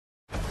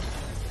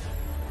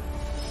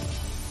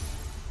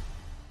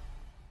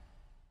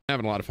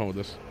Having a lot of fun with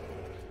this.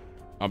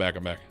 I'm back.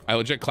 I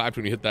legit clapped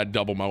when you hit that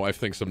double. My wife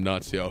thinks I'm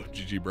nuts. Yo,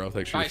 GG, bro.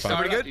 Thanks for your fun.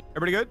 Everybody good?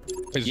 Everybody good?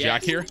 Is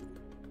Jack here?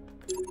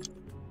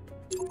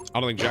 I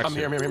don't think Jack's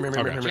here. I'm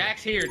here.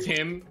 Jack's here,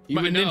 Tim.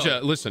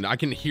 Ninja, listen, I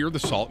can hear the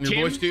salt in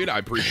your voice, dude. I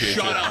appreciate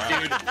it. Shut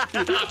up,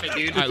 dude. Stop it,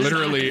 dude. I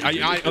literally,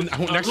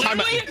 next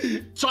time,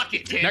 suck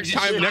it, Tim.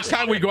 Next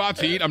time we go out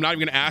to eat, I'm not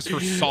even gonna ask for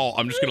salt.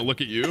 I'm just gonna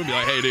look at you and be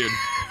like, hey, dude,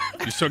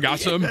 you still got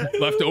some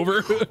left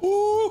over?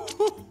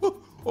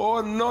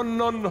 Oh,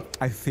 no.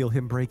 I feel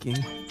him breaking.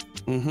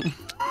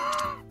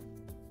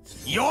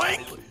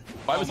 Yoink!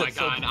 Why was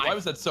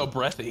that so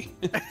breathy?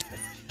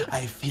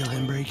 I feel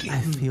him breaking.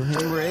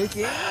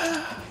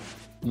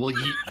 Well,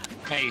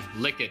 hey,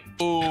 lick it.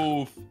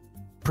 Ooh.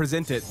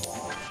 Present it.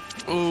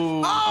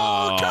 Ooh.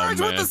 Oh, Courage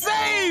with the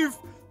save!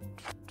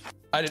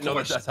 I didn't know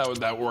that's how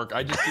that worked.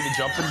 I just see the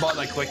jumping button,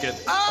 I click it.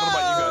 I don't know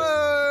about you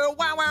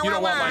guys. You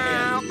don't want my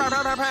hand.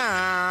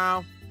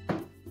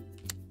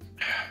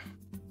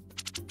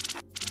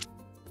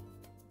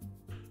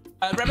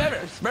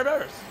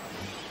 Reverse.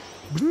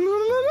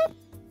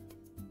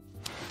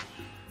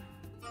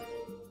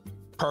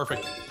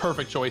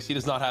 Perfect choice. He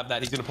does not have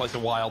that. He's gonna place a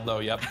wild though.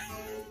 Yep.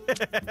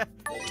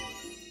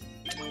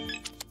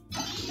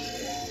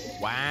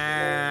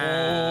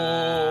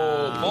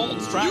 Wow.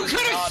 Bold strategy. You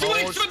could have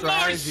switched with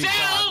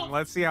Marcel.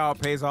 Let's see how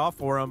it pays off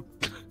for him.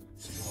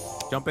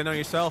 Jump in on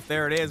yourself.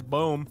 There it is.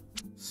 Boom.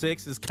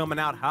 6 is coming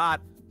out hot.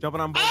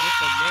 Jumping on board with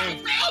the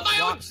name.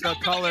 Swap the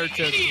color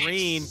to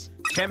green.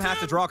 Tim has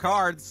to draw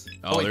cards.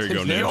 Oh, there you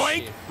go,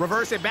 Ninja.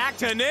 Reverse it back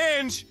to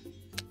Ninja.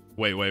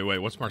 Wait.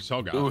 What's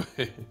Marcel got? Oh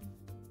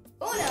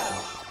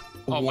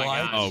my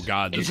god. Oh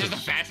god. This is the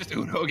fastest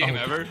Uno game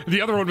ever.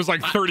 The other one was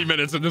like 30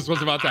 minutes, and this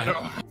one's about that.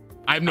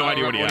 I have no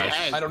idea what he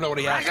has. I don't know what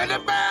he has.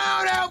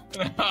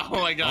 Oh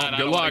my god.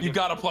 Good luck. You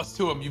got a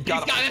 +2 him.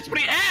 That's what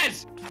he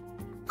has.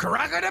 Come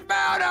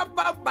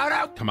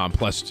on,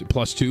 plus 2,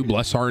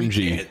 bless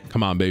RNG.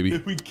 Come on,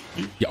 baby.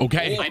 Yeah,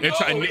 okay. I know, It's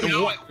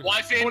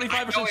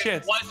 25%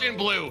 chance. What's in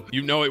blue?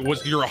 You know it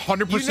was. You're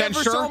 100% You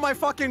never sure. saw my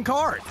fucking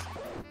card.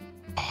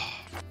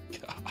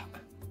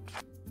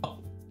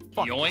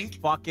 Yoink.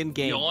 Fucking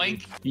game.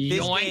 Yoink. This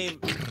Yoink. game,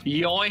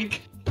 Yoink.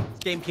 This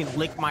game can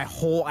lick my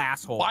whole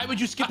asshole. Why would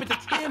you skip it to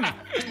Tim?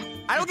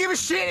 I don't give a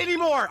shit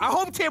anymore. I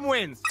hope Tim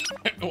wins.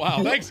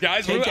 Wow, thanks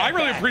guys. I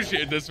really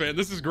appreciate this, man.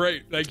 This is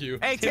great. Thank you.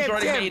 Hey,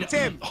 Tim's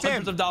Tim.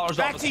 hundreds of dollars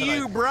Back off to us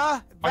you, tonight.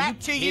 bruh. Back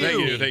to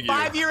you. Thank you.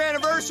 5-year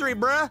anniversary,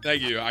 bruh.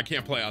 Thank you. I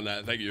can't play on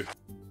that. Thank you.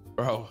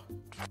 Bro,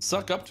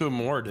 suck up to him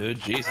more,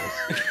 dude. Jesus.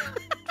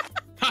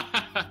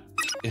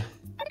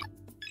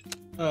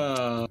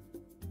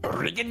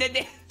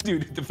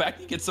 Dude, the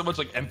fact you get so much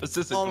like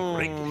emphasis.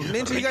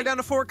 Ninja, you got down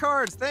to 4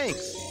 cards.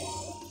 Thanks.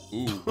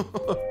 Ooh.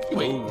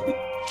 Wait.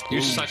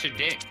 You're such a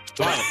dick.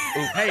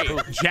 Hey,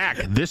 Jack,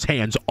 this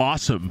hand's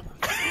awesome.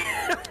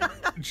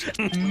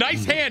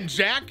 Nice hand,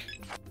 Jack.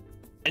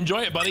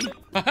 Enjoy it, buddy.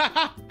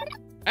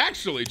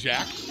 Actually,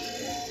 Jack.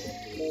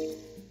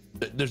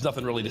 There's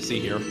nothing really to see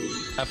here.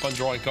 Have fun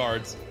drawing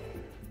cards.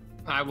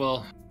 I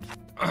will.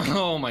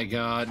 Oh my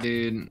god,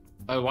 dude.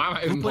 Why am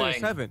I even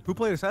playing? Who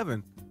played a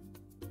 7?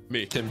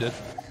 Me. Tim did.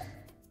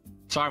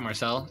 Sorry,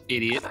 Marcel.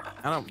 Idiot.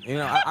 I don't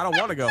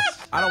want to go.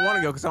 I don't want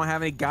to go because I don't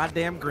have any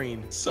goddamn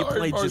green. Sorry, you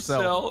played Marcel.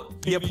 yourself.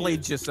 You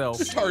played yourself.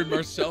 Sorry,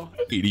 Marcel.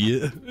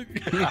 Idiot.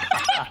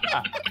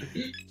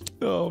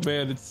 Oh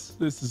man, this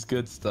is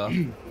good stuff.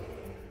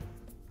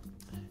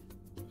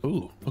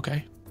 Ooh,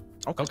 okay.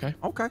 Okay.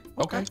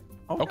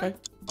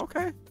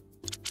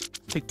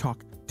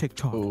 TikTok.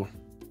 Ooh.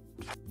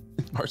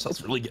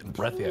 Marcel's really getting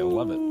breathy. I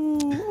love it.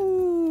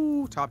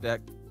 Ooh, top deck.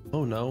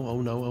 Oh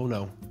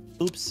no.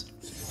 Oops.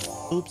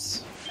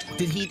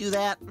 Did he do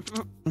that?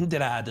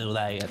 Did I do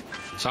that?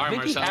 Sorry, I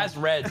think Marcel. he has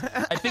red.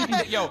 I think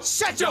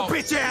Shut your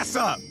bitch ass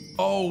up.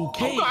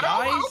 Okay,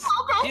 guys.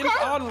 Okay. Tim's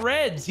on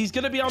reds. He's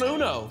gonna be on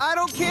Uno. I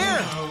don't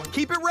care.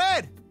 Keep it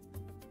red.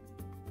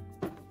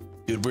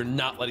 Dude, we're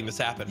not letting this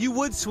happen. You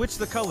would switch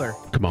the color.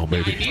 Come on,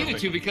 baby. I needed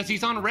to because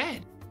he's on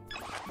red.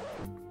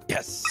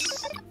 Yes.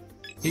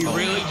 He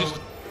really.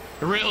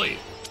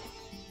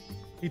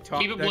 He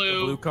top Keep it decked the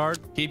blue. blue card.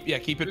 Keep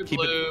it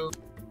blue.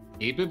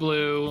 Keep it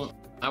blue.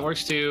 That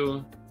works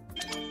too.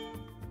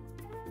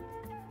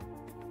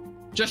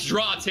 Just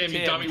draw, Tim,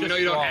 you dummy. We know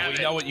you don't have it.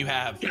 We know what you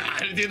have.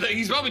 God, dude,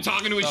 he's probably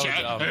talking to his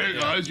chat. dumb. Hey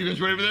guys, you guys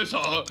ready for this?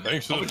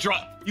 Thanks.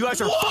 Draw. You guys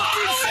are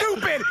fucking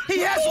stupid. He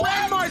has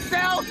red,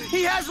 Marcel.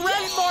 You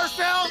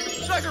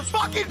guys are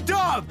fucking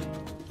dumb.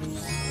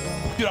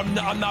 Dude,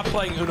 I'm not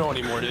playing Uno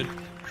anymore, dude.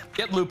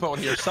 Get Lupo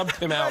in here. Sub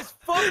Tim out.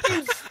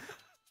 Fucking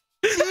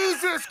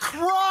Jesus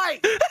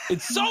Christ.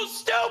 It's so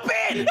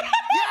stupid. Yeah,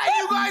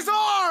 you guys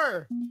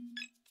are.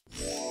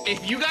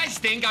 If you guys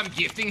think I'm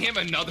gifting him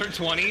another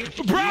 20,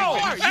 Bro,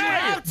 hey,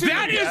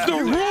 that is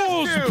the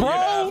rules,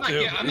 bro.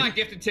 I'm not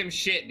gifting Tim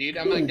shit, dude.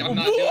 I'm not doing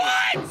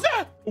it.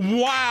 What?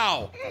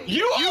 Wow.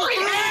 You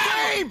already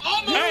have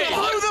almost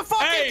blew the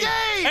fucking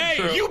game.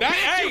 Hey, you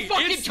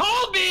fucking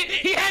told me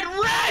he had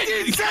red. I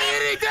didn't say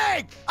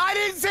anything. I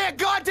didn't say a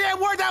goddamn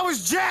word. That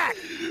was Jack.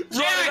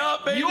 Run it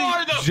up, baby. You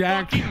are the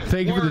Jack,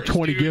 thank you for the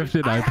 20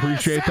 gifted. I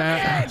appreciate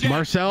that.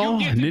 Marcel,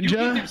 You Ninja.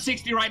 give him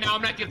 60 right now.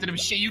 I'm not giving him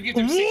shit. You give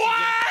him 60.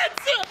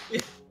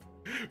 What?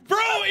 Bro,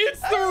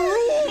 it's the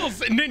rules.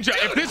 Ninja,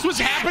 if this was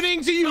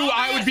happening to you,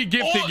 I would be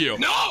gifting you.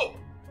 No.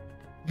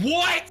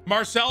 What?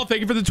 Marcel,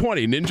 thank you for the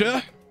 20.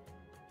 Ninja.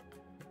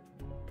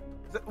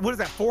 What is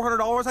that?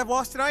 $400 I've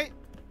lost tonight?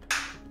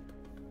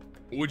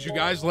 Would you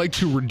guys like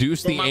to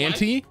reduce the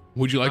ante?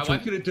 Would you like My to?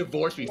 wife could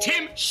divorce me.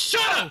 Tim,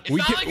 shut up. It's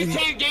not like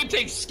a game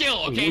takes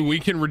skill, okay? We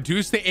can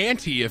reduce the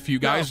ante if you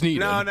guys need it.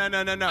 No. I'm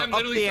Up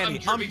literally the ante.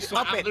 dripping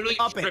sweat. I'm literally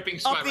dripping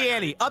sweat Up the right now.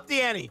 ante. Up the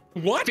ante.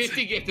 What?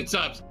 50 gifted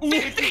subs. 50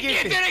 50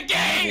 gifted a 50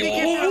 game.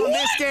 gifted on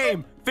this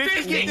game.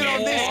 50 gifted on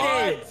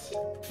this game.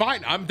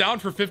 Fine, I'm down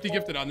for 50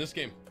 gifted on this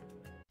game.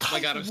 Oh my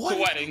god, I'm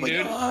sweating,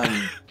 dude.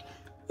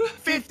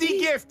 50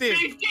 gifted.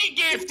 50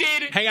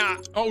 gifted. Hang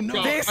on. Oh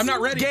no, This I'm not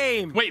ready.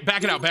 game. Wait,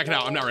 back it out.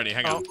 I'm not ready.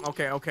 Hang on. Oh,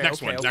 okay.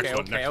 Next one. Hang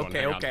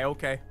on.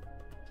 Okay.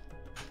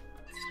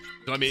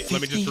 Let me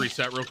just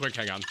reset real quick.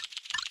 Hang on.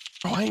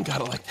 Oh, I ain't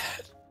got it like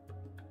that.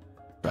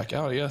 Back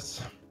out,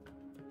 yes.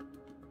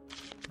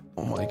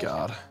 Oh my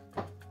god.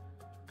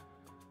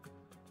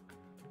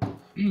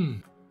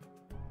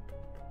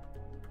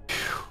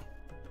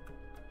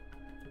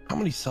 How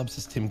many subs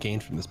has Tim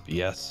gained from this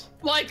BS?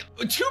 Like,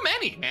 too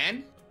many,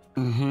 man.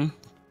 Mm-hmm.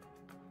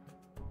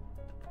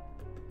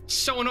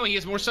 So annoying. He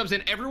has more subs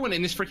than everyone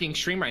in this freaking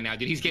stream right now,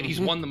 dude. He's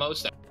won the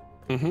most.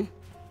 Mm-hmm.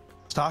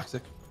 It's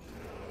toxic.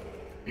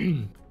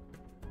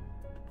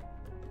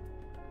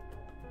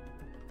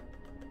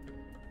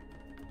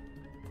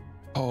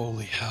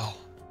 Holy hell.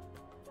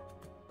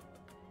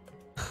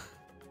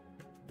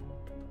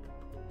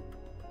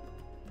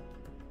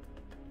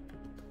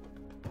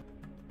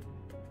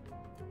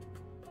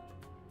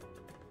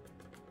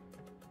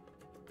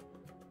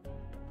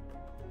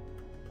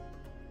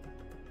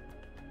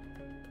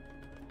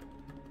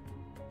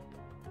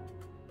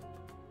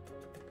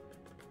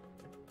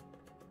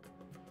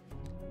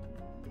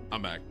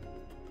 I'm back.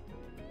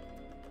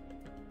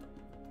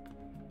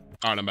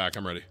 All right, I'm back.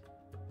 I'm ready.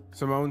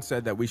 Simone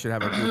said that we should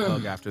have a group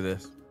hug after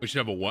this. We should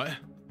have a what?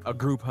 A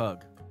group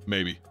hug.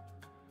 Maybe.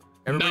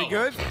 Everybody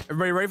good?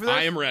 Everybody ready for this?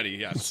 I am ready.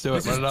 Yes. Let's do it.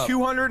 This is Run it up.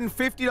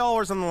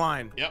 $250 on the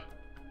line. Yep.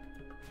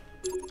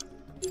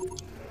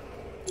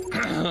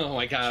 Oh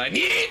my god, I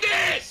need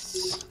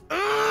this!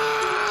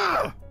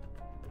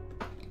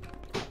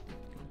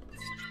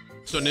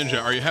 So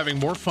Ninja, are you having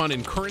more fun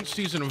in current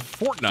season of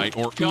Fortnite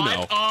or Uno?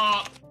 Shut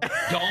up!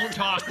 Don't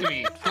talk to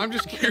me. I'm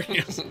just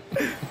curious.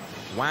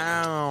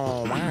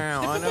 Wow. No.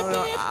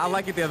 I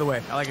like it the other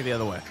way.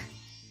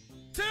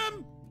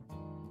 Tim!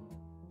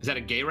 Is that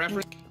a gay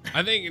reference?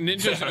 I think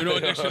Ninja's Uno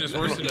addiction is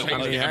worse than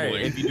taking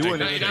gambling. if you do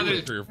it, Hey, now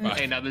there's, Three or five.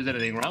 hey, now there's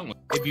anything wrong with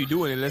it. If you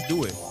doing it, let's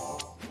do it.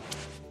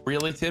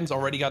 Really, Tim's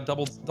already got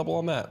double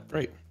on that.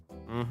 Great.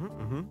 I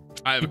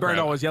have He a burned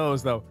crap- all his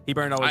yellows though.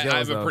 I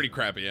have a pretty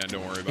crappy end.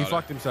 Don't worry about He it.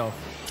 fucked himself.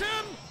 Tim!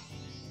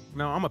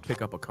 No, I'm gonna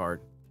pick up a card.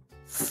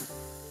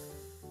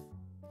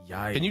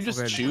 Yikes. Can you just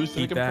Go ahead and choose to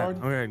keep pick up a that.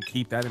 card? Go ahead and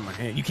keep that in my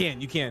hand. You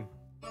can.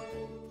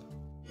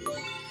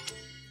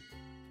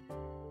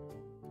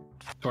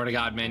 Swear to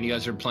God, man, you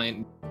guys are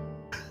playing.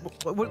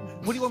 What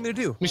do you want me to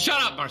do?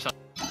 Shut up, Marcel.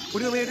 What do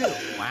you want me to do?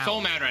 Wow. So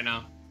mad right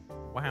now.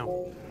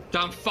 Wow.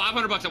 Down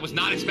 $500. I was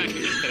not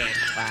expecting this today.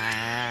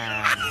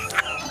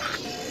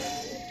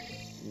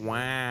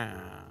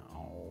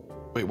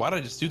 Wow. Wait, why did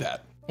I just do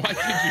that? Why did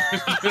you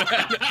do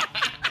that?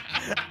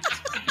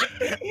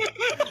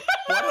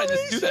 Why did I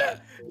just do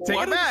that? Take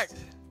Why it did I back.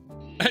 just-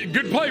 Hey,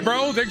 good play,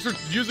 bro. Thanks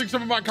for using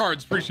some of my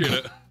cards. Appreciate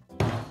it.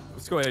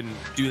 Let's go ahead and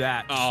do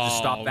that. Just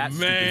stop Oh, that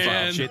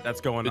man. stupid shit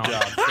that's going on.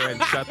 job. Go ahead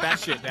and shut that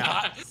shit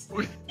down.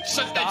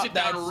 Shut that shit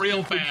down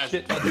real fast.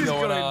 Shit that's Go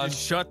going ahead on. and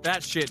shut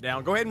that shit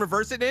down. Go ahead and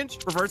reverse it, Inch.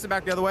 Reverse it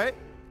back the other way.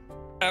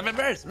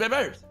 Reverse.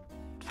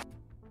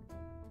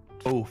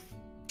 Oof.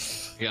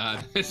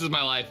 God, this is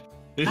my life.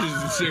 This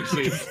is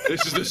seriously.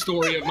 This is the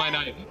story of my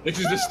night. This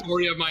is the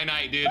story of my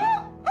night, dude.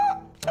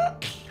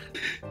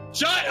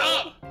 Shut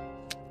up!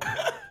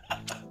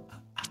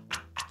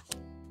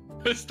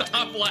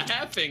 Stop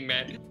laughing,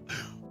 man.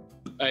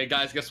 Hey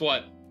guys, guess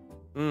what?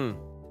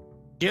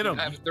 Get him.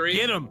 I have 3.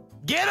 Get him.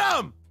 Get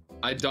him.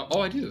 I don't.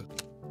 Oh, I do.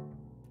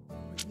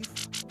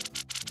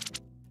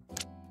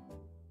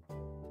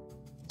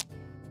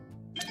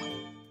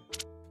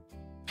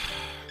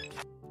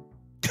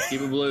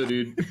 Keep it blue,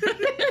 dude.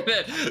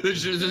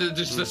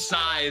 just the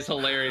sigh is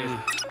hilarious.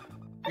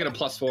 I get a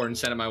 +4 and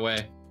send it my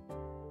way.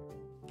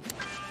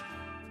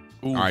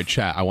 All right,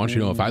 chat. I want you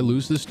to know if I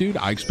lose this dude,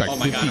 I expect Oh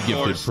my 50 God, of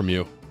gifted course. from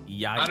you.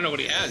 I don't know what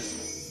he has.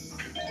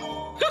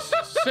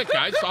 Sick,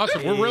 guys.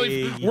 Awesome.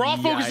 We're all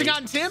focusing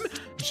on Tim.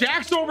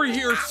 Jack's over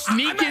here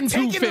sneaking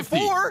 250.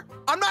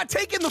 I'm not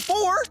taking the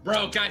 4.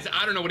 Bro, guys,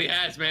 I don't know what he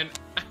has, man.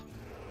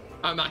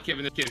 I'm not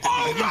giving this kid.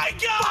 Oh my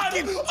god!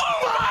 Oh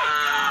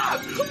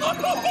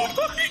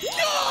my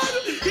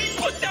god! He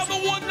put down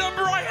the one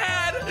number I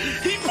had!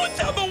 He put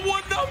down the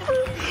one number!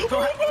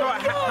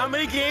 How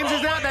many games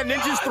is that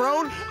Ninja's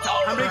thrown?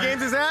 How many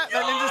games is that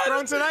Ninja's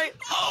thrown tonight?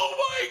 Oh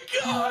my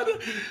god!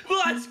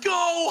 Let's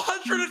go!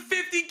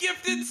 150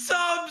 gifted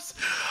subs!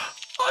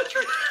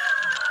 100.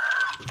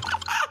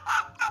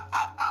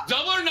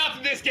 Double or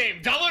nothing this game.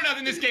 Double or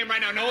nothing this game right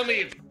now. No one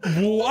leave.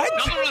 What?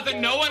 Double or nothing.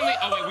 No one leave.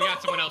 Oh wait, we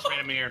got someone else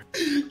random here.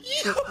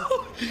 Yo!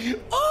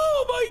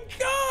 Oh my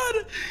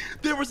god!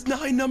 There was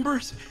 9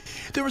 numbers.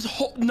 There was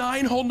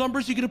 9 whole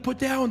numbers you could have put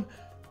down.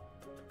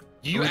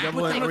 Are we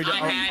doubling or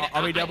nothing?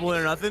 Are we doubling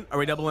or nothing?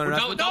 Double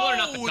or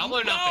nothing. Double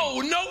or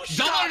nothing. No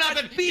Double or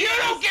nothing. You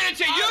don't get a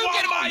say. You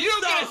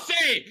get a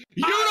say.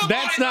 You don't.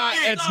 That's not.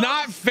 It's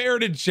not fair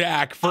to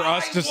Jack for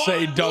us to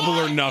say double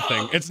or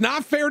nothing. It's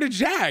not fair to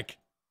Jack.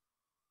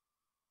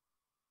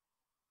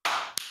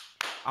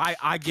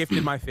 I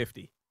gifted my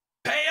 50.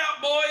 Pay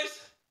up, boys.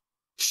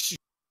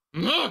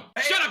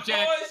 Shut up,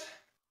 Jack. Boys.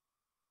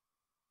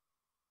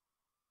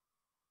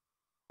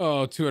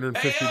 Oh,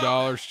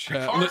 $250,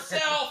 chat.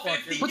 Marcel,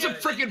 50. Put some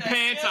freaking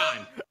pants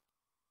on.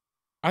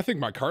 I think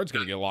my card's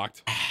gonna get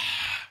locked.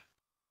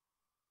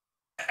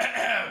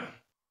 I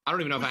don't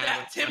even know if I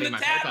have Tim the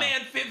Tap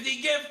Man 50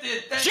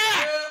 gifted.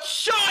 Jack,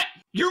 shut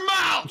your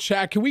mouth.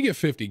 Chat, can we get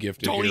 50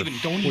 gifted? Don't here? even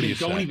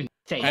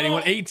say it.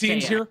 Anyone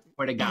 18s here?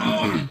 Swear to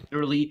God,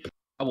 literally,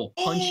 I will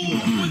punch you.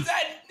 Was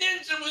that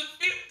ninja was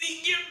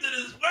 50 gifted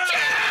as well?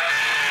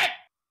 Jack!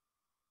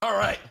 All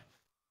right.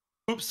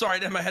 Oops, sorry,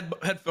 I had my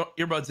headphone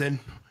earbuds in.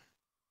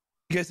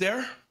 You guys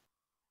there?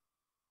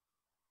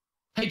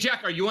 Hey,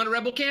 Jack, are you on a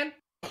Rebel can?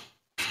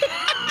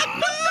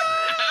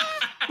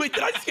 Wait,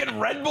 did I just get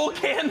Red Bull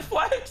can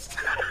flexed?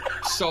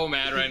 So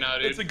mad right now,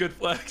 dude. It's a good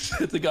flex.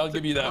 I'll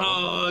give you that one.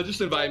 Oh, just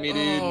invite me,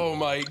 dude. Oh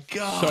my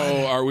god.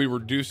 So, are we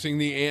reducing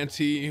the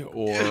ante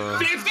or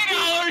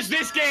 $50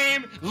 this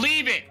game?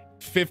 Leave it.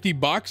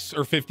 $50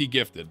 or 50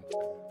 gifted?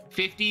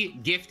 50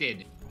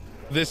 gifted.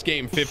 This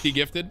game, 50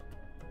 gifted.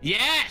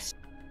 Yes.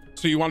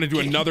 So you want to do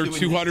Can't another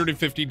keep doing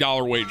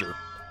 $250 wager?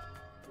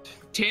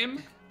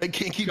 Tim, I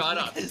can't keep shut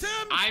up.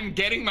 I'm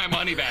getting my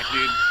money back,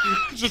 dude.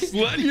 Just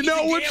letting you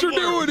know what you're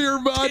doing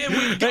here, bud. Tim,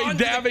 we've Hey, gone to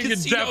the dabbing and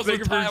casinos Jeff, thank with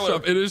you for your Tyler.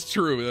 stuff. It is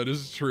true. That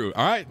is true.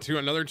 All right,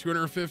 another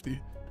 250.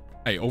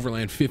 Hey,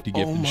 Overland 50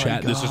 gift in my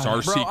chat. This is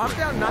our Bro, secret. I'm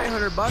down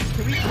 $900.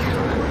 Can we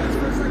clear this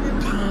for a second?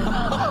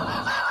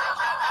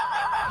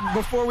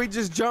 Before we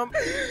just jump.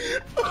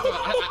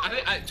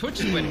 Twitch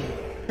is winning.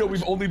 Yo,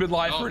 we've only been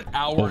live for an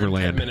hour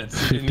Overland, and 10 minutes.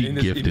 50 in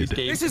this gifted.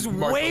 game. This is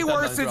Marcel way does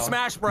worse not than draw.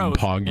 Smash Bros.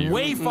 Pog you.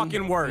 Way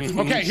fucking worse.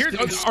 Okay, here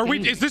are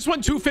we. Is this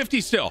one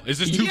 250 still? Is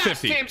this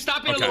 250? Yes, Tim,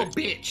 stop being a little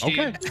bitch, dude.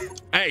 Okay.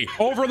 Hey,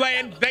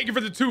 Overland, thank you for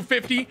the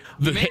 250.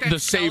 The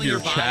savior,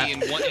 chat.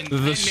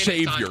 The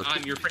savior.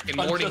 On your freaking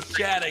I'm morning. just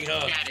chatting,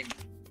 huh?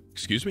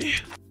 Excuse me.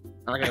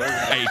 Okay,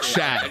 Hey,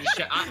 chat.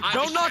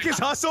 Don't knock his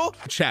hustle.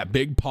 Chat,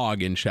 big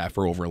pog in chat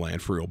for Overland,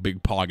 for real.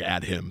 Big pog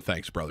at him.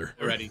 Thanks, brother.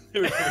 Ready.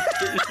 All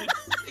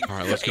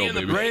right, let's go,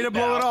 baby. Ready to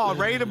blow it all.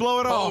 Ready to blow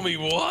it all. Homie,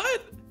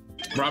 what?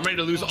 Bro, I'm ready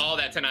to lose all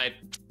that tonight.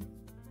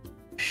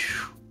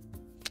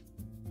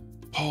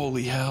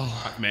 Holy hell.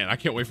 Man, I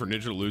can't wait for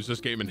Ninja to lose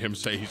this game and him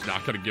say he's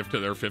not going to gift to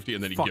their 50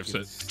 and then he gifts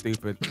Fucking it.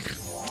 stupid.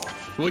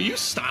 Will you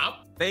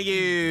stop? Thank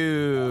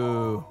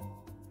you.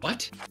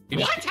 What?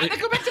 What? How'd that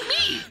go back to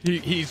me?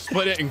 He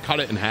split it and cut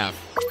it in half.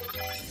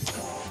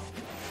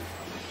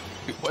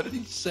 What did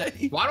he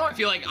say? Why do I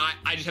feel like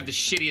I just have the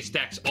shittiest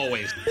decks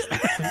always?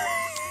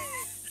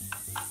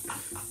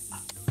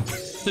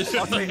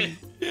 I'll take it.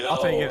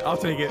 I'll take it. I'll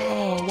take it.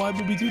 Oh, why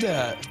would we do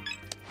that?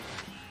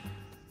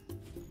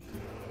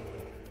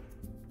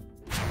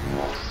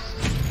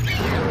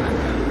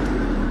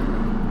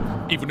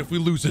 Even if we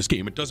lose this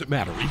game, it doesn't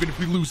matter. Even if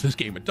we lose this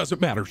game, it doesn't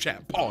matter.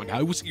 Chat, Pong,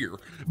 I was here.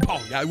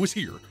 Pong, I was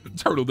here.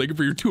 Turtle, thank you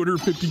for your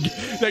 250.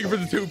 Thank you for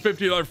the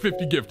 $250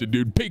 50 gifted,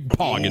 dude. Big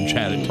Pong in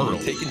chat and Turtle.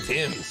 Taking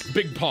Tim's.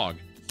 Big Pong.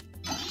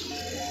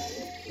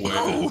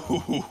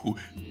 Whoa.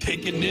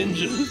 Taking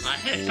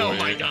ninjas. Oh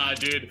my god,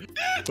 dude.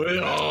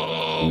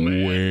 Oh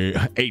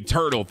man. Hey,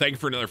 Turtle, thank you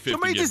for another 50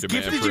 Somebody just gifted,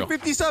 man. gifted for you real.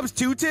 50 subs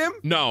too, Tim?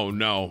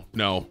 No.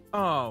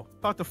 Oh,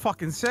 about to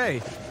fucking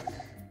say.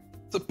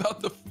 It's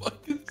about to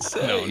fucking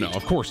say. No,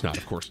 of course not.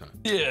 Of course not.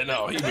 Yeah,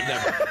 no, he would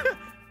never.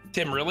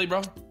 Tim, really,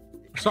 bro?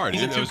 Sorry,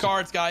 He's dude. at that 2 was-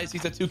 cards, guys.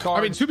 He's at 2 cards.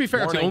 I mean, to be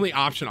fair, it's the Warning. only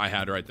option I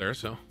had right there,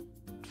 so.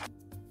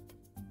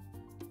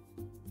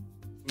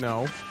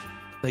 No.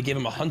 They gave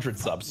him 100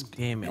 subs.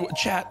 Damn it.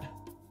 Chat.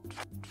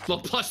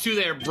 Little +2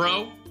 there,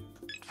 bro.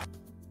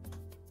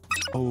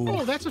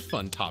 Oh, that's a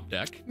fun top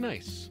deck.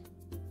 Nice.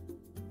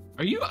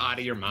 Are you out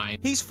of your mind?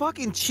 He's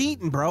fucking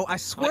cheating, bro. I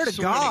swear to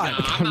swear God.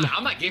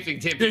 I'm not gifting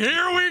Tim.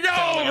 Here we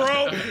go,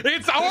 bro.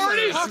 It's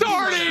already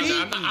starting.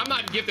 I'm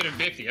not gifting him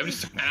 50. I'm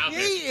just out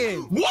there.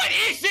 Cheating. What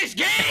is this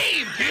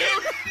game,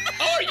 dude?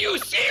 Are you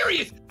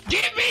serious?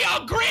 Give me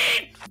a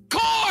green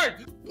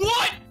card.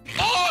 What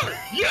are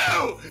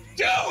you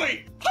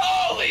doing?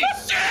 Holy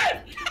shit!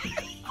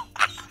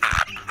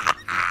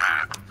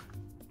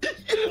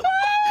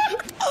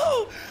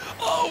 Oh,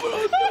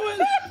 don't do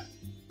it.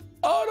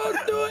 Oh,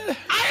 don't do it.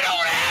 I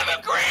don't have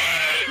a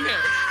green.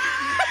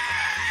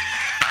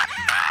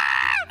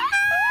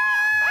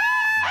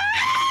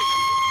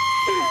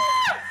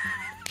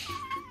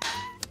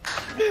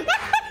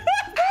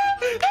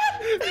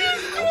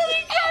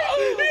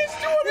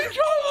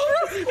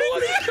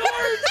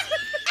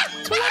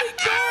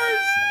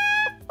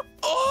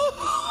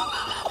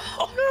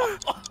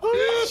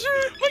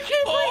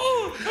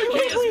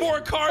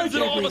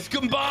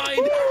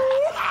 combined.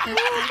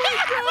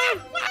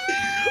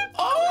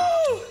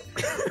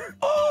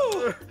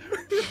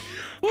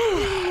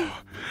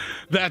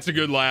 That's a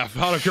good laugh.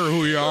 I don't care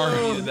who you are.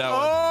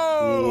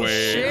 Oh,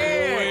 Wait.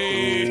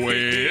 shit.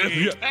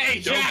 Wait. Hey,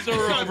 Jack, Jokes are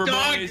what's up, over,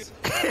 dog? boys.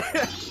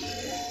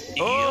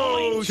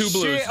 Oh, Two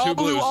blues, shit. two All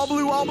blue, blues. all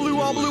blue, all blue,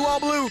 all blue, all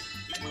blue.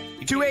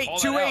 You 2-8, can't call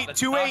that out. 2-8,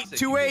 That's 2-8,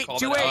 toxic. You 2-8, can't call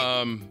that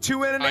 2-8. out.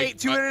 2 and an 8,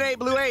 2 and an 8,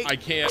 blue 8. I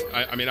can't.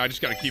 I mean, I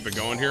just got to keep it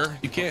going here.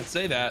 You can't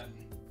say that.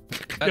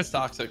 That's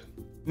toxic.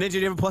 Ninja, do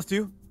you have a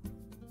 +2?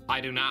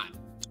 I do not.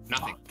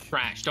 Nothing.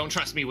 Trash. Don't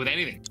trust me with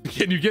anything.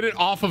 Can you get it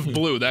off of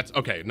blue? That's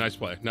okay. Nice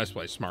play. Nice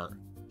play. Smart.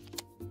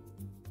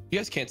 You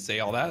guys can't say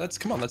all that.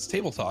 Come on, that's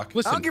table talk.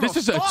 Listen, give this a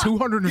is a fuck.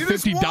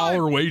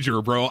 $250 wager,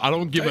 bro. I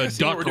don't give Yeah, a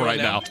see what duck we're doing right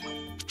now.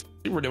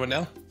 See what we're doing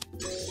now.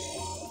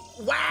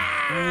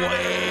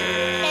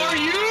 Are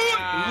you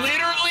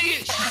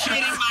literally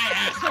shitting my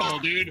asshole,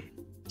 dude?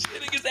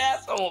 Shitting his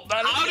asshole.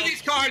 How do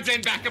these cards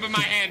end back up in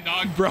my hand,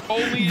 dog? Bro,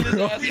 Only in his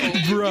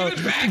asshole. bro,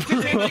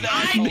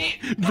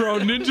 Bro.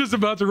 Ninja's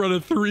about to run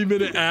a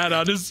 3-minute ad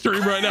on his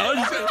stream right now.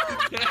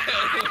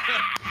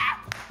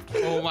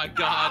 Oh my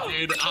god,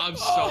 dude. I'm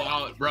so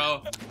out,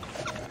 bro.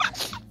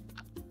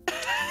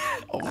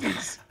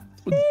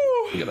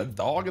 You got a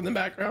dog in the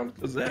background?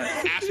 What's that?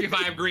 Ask me if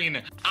I have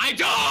green. I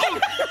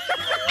don't!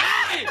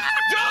 I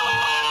don't!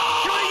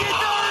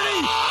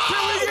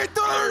 Can we get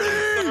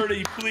 30?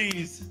 30,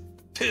 please.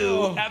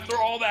 2. After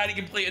all that, he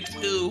can play a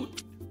 2.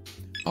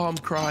 Oh, I'm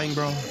crying,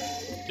 bro.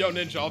 Yo,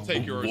 Ninja, I'll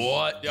take yours.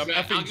 What? Yeah, I'm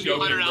I'll effing give you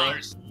joking, bro.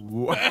 $100.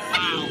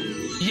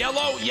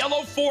 Wow.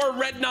 Yellow 4,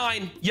 red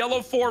 9.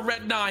 Yellow 4,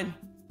 red 9.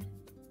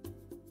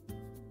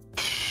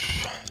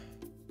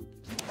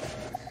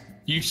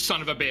 You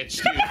son of a bitch,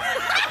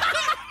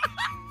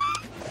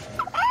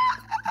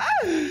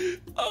 dude.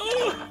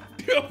 Oh,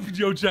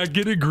 yo, Jack,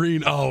 get it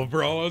green. Oh,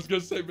 bro, I was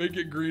gonna say make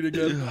it green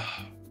again.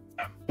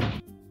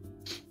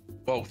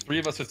 Whoa, 3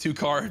 of us with 2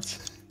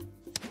 cards.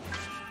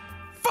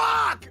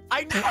 Fuck!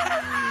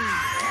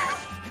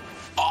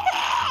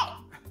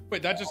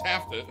 Wait, that just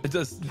halved it. It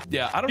does.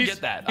 Yeah, I don't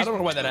get that. I don't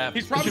know why that happened.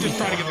 He's probably just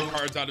trying to get the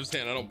cards out of his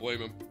hand. I don't blame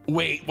him.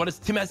 Wait, what is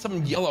Tim has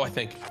something yellow? I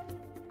think.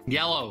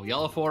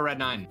 Yellow 4, red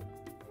 9.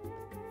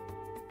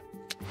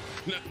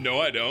 No,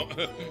 I don't.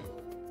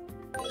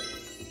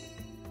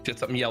 Get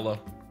something yellow.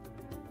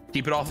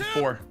 Keep it off of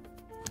 4.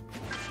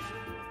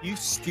 You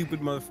stupid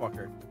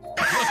motherfucker.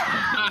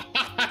 I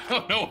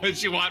don't know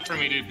what you want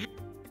from me, dude.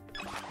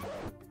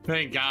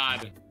 Thank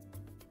God.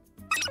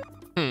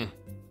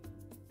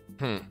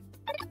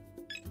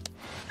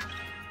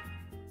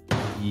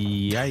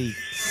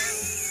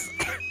 Yikes.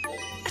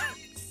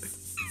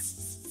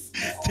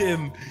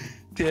 Tim,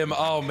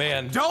 oh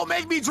man. Don't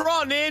make me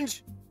draw,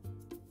 Ninja.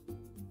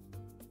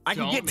 I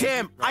can Don't get make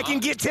Tim. me draw. I can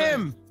get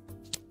Tim.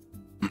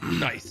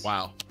 Nice.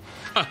 Wow.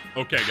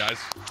 Okay, guys.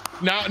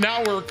 Now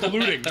we're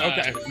colluding.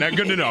 Okay. Now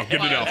good to know. Good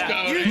to know. Let's go.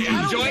 I don't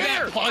Enjoy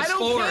care. that plus I don't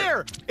 4.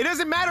 care. It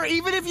doesn't matter.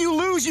 Even if you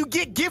lose, you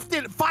get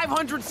gifted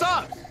 500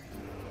 subs.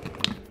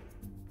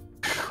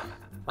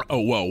 Oh,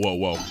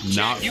 whoa.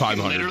 Not You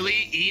 500. can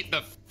literally eat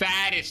the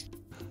fattest.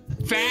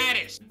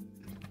 It's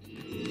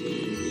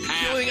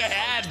only a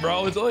had,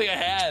 bro. It's only a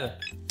had.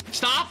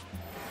 Stop. Oh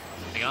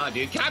my God,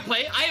 dude. Can I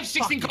play? I have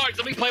 16 cards.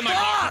 Let me play my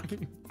cards.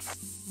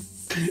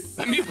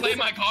 Let me play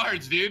my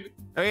cards, dude.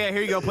 Oh yeah,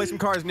 here you go. Play some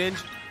cards,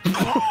 Ninja.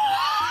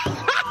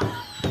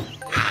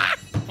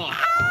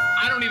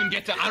 I don't even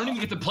get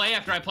to play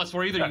after I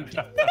 +4 either. You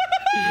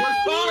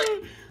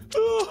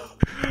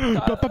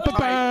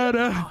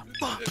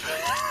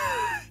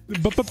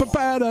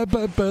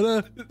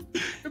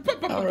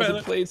I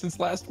hasn't played since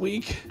last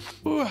week.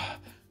 Whew.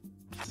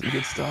 Some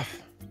good stuff.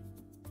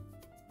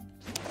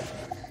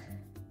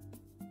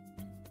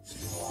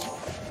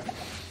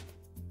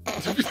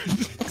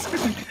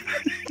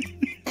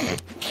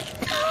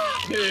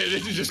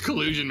 This is just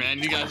collusion, man.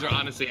 You guys are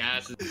honestly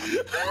asses.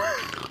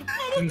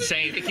 It's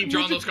insane. They keep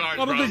drawing those cards,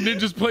 I bro. don't think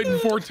Ninja's played in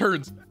 4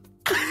 turns.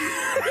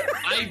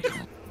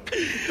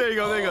 There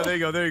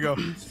you go.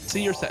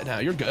 See, you're set now.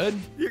 You're good.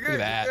 You're Look at good.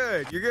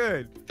 that. You're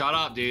good. Shut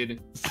up, dude.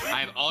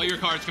 I have all your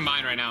cards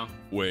combined right now.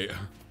 Wait.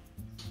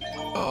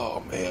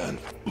 Oh man.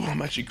 Ooh,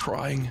 I'm actually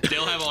crying.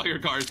 They'll have all your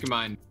cards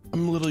combined.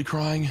 I'm literally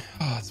crying.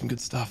 Oh, some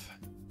good stuff.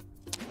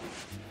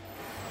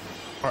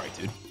 All right,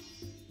 dude.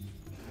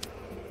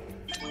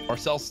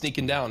 Marcel's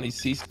sneaking down.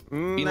 He's You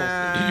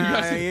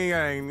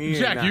guys-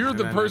 Jack, you're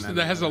the person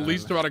that has the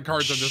least amount of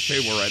cards on this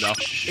table right now.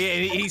 Yeah,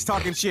 he's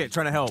talking shit,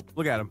 trying to help.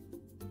 Look at him.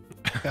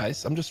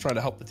 guys. I'm just trying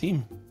to help the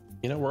team.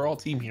 You know, we're all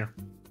team here.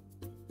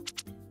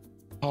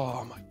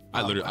 Oh my.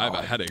 I have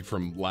a headache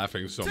from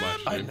laughing so much.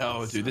 I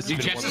know, dude. This Did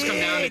is Jess just come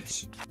down?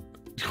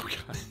 Oh,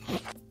 God.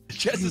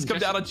 Jess has come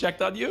down and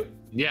checked on you.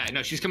 Yeah,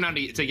 no, she's come down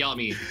to yell at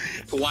me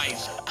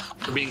twice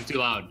for being too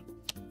loud.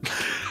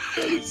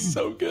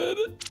 So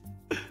good.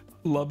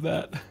 Love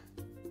that.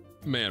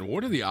 Man,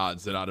 what are the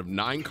odds that out of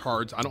 9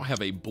 cards, I don't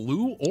have a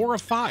blue or a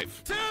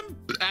 5?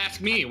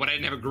 Ask me when I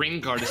didn't have a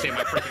green card to save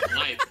my freaking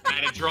life. I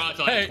had to draw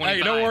till like 25.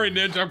 Hey, don't worry,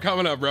 Ninja. I'm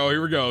coming up, bro.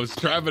 Here we go.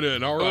 Strap it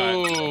in. All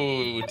right.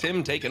 Oh,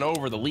 Tim taking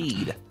over the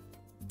lead.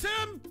 Tim!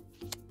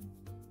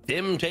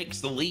 Tim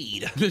takes the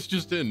lead. This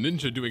just in,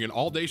 Ninja doing an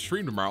all-day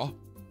stream tomorrow.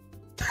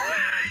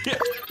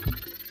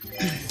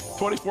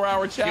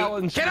 24-hour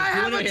challenge. Can I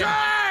have a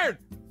turn?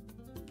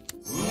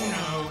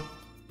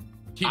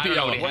 Keep it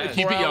yellow.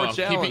 Keep it yellow.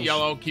 Keep it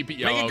yellow. Keep it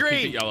yellow. Make it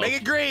green. Keep it yellow. Make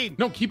it green.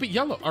 No, keep it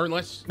yellow. Or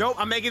unless. Nope,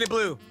 I'm making it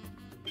blue.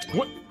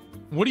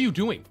 What are you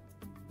doing?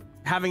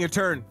 Having a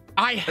turn.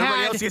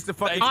 Everybody else gets to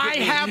fucking I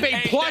have a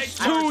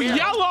 +2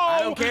 yellow. I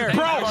don't care.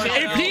 Bro,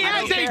 if he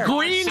has a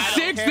green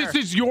 6, this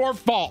is your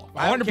fault.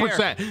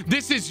 100%.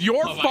 This is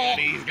your fault. God,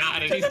 he's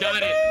got it. He's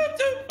done it.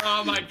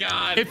 Oh my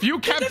God. If you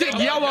kept it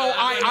yellow,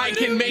 I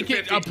can make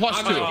it a +2.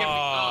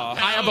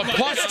 I have a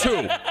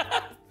 +2.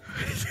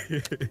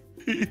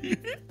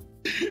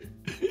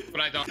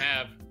 But I don't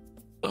have.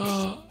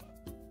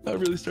 I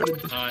really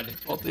started God.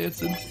 all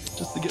dancing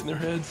just to get in their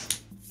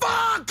heads.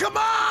 Fuck, come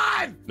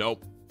on!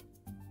 Nope.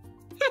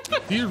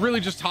 He's really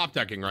just top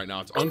decking right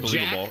now. It's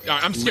unbelievable.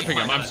 I'm skipping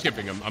him. I'm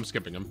skipping him. I'm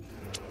skipping him.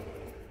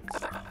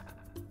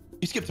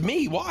 You skipped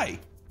me. Why?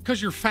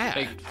 Because you're fat.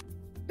 I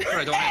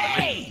don't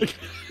have.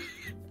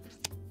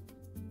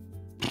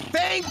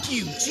 Thank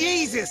you,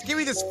 Jesus. Give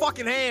me this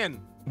fucking hand.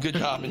 Good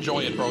job. Enjoy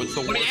it, bro. It's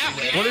the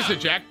worst. What is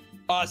it, Jack?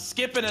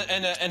 Skip and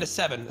a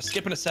 7. A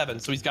skip and a 7.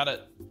 So he's got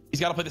to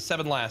play the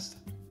 7 last.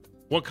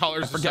 What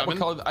color is the 7? What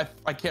color.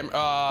 I can't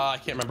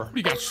remember. What,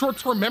 you got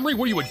short-term memory?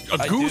 What are you,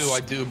 a goose? I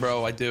do,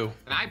 bro. I do.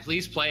 Can I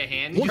please play a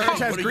hand? What Courage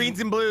has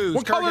greens and blues.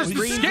 What color is the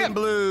greens skip? and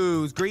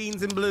blues?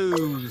 Greens and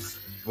blues.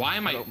 Why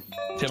am I? Tim,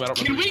 I don't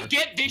Can remember. we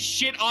get this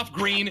shit off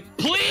green,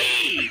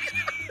 please?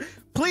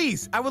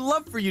 Please, I would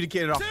love for you to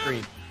get it off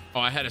green. Oh,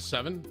 I had a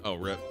 7? Oh,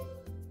 rip.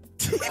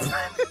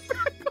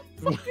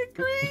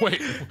 Wait.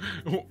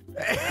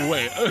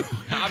 Wait.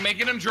 I'm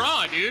making him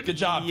draw, dude. Good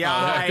job.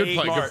 Yeah, good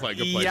play, Yikes. good play,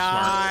 good play.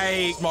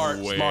 Yikes. Smart.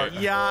 Wait. Smart.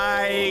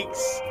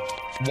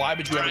 Yikes. Why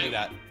would you ever do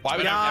that? Why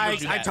would I ever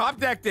Yikes. do I that? top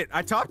decked it.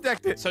 I top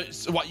decked it. So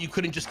what? You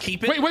couldn't just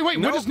keep it? Wait. What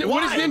does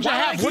Ninja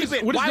have? What does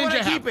Why would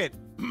Ninja I have? keep it?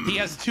 He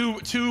has two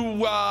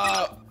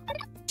blues.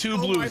 Two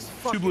blues.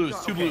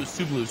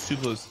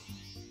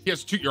 He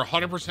has 2. You're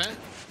 100%?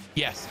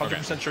 Yes,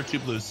 100% sure 2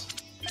 blues.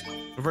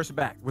 Reverse it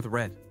back with a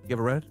red. You have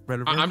a red?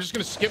 Red. I'm just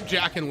going to skip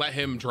Jack and let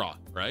him draw,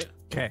 right?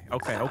 Okay. I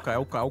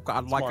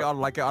like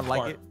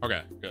it.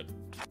 Okay, good.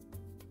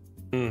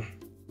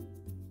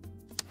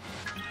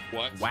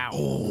 What? Wow.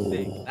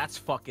 Sick. That's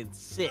fucking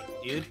sick,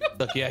 dude.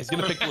 Look, yeah, he's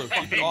gonna pick blue.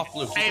 Keep it off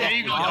blue. Hey, there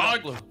you go,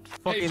 dog. Blue.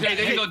 Fucking Hey,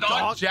 there you go,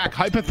 dog. Jack,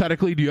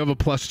 hypothetically, do you have a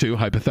 +2,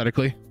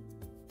 hypothetically?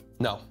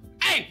 No.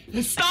 Hey,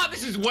 stop!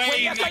 This is way.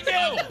 Wait, yes, I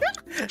do.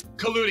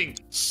 Colluding.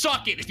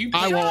 Suck it. If you.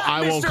 I won't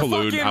Mr.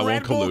 collude. fucking I won't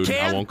Red Bull collude. I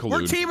can. won't We're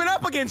collude. teaming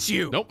up against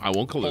you. Nope, I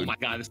won't Oh collude. my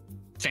God, this is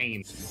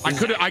insane.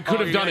 I could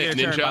have done it,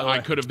 your turn, by Ninja. the way. I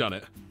could have done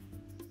it.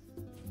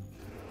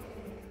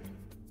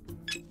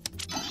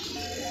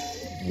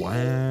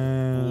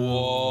 Wow.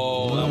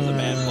 Whoa, that was a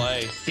bad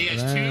play. He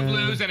has 2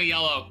 blues and a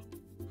yellow.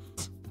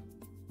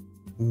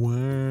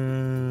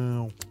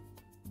 Wow.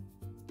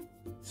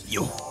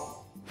 Yo.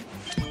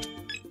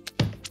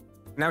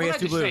 Now he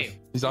has 2 blues.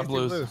 He's on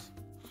blues.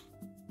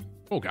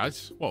 Oh,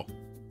 guys. Whoa. All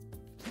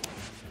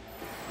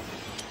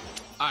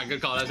right,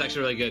 good call. That was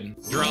actually really good.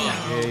 Draw.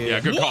 Yeah,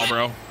 good call,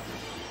 bro.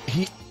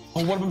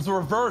 Oh, one of them's a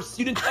reverse.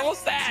 You didn't tell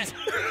us that.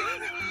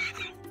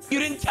 You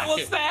didn't tell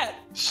us that.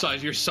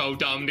 You're so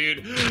dumb,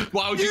 dude.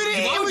 Why would you?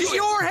 It was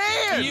your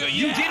hand.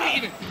 You didn't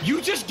even.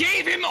 You just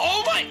gave him.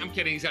 Oh my! I'm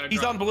kidding. He's got a draw.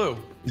 He's on blue.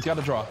 He's got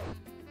to draw.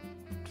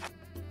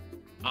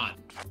 On.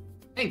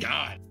 Thank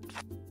God.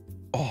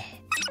 Oh.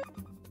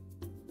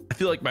 I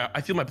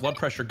feel my blood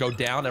pressure go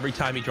down every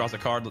time he draws a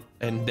card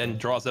and then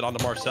draws it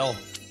onto Marcel.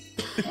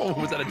 Oh,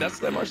 was that a death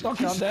slam, Marcel?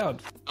 Calm down.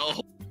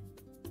 Oh.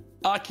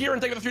 Kieran,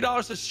 thank you for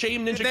 $3. Says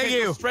shame Ninja Thank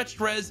King you. stretched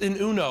res in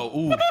Uno.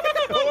 Ooh.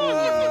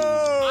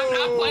 I'm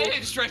not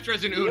playing Stretch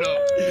Res in Uno.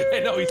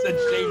 I know he said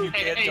shame you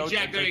can't. Hey, go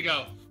Jack, there you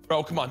go.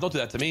 Bro, come on, don't do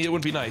that to me. It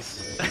wouldn't be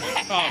nice.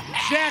 Oh,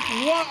 Jack,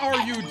 what are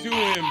you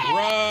doing,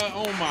 bruh?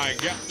 Oh my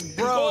God.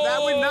 Bro,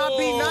 that would not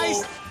be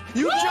nice.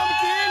 You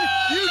jumped in.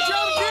 You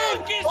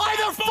jumped in. Why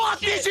the fuck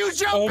did you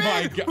jump Oh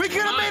my in? God. We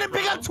could have made him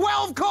pick up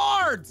 12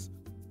 cards.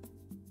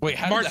 Wait,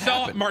 how did that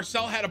happen?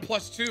 Marcel had a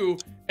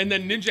 +2, and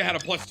then Ninja had a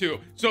 +2.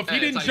 So if he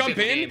That's didn't how you jump save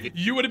the in, game.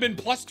 you would have been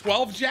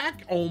 +12,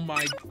 Jack. Oh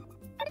my.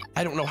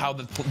 I don't know how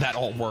that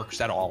all works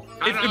at all.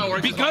 I don't know how it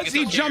works. Because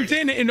he jumped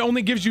in, it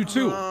only gives you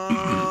 2.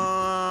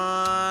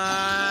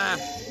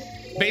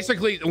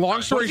 Basically,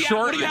 long story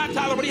short. What do you have,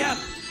 Tyler? What do you have?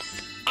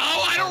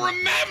 Oh, I don't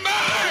remember.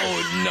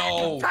 Oh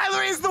no.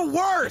 Tyler is the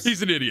worst.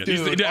 He's an idiot.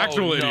 He's Dude, an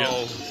actual idiot.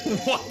 no.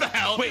 What the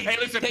hell? Wait, hey,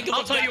 listen. take a I'll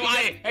look tell you back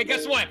why. Hey,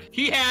 guess what?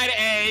 He had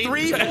a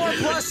 3, 4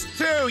 plus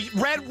 2.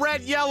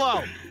 Red,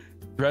 yellow.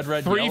 Red,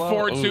 3, yellow.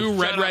 4, 2, Ooh.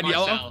 red, Shut up,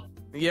 yellow. Marcel.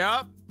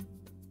 Yep.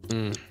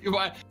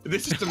 What?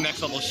 This is some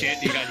next level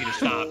shit. You guys need to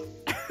stop.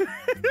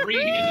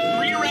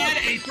 3 red,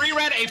 a 3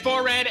 red, a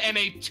 4 red, and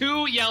a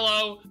 2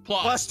 yellow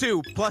plus.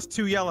 Plus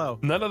 2 yellow.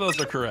 None of those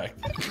are correct.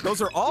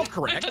 Those are all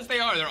correct. Yes, they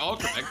are. They're all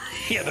correct.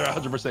 Yeah, they're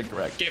 100%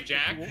 correct. Skip,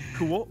 Jack.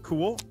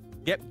 Cool.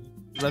 Yep.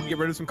 Let me get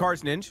rid of some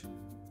cards, Ninja.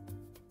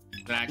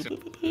 An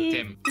accident.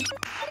 Tim.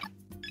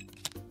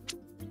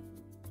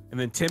 And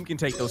then Tim can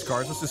take those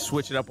cards. Let's just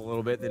switch it up a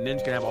little bit. Then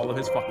Ninja can have all of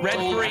his fucking Red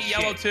cards. 3,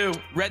 yellow 2.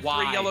 Red 3,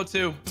 yellow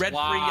 2. Red 3,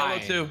 yellow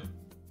 2.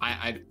 All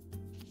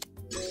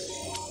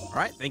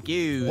right, thank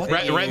you.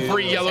 Red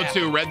 3, yellow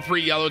 2. Red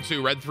 3, yellow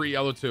 2. Red 3,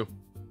 yellow 2.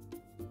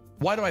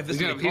 Why do I have this?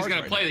 He's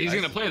gonna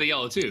play the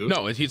yellow 2.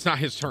 No, it's not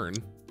his turn.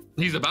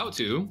 He's about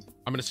to.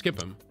 I'm gonna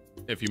skip him,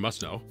 if you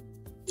must know.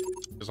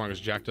 As long as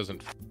Jack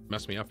doesn't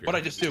mess me up here. What'd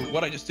I just do?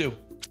 What'd I just do?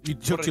 You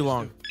took too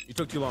long. You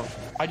took too long.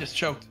 I just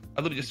choked.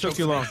 I literally just Took choked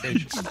too long.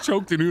 stage.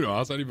 Choked in Uno.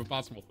 How's that even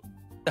possible?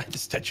 I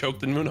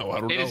choked in Uno. I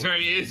don't know. It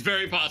is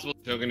very possible.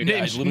 Choking I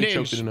literally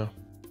choked in Ninja. Uno.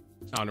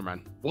 Oh, never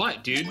mind.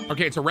 What, dude?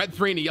 Okay, it's a red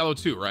 3 and a yellow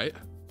 2, right?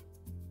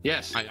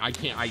 Yes. I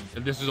can't.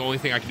 This is the only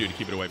thing I can do to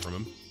keep it away from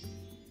him.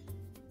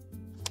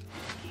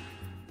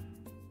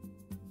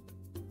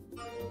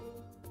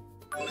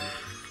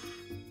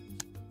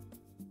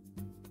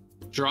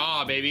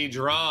 Draw, baby,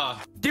 draw.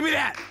 Give me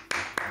that.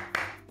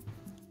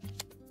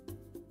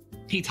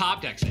 He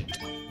top decks it.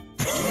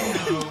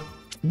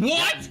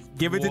 What?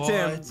 Give it to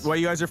Tim. While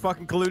you guys are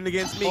fucking colluding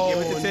against me, give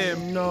it to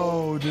Tim.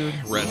 No, dude.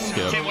 Red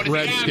skip. Tim, what does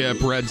Red he have?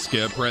 skip. Red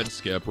skip. Red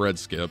skip. Red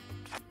skip.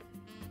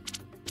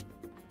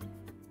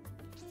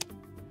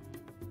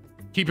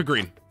 Keep it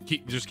green.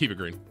 Just keep it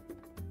green.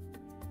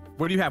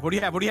 What do you have? What do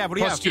you have? What do you have? What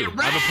do you Plus have? 2.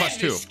 I have a plus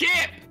 2.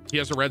 Skip. He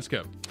has a red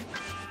skip.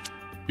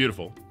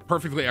 Beautiful.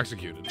 Perfectly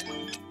executed.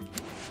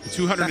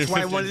 250. That's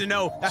why I wanted to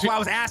know. That's why I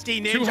was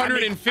asking. Ninja.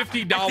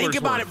 $250. I think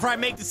about worth. it before I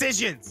make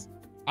decisions.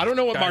 I don't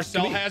know what Guys,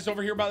 Marcel can we- has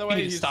over here, by the way.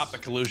 We need to stop the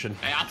collusion.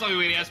 Hey, I'll tell you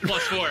when he has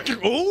plus 4.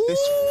 Ooh.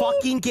 This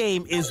fucking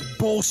game is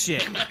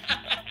bullshit.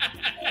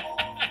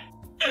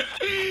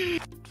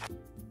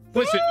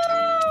 Listen,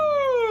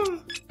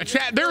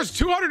 chat, there's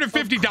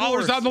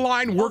 $250 on the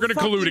line. We're going to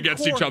collude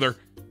against each other.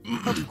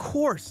 Of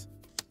course.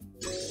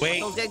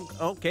 Wait.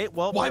 Okay,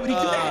 well. Why would he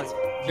do that?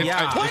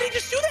 Yeah. Why did he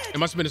just do that? It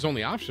must have been his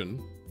only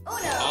option. All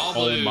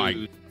Oh blues.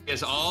 my.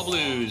 It's all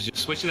blues.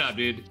 Just switch it up,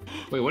 dude.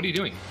 Wait, what are you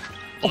doing?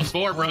 Plus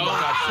 4, bro. Oh,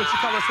 God. Switch the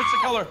color. Switch the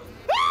color.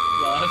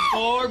 Plus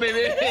 4,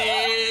 baby.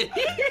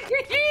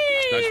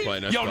 Nice play,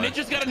 nice Yo, play.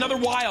 Ninja's got another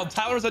wild.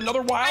 Tyler's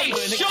another wild. Hey,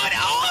 shut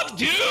up,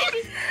 dude.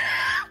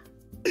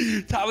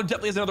 Tyler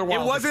definitely has another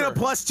wild. It wasn't a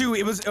plus 2.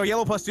 It was a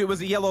yellow plus 2. It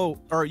was a yellow.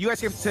 Or you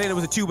guys kept saying it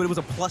was a 2, but it was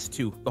a plus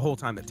 2 the whole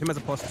time. That Tim has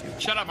a plus 2.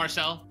 Shut up,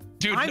 Marcel.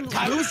 Dude, I'm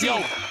Tyler, losing. yo,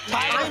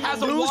 Tyler I'm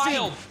has a losing.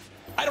 wild.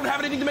 I don't have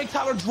anything to make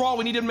Tyler draw.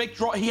 We need to make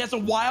draw. He has a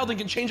wild and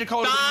can change the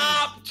color.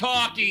 Stop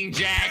talking,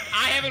 Jack.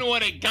 I haven't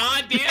won a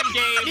goddamn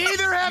game.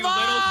 Neither have you little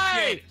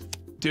I.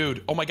 shit.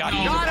 Dude, oh my God.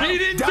 No. He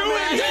didn't do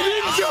Dumbass. it. He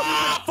didn't do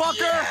it. Fucker.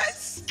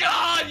 Yes!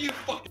 God, you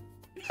fucking.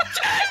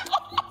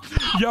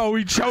 Yo,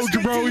 he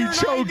choked, bro. He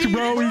choked,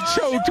 bro. He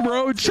choked,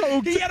 bro. He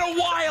choked. He had a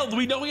wild.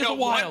 We know he has a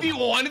wild.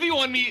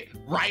 1v1 me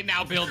right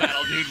now, Bill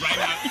Battle, dude. Right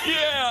now.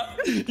 Yeah.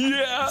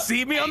 Yeah.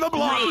 See me on the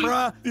block,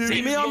 bruh.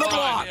 See me on the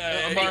block.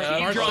 Keep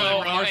Marcel,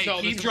 drawing, bro. Marcel, Hey,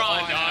 this keep is drawing,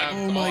 all I dog. have.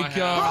 Oh my It's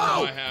all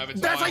God. I have.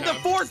 It's That's all I like the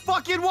have. 4th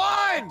fucking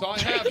one. It's all I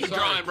have. Keep Sorry.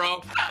 drawing,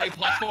 bro. Hey,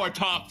 plus 4,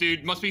 tough,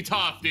 dude. Must be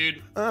tough,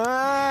 dude.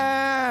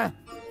 That's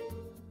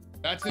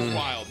his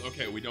wild.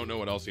 Okay, we don't know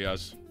what else he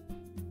has.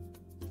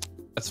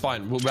 That's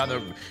fine. We'll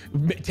rather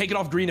take it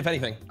off green, if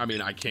anything. I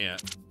mean, I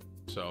can't.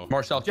 So.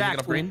 Marcel, can you take Jack, it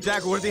off green?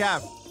 Jack, what does he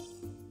have?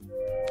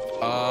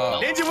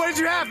 Uh, Ninja, what did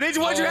you have? Ninja,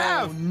 what did you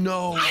have?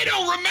 no. I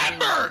don't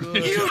remember.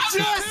 You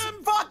just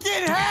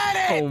fucking had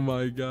it. Oh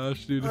my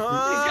gosh, dude. He's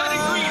got a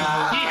green.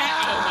 He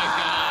had. Oh my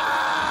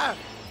god.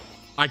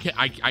 I can't.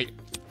 I.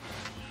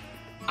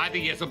 I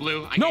think he has a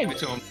blue. I No. gave it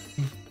to him.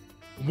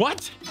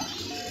 What?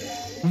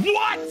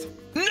 What?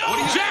 No.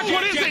 Jack,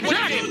 what is it,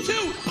 Jack? Blue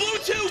 2. Blue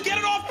 2. Get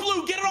it off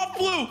blue. Get it off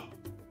blue.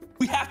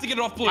 We have to get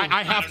it off blue.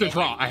 I have to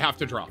draw. I have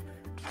to draw.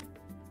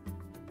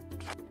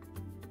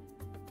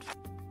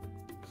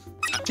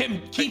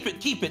 Tim, keep it.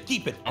 Keep it.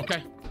 Keep it.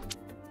 Okay.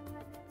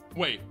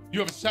 Wait, you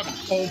have a 7.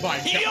 Oh my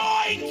god.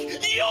 Yoink!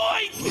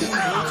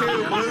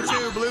 Yoink! Blue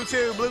 2, blue 2, blue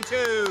 2, blue 2.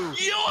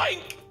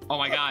 Yoink! Oh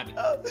my god.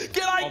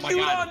 Get IQ my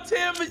God. on,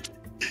 Tim.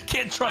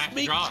 Can't trust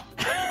me. Draw.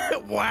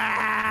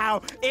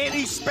 Wow. And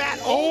he spat.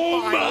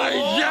 Oh my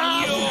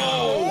god.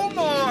 Oh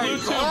my Blue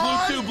 2,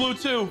 god. blue 2, blue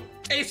 2.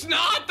 It's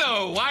not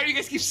though. Why do you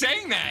guys keep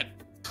saying that?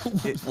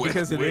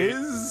 Because it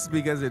is.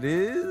 Because it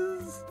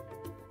is.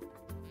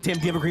 Tim,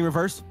 do you have a green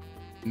reverse?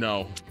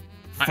 No.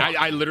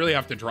 I literally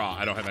have to draw.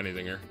 I don't have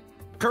anything here.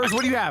 Courage,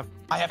 what do you have?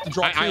 I have to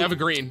draw I 2. have a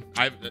green.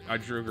 I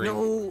drew a green.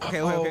 No.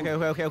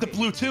 Okay. The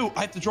blue 2.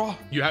 I have to draw.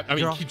 You have. I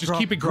mean, Draw, just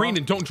keep it green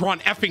and don't draw an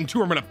effing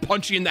 2. I'm gonna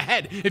punch you in the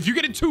head. If you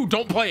get a 2,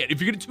 don't play it.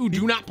 If you get a 2,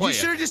 do not play You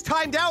should it. have just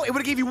timed out. It would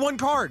have gave you 1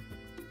 card.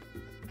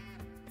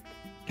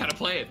 Gotta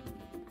play it.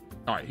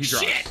 All right, he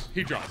draws. Shit.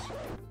 He draws.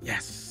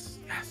 Yes.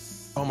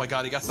 Yes. Oh my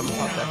God, he got something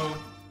top there.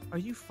 Are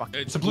you fucking?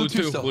 It's a blue 2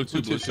 2. still. Blue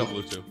 2. Blue 2 Blue 2. still.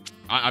 Blue 2.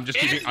 I'm just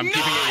keeping. It's I'm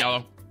keeping not. it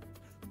yellow.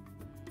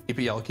 Keep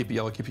it yellow. Keep it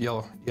yellow. Keep it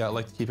yellow. Yeah, I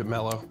like to keep it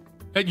mellow.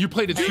 Hey, you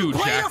played a 2,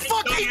 Play a Jack.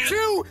 fucking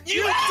 2.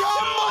 You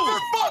dumb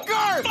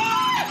motherfucker.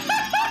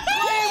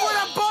 Play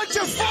with a bunch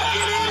of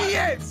fucking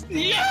idiots.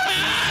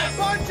 Yes!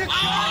 Bunch of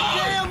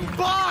goddamn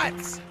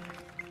bots.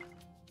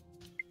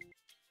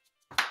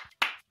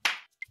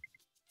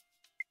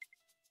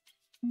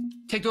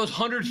 Take those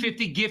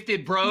 150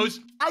 gifted,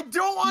 bros. I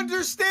don't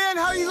understand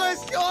how you guys.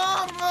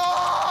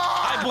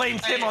 I blame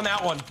Tim on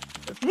that one.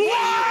 What?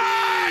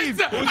 I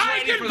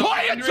can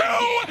play it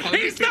too!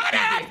 He's not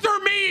after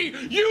me!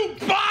 You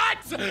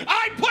bots!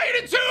 I played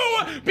it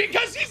too!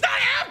 Because he's not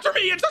after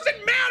me! It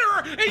doesn't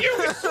matter! And you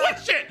can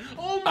switch it!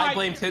 Oh my... I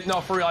blame Tim. No,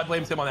 for real, I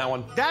blame Tim on that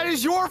one. That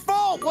is your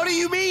fault. What do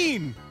you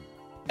mean?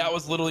 That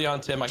was literally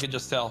on Tim. I could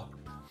just tell.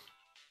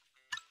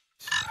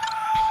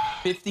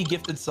 50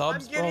 gifted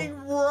subs, I'm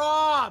getting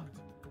robbed.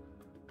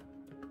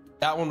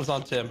 That one was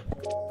on Tim.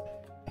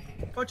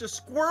 Bunch of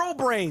squirrel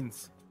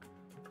brains.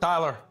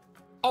 Tyler.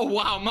 Oh,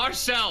 wow.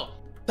 Marcel.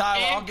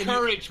 Tyler, And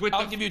Courage with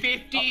I'll the give you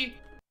 50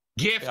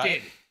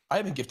 gifted. I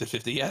haven't gifted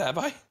 50 yet, have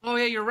I? Oh,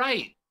 yeah, you're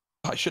right.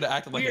 I should have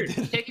acted like Weird. I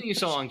did. Taking you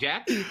so long,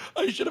 Jack.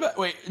 I should have.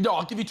 Wait, no,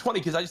 I'll give you 20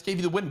 because I just gave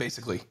you the win,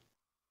 basically.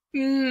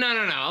 No.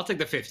 I'll take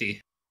the 50.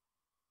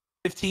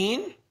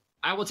 15?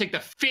 I will take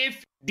the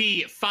 50.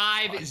 50.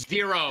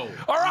 All All I'm gonna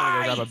go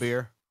right. grab a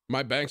beer.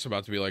 My bank's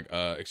about to be like,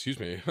 excuse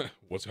me,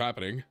 what's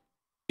happening?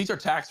 These are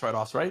tax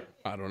write-offs, right?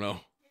 I don't know.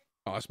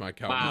 I'll ask my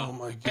accountant. Wow. Oh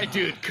my Hey, God.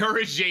 dude,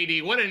 Courage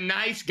JD. What a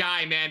nice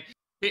guy, man.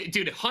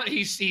 Dude,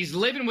 he's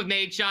living with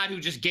Nate Shot,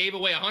 who just gave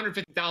away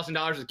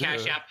 $150,000 of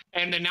Cash App,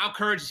 and then now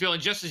Courage is feeling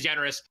just as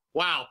generous.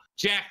 Wow.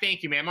 Jack,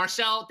 thank you, man.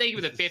 Marcel, thank you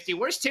for the 50.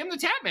 Where's Tim the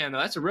Tap Man, though?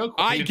 That's a real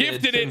cool. I Tim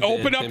gifted did, it. Tim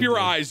Open did, up Tim your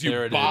did. eyes, you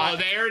There it bot. Oh,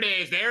 there it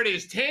is. There it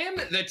is. Tim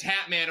the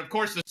Tap Man, of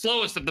course, the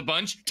slowest of the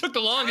bunch. Took the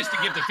longest to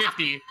give the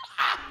 50.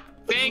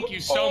 Thank you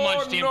so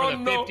much, Tim, for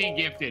the 50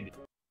 gifted.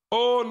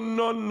 Oh,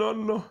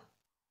 no.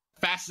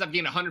 Fastest I've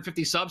gained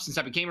 150 subs since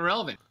I became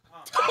irrelevant.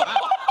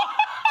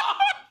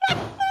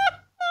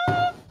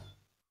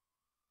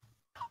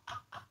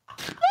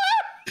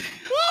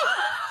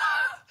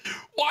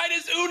 Why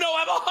does Uno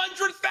have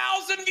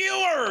 100,000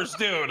 viewers,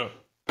 dude?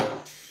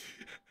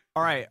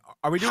 All right,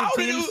 are we doing How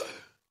did teams?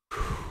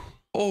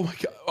 Oh my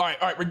God. All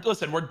right.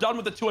 Listen, we're done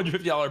with the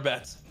 $250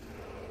 bets.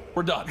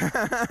 We're done.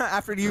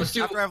 after Let's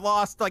do- I've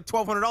lost like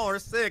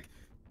 $1,200, sick.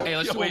 Hey,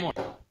 let's do one more.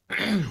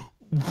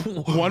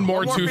 One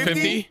more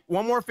 250?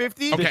 One more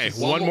 50. Okay,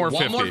 one more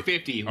 50. One more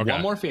 50. Okay.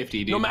 One more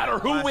 50, dude. No matter who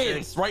Classic.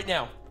 wins right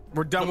now.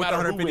 We're done No with the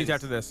matter who 150s wins.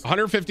 after this.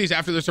 150s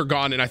after this are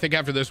gone, and I think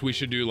after this we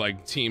should do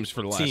like teams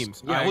for the last.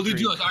 Teams. Yeah, I we'll do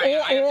agree. duos. All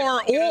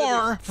right,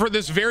 Or for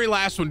this very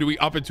last one, do we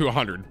up it to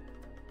 100?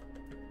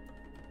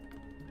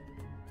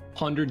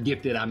 100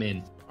 gifted, I'm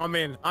in. I'm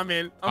in. I'm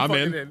fucking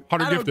in. in.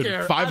 100 I don't gifted.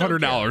 care.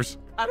 $500.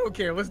 I don't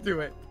care. Let's do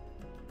it.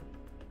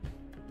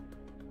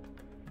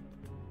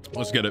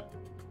 Let's get it.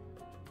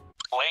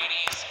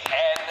 Ladies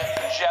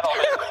and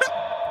gentlemen,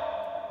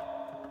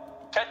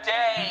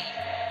 today,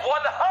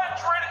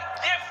 100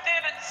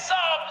 gifted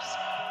subs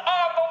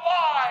on the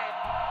line.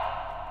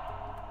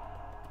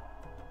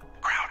 The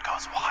crowd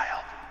goes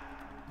wild.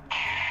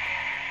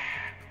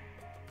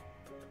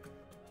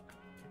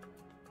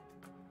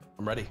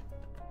 I'm ready.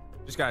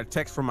 Just got a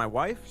text from my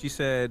wife. She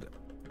said,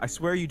 "I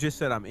swear you just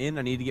said I'm in.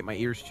 I need to get my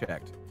ears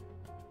checked."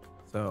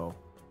 So,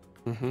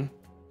 I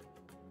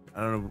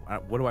don't know.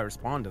 What do I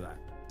respond to that?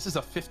 This is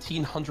a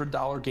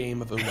 $1,500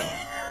 game of Uno.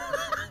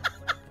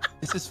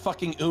 This is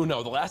fucking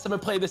Uno. The last time I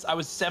played this, I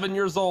was 7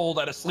 years old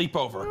at a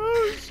sleepover.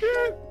 Oh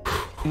shit!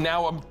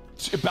 Now I'm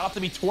about to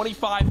be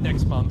 25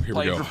 next month, Here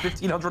we playing go. for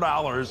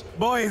 $1,500.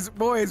 Boys,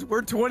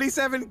 we're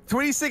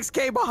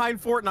 26K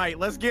behind Fortnite.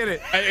 Let's get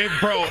it. Hey,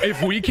 bro,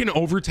 if we can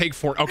overtake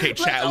Fortnite. Okay,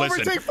 chat, listen.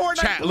 overtake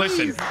Fortnite, Chat,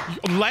 listen.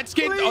 please. Let's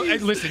get.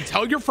 Please. Listen,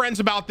 tell your friends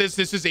about this.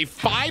 This is a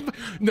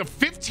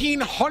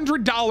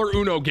 $1,500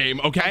 Uno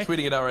game, okay? I'm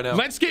tweeting it out right now.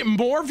 Let's get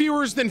more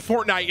viewers than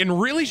Fortnite and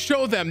really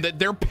show them that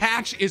their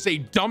patch is a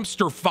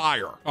dumpster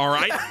fire, all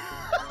right?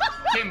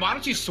 Tim, why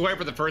don't you swear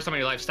for the first time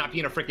in your life? Stop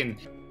being a freaking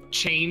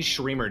chain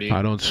streamer, dude.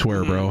 don't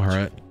swear, bro, all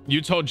right? You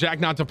told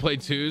Jack not to play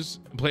twos.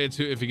 Play a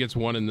two if he gets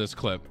one in this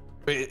clip.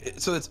 Wait,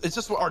 so it's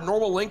just our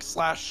normal link /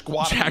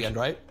 squad at Jack. the end,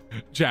 right?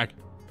 Jack,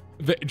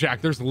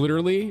 there's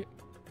literally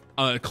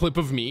a clip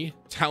of me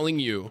telling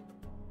you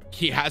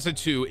he has a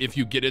two. If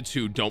you get a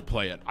two, don't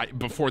play it.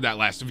 Before that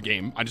last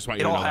game, I just want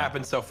you It to all know that.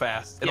 happened so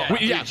fast. It all Yeah,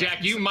 happened. yeah. Jack,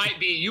 you might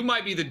be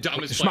the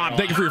dumbest Schmop, player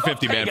thank you for your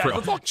 50, man. Hey, For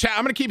guys, real. Chat,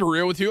 I'm gonna keep it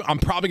real with you. I'm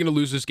probably gonna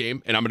lose this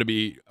game, and I'm gonna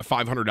be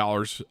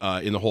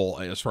 $500 in the hole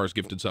as far as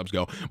gifted subs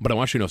go. But I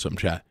want you to know something,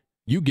 chat.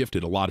 You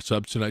gifted a lot of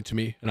subs tonight to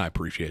me, and I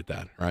appreciate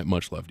that. All right,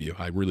 much love to you.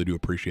 I really do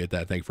appreciate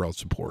that. Thank you for all the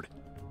support.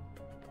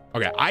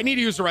 Okay, I need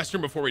to use the restroom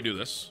before we do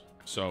this,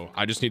 so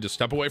I just need to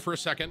step away for a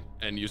second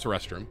and use the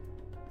restroom.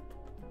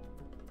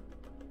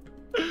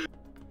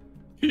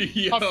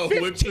 Yo, A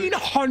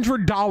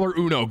 $1,500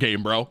 Uno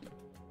game, bro.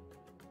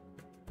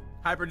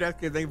 Hyper Death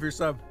Kid, thank you for your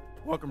sub.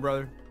 Welcome,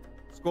 brother.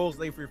 Skulls,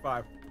 thank you for your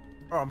 5.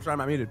 Oh, I'm sorry, I'm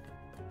not muted.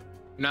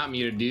 Not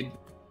muted, dude.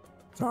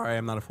 Sorry,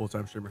 I'm not a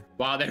full-time streamer.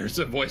 Wow, there's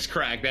a voice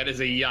crack. That is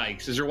a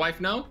yikes. Does your wife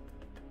know?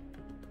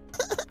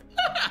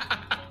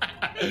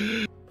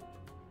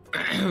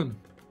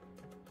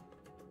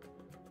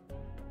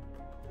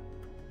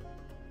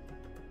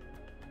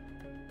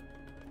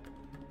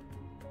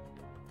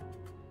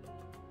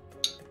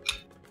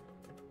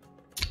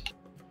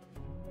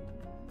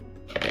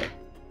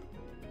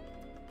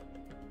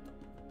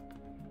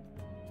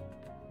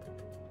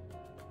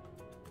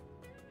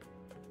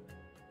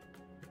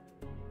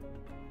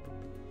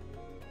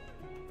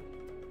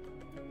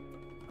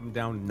 I'm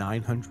down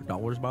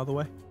 $900, by the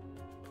way.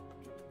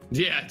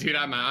 Yeah, dude,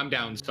 I'm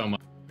down so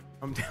much.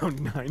 I'm down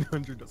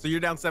 900. So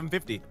you're down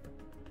 750.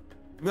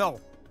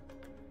 No.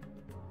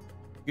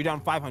 You're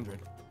down 500.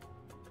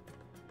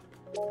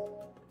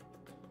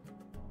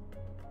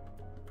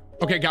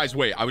 Okay, guys,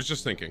 wait. I was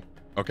just thinking.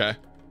 Okay.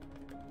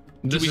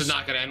 This is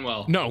not going to end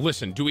well. No,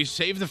 listen. Do we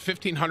save the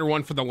 1500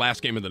 one for the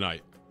last game of the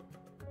night?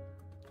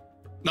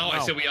 No, I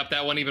said we up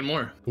that one even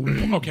more.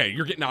 Okay,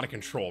 you're getting out of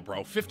control,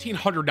 bro.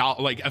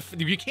 $1,500. Like, if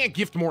you can't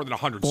gift more than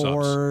 100 subs.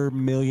 4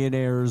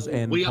 millionaires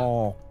and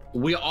Paul.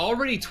 We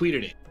already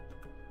tweeted it.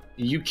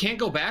 You can't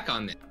go back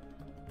on it.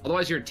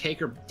 Otherwise, you're a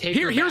taker.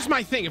 Here's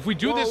my thing. If we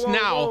do this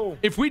now,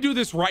 if we do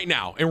this right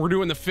now, and we're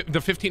doing the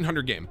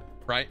 1500 game,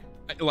 right?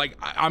 Like,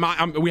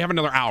 we have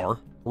another hour,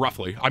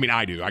 roughly. I mean,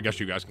 I do. I guess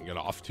you guys can get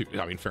off too.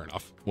 I mean, fair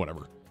enough.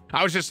 Whatever.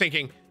 I was just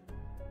thinking,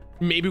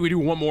 maybe we do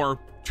one more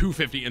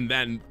 250 and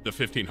then the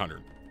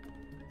 1500.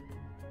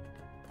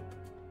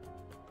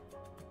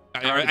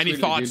 Any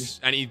thoughts?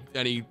 Any?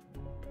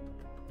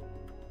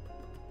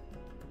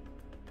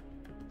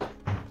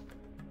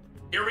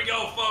 Here we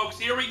go, folks.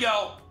 Here we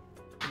go.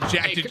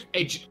 Jack,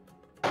 I just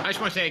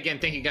want to say again,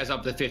 thank you guys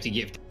up to the 50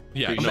 gift.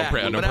 Yeah, no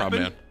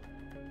problem, man.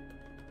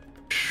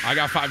 I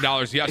got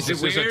 $5. Yes,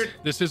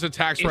 this is a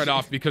tax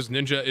write-off because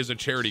Ninja is a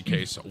charity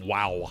case.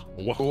 Wow.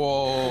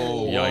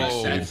 Whoa.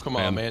 Yikes. Come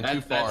on, man.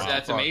 Too far.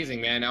 That's amazing,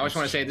 man. I just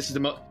want to say this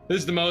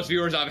is the most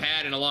viewers I've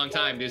had in a long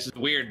time. This is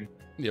weird.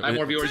 Yeah, I have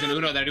more viewers than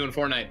Uno that I do in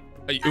Fortnite.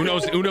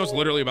 Uno's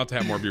literally about to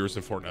have more viewers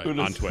than Fortnite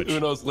on Twitch.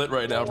 Uno's lit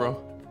right now,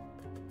 bro.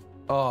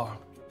 Oh.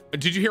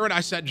 Did you hear what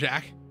I said,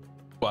 Jack?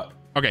 What?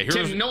 Okay,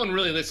 Tim, no one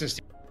really listens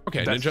to you.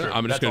 Okay, Ninja,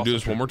 I'm just going to do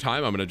this one more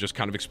time. I'm going to just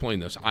kind of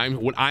exxplain this.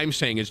 What I'm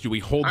saying is, do we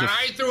hold the...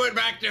 I threw it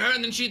back to her,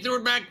 and then she threw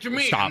it back to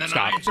me. Stop, and then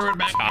stop. I threw it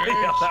back to her.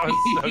 Yeah, that was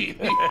so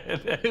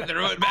good.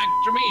 Threw it back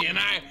to me, and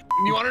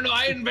you want to know,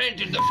 I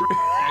invented the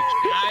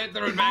I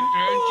threw it back to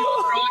her, and she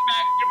would throw it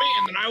back to me,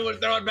 and then I would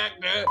throw it back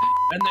to her,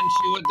 and then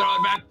she would throw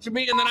it back to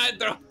me, and then I'd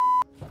throw...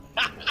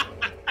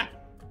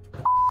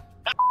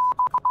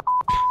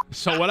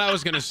 So what I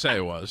was going to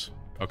say was...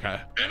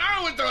 Okay. And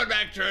I would throw it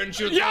back to her, and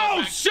she would throw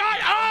it back. Shut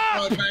up!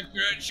 Throw it back to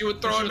her, and she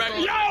would throw it back.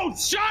 Yo,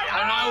 shut up!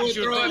 And I would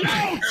throw it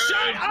back.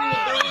 Shut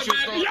up!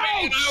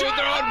 Yo, shut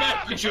up!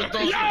 And she would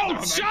throw it back.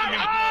 Yo, shut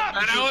up!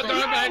 And I would throw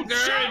it back to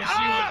her, and she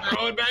would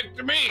throw it back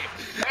to me.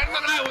 And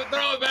then I would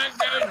throw it back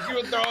to her, and she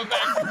would throw it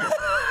back to me.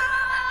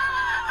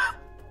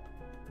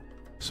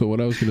 So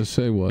what I was going to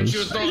say was...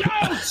 Yo, shut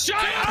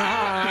up!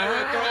 I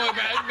would throw it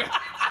back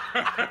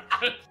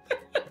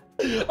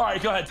to her. All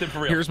right, go ahead, Tim,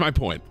 for real. Here's my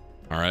point.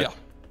 All right? Yeah.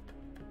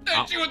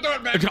 And she would throw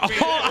it back to me.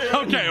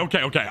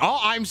 Okay.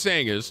 All I'm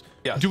saying is,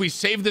 do we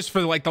save this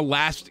for like the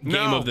last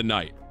game of the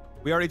night?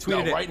 We already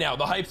tweeted it right now.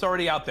 The hype's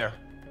already out there.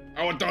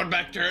 I would throw it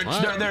back to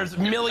her. There's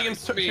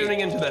millions tuning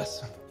into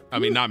this. I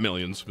mean, not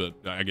millions, but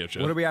I get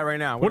you. What are we at right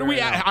now? What are we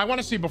at? I want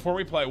to see before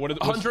we play. What are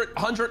the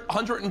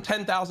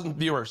 110,000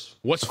 viewers.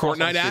 What's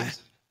Fortnite at?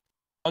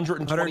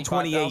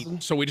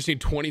 128,000. So we just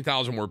need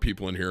 20,000 more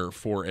people in here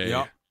for a... Yep.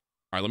 All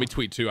right, let me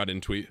tweet too. I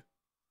didn't tweet.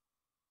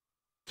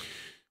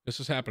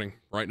 This is happening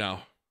right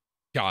now.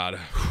 God.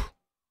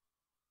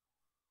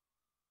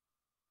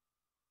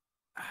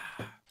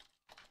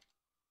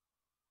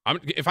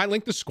 If I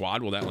link the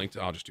squad, will that link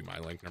to... I'll just do my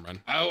link. Never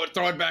mind. I would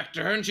throw it back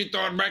to her, and she'd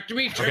throw it back to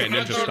me. Okay,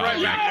 Ninja,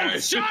 stop.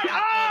 Shut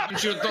up! And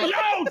she would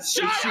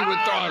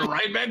throw it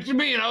right back to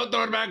me, and I would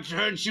throw it back to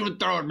her, and she would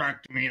throw it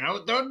back to me, and I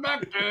would throw it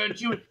back to her, and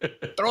she would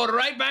throw it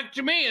right back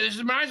to me. This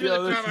reminds me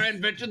of the time I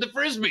invented the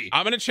frisbee.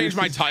 I'm gonna change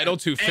my title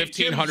to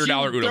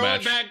 $1,500 Uno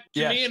match. Throw it back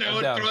to me, and I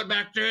would throw it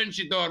back to her, and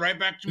she'd throw it right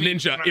back to me.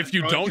 Ninja, if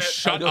you don't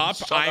shut up,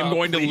 I'm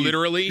going to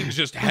literally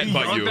just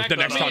headbutt you the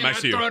next time I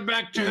see you. Throw it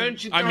back to her, and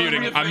she'd I'm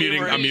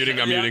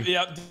muting.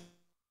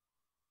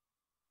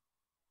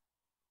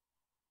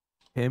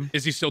 Him?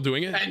 Is he still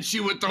doing it? And she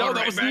would throw it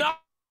right back.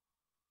 Not.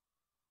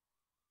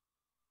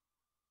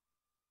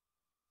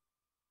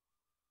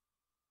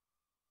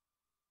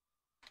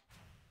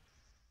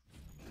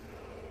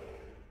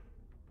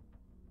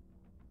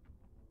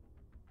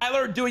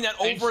 Tyler doing that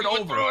over and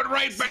over. Throw it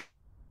right back.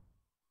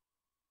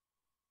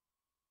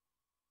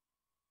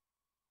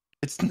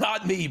 It's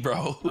not me,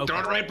 bro. Okay. Throw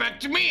it right back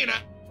to me. And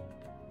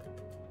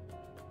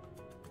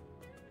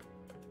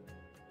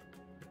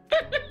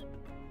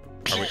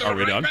Are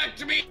we done? Back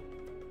to me.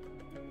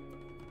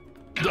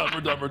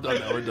 We're done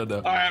now.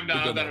 All right, I'm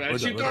done.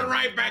 She threw it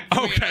right back to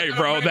me. Okay,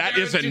 bro, that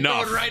is enough.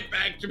 She threw it right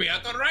back to me. I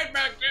threw it right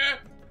back to her.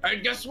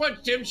 And guess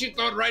what, Tim? She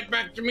threw it right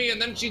back to me,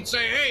 and then she'd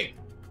say, "Hey,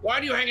 why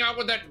do you hang out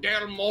with that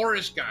Dale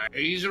Morris guy?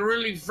 He's a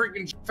really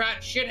freaking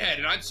fat shithead."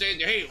 And I'd say,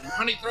 "Hey,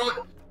 honey,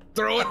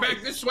 throw it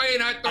back this way,"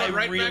 and I'd throw it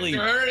right back to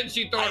her, and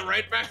she'd throw it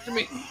right back to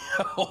me.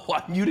 Oh,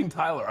 I'm muting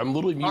Tyler. I'm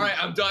literally muting. All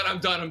right, I'm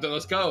done.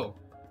 Let's go.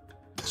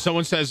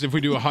 Someone says if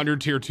we do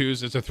 100 tier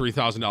 2s, it's a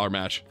 $3,000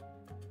 match.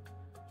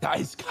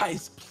 Guys,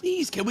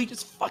 please, can we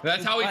just fucking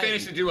That's how we play?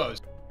 finish the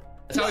duos.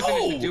 That's how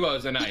we finish the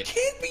duos tonight.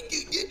 Can't be.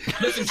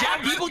 Listen,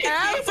 Jack, People get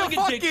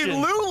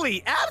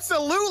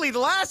Absolutely. The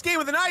last game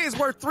of the night is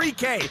worth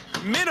 3K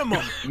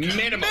minimum.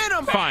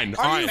 Minimum. Fine.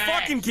 Are All you right.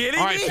 fucking kidding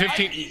All right, me?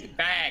 15.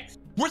 Bags.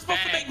 We're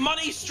supposed to make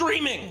money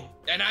streaming.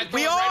 And I We throw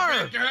it are.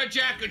 right back to her,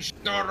 Jack, and she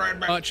throw it right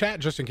back. Chat,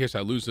 just in case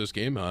I lose this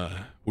game,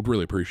 would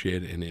really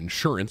appreciate an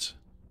insurance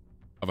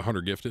of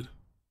 100 gifted.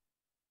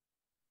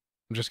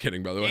 I'm just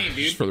kidding, by the way. Hey, dude.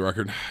 Just for the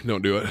record,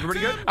 don't do it. Pretty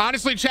good.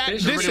 Honestly, chat,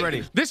 This is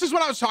ready. this is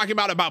what I was talking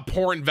about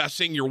poor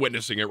investing. You're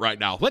witnessing it right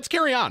now. Let's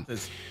carry on.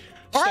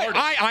 All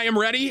right, I am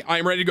ready. I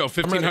am ready to go.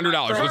 $1,500.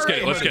 Let's get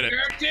it. Let's get it.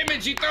 Eric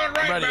Timmons, he throw it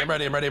right I'm ready. back. I'm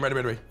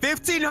ready.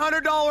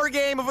 $1,500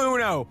 game of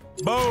Uno.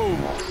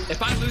 Boom.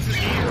 If I lose this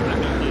game,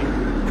 I'm not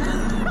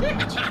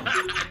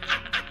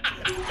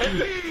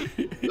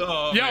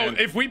Oh, Yo, man.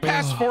 if we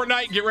pass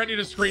Fortnite, get ready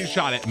to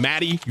screenshot it.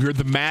 Maddie, you're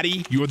the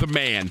Maddie. You're the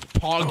man.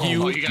 Pog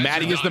you. you guys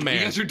Maddie are is the done. man. You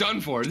guys are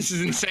done for. This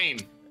is insane.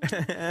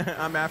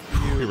 I'm after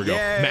you. Here we go.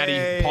 Yay.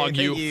 Maddie, Pog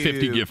you, Thank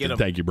 50 gifted. Get him.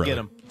 Thank you,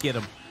 brother. Get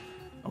him.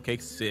 Okay,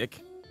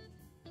 sick.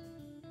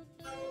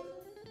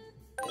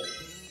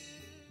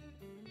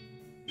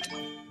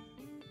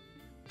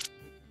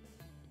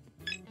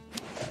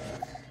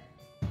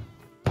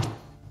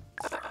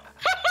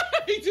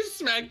 He just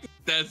smacked the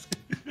desk.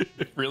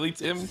 Really,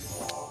 Tim?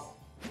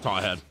 That's all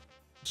I had.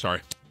 Sorry.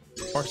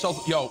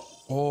 Marcel, yo.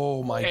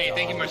 Oh my Hey, god.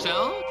 thank you,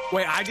 Marcel.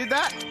 Wait, I did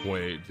that?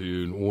 Wait,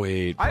 dude.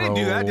 Wait. I didn't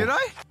do that, bro. did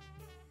I?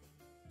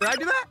 Did I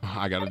do that?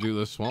 I got to do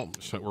this. Well,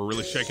 we're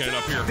really shaking it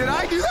up here. Did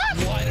I do that?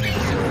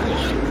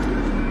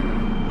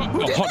 Who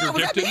did that? 100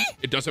 Was that gifted. me?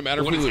 It doesn't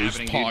matter if What we is lose.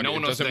 happening, dude? Pog. No one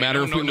It knows doesn't that.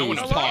 matter if we No one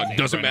lose. knows Pog. that.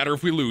 Doesn't matter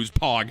if we lose.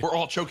 Pog. We're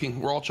all choking.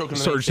 We're all choking.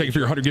 Surge, thank you for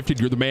your 100 gifted.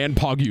 You're the man.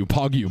 Pog you.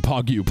 Pog you.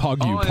 Pog you.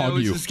 Pog you. Oh,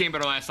 Pog you. this game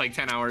better last like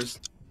 10 hours.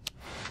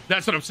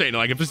 That's what I'm saying.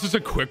 Like, if this is a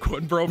quick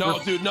one, bro. No,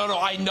 dude, no.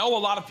 I know a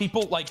lot of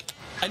people, like,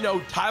 I know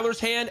Tyler's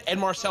hand and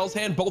Marcel's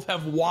hand both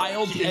have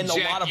wild and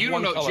Jack, a lot of you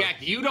one don't know, color. Jack,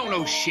 you don't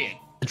know shit.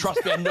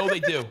 Trust me, I know they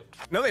do.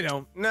 No, they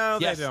don't. No,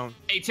 Yes. they don't.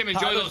 Hey, Tim,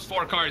 enjoy those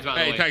 4 cards, by the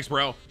Hey, way. thanks,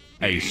 bro.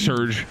 Hey,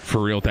 Surge, for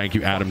real. Thank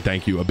you. Adam,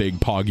 thank you. A big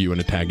Pog you and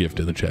a tag gift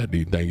in the chat,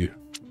 dude. Thank you.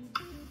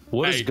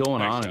 What is Hey, going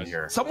thanks, on guys. in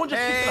here? Someone just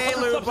Hey,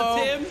 gifted 100 subs Lupo.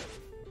 to Tim.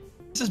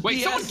 This is Wait,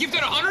 BS. someone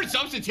gifted 100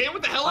 subs to Tim?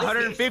 What the hell is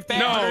 150.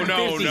 No,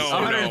 150, no, no,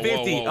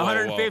 150. whoa, whoa, whoa, whoa.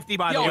 150,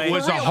 by the Yo, way. It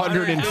was for real,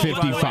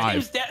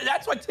 155.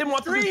 That's why Tim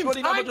wants to do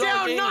 $20 I'm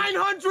down game.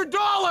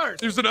 $900.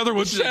 There's another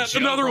one. This is a Chat.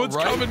 joke, Another one's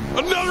right? coming.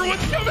 Another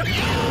one's coming. this?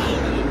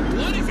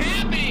 What is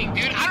happening,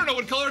 dude? I don't know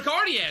what color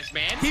card he has,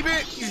 man. Keep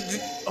it.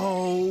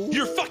 Oh.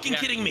 You're fucking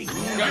kidding me.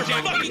 You're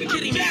Jack, fucking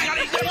kidding me. He's got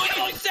a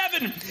yellow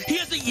 7. He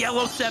has a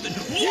yellow 7.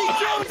 What?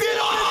 Jumped in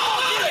on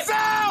his fucking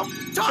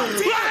self. Top 10.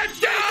 Let's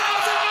go!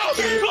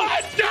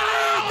 Let's go!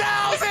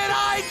 1000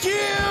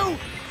 IQ.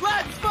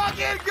 Let's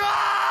fucking go.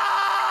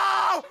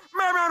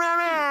 Meow, meow, meow,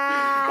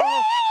 meow.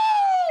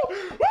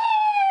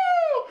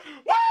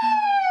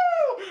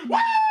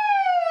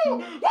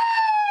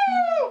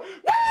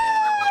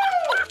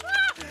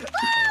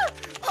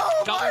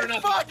 Oh Dollar my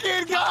enough.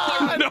 fucking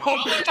god! No,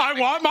 I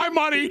want my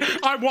money.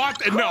 I want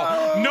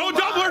no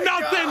double or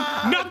nothing.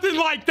 Nothing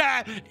like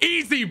that.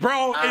 Easy,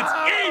 bro.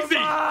 It's easy. Oh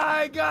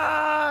my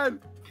god!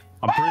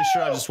 I'm pretty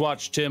sure I just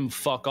watched Tim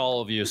fuck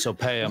all of you, so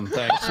pay him.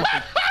 Thanks. Was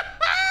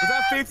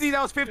that 50?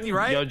 That was 50,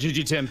 right? Yo,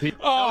 GG Tim. That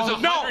Oh was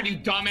 100, no. you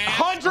dumbass.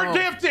 100 Oh,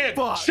 gifted.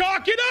 fuck.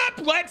 Chalk it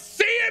up. Let's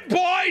see it,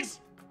 boys.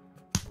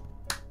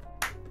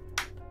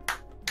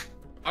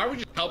 Are we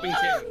just helping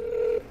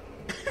Tim?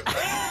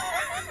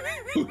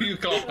 Who are you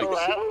calling?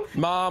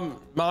 Mom,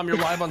 you're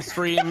live on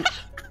stream.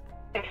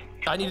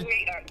 I need.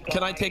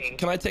 Can I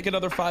take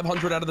another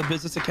 500 out of the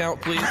business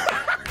account, please?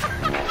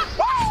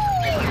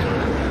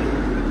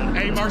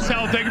 Hey,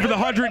 Marcel, thank you for the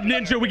 100.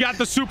 Ninja, we got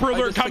the super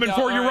alert just coming forgot.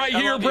 for you All right right,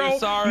 I here, love you. bro.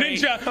 Sorry.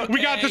 Ninja, we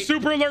got the Okay.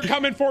 super alert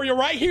coming for you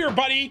right here,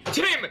 buddy.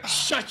 Tim,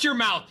 shut your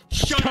mouth.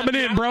 Shut up, Coming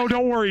in, Jack. bro.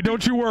 Don't worry.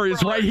 Don't you worry.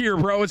 It's right here,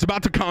 bro. It's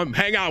about to come.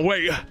 Hang on.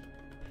 Wait.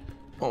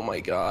 Oh my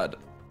god.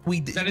 We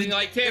did. Anything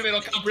like Tim,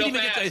 it'll come real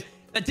fast.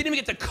 That didn't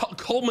even get to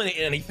culminate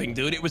in anything,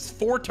 dude. It was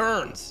 4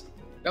 turns.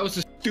 That was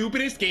the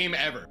stupidest game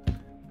ever.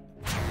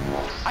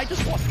 I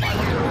just lost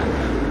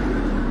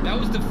 500. That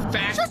was the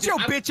fastest. Shut your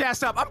bitch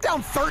ass up. I'm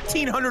down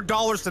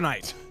 $1,300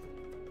 tonight.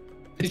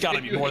 It's got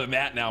to be more than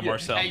that now,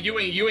 Marcel. Hey, you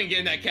ain't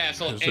getting that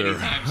castle Sir,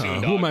 anytime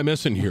soon, who am dog. I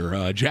missing here?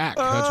 Jack.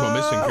 That's what I'm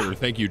missing here.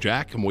 Thank you,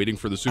 Jack. I'm waiting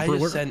for the I super just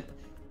alert. sent,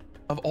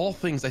 of all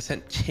things, I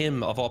sent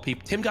Tim, of all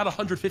people. Tim got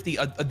 150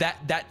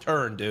 that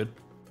turn, dude.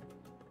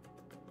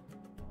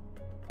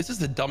 This is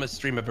the dumbest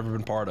stream I've ever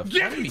been part of.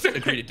 Why did we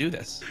agree to do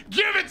this?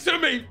 Give it to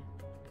me.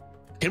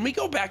 Can we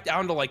go back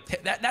down to like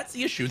that's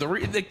the issue.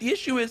 The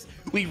issue is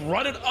we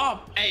run it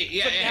up. Hey,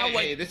 yeah, but hey, now hey,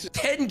 like hey, this is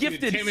 10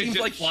 gifted Tim is seems just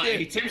like flying.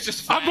 shit. Tim's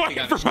just I'm flying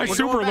waiting on for his my shoulder.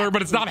 super alert,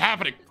 but it's not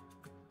happening.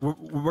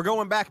 We're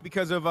going back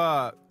because of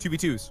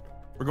 2v2s.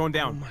 We're going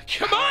down.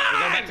 Come We're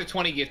going on. back to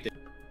 20 gifted.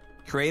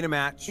 Create a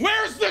match.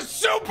 Where's the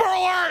super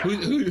alert?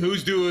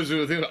 Who's doing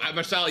who?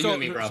 Marcel, you and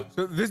me, bro.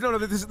 So this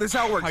is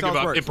how it works. I This is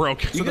give how up. it It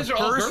works. broke. You guys are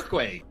all first-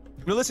 Berkway.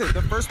 No, listen.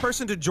 The first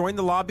person to join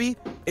the lobby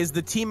is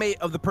the teammate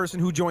of the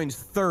person who joins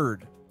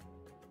third.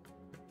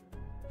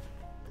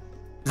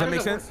 Does that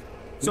make sense?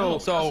 So,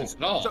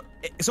 No.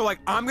 so like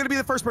I'm gonna be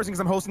the first person because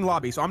I'm hosting the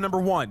lobby, so I'm number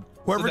 1.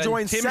 Whoever then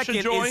joins Tim should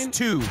second join? is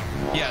 2.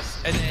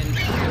 Yes, and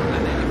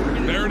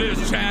then There it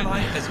is, chat.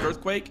 As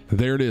earthquake.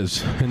 There it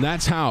is. And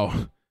that's how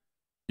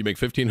you make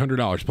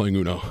 $1,500 playing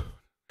Uno.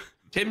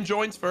 Tim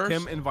joins first.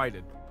 Tim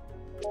invited.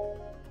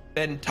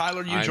 Then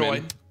Tyler, you I'm join.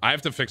 in. I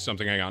have to fix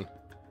something. Hang on.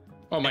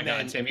 Oh my And God,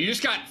 then- Tim, you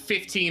just got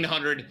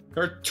 1,500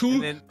 or And two,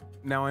 then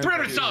now I'm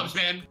 300 subs,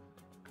 man.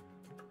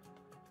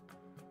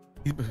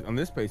 On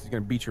this pace, he's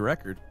gonna beat your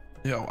record.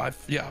 Yo,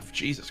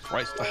 Jesus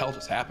Christ, what the hell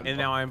just happened? And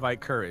now I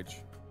invite Courage.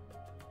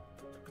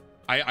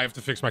 I have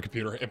to fix my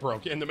computer. It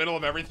broke. In the middle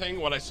of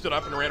everything, when I stood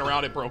up and ran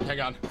around, it broke.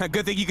 Hang on.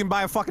 Good thing you can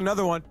buy a fucking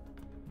another one.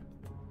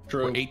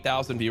 True. We're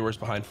 8,000 viewers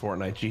behind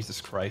Fortnite. Jesus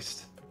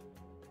Christ.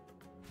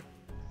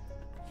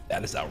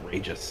 That is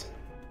outrageous.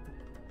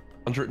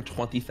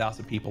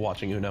 120,000 people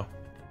watching Uno.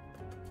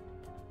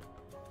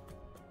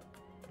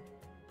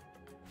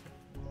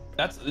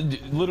 That's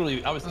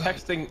literally, I was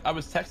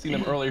texting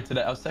them earlier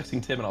today. I was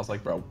texting Tim and I was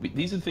like, bro,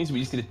 these are the things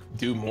we just need to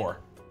do more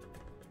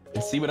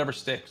and see whatever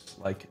sticks.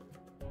 Like,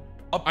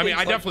 I mean, I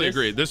like definitely this-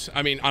 agree. This,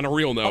 I mean, on a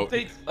real note,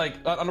 Updates, like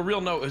on a real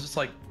note, it's just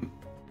like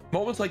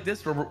moments like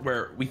this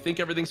where we think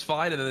everything's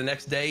fine and then the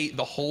next day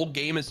the whole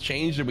game has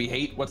changed and we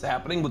hate what's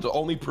happening, which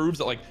only proves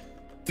that like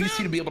we just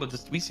need to be able to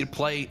we need to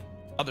play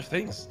other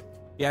things.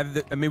 Yeah,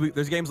 I mean,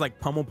 there's games like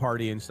Pummel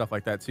Party and stuff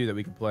like that too that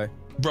we can play.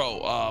 Bro,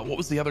 what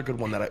was the other good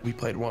one that we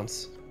played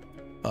once?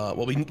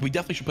 Well, we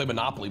definitely should play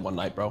Monopoly one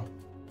night, bro.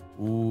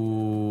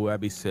 Ooh, that'd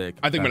be sick.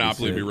 I think That'd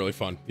Monopoly would be sick. really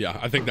fun. Yeah,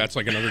 I think that's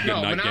like another good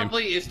No, night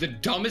Monopoly is the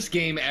dumbest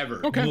game ever.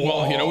 game. Okay,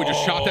 well, you know, we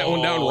just shot that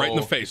one down right in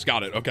the Whoa. face.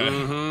 Got it. Okay.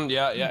 Mm-hmm.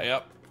 Yeah.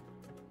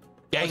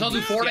 I'll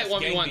do Fortnite 1v1s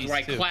Gang where I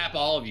Beasts, too. clap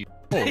all of you.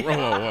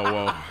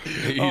 Whoa.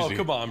 Easy. Oh,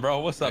 come on, bro.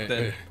 What's up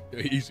then?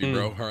 Easy,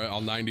 bro. All right,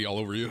 I'll 90 all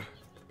over you.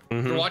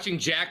 For watching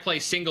Jack play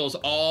singles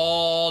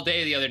all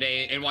day the other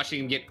day and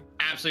watching him get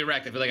absolutely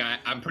wrecked, I feel like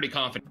I'm pretty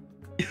confident.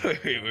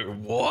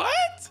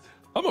 What?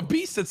 I'm a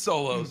beast at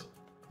solos.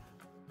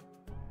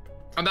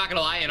 I'm not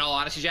gonna lie, in all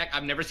honesty, Jack,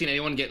 I've never seen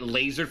anyone get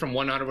lasered from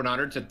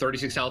 100 to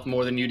 36 health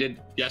more than you did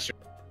yesterday.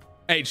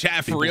 Hey,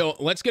 chat, for real,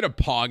 let's get a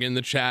pog in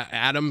the chat.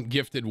 Adam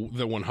gifted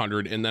the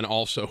 100, and then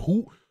also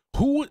who?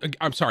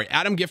 I'm sorry,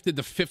 Adam gifted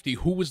the 50.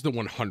 Who was the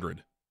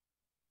 100?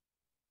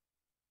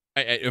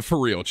 For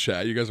real,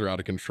 chat, you guys are out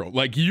of control.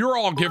 Like, you're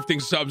all gifting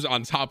subs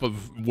on top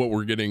of what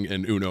we're getting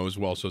in Uno as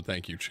well. So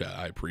thank you, chat.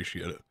 I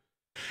appreciate it.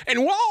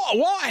 And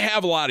while I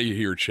have a lot of you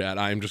here, chat,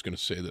 I am just going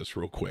to say this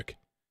real quick.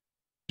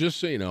 Just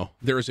so you know,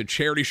 there is a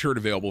charity shirt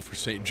available for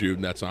St. Jude,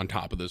 and that's on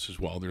top of this as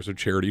well. There's a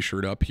charity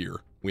shirt up here.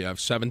 We have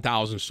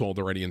 7,000 sold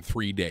already in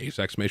 3 days.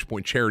 Exclamation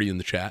point charity in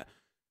the chat.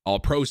 All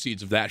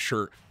proceeds of that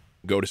shirt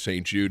go to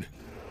St. Jude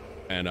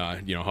and,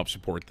 you know, help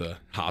support the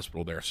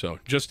hospital there. So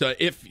just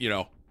if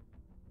you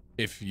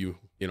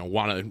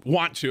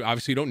want to,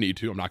 obviously you don't need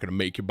to. I'm not going to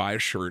make you buy a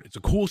shirt. It's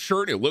a cool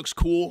shirt. It looks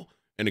cool.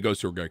 And it goes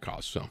to a great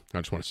cause. So I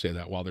just want to say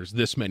that while there's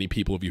this many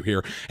people of you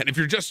here. And if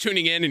you're just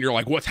tuning in and you're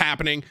like, what's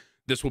happening?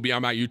 This will be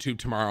on my YouTube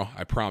tomorrow.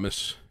 I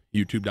promise.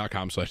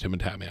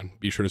 YouTube.com/TimandTatman.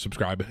 Be sure to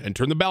subscribe and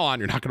turn the bell on.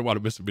 You're not going to want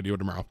to miss a video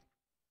tomorrow.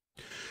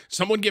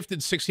 Someone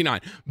gifted 69.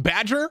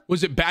 Badger?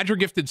 Was it Badger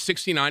gifted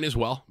 69 as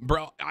well?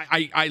 Bro,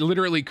 I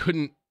literally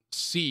couldn't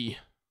see.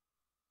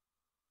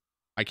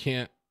 I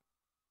can't.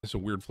 It's a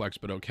weird flex,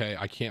 but okay.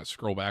 I can't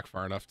scroll back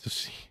far enough to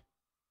see.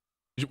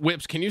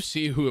 Whips, can you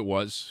see who it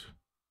was?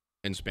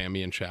 And spam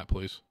me in chat,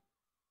 please.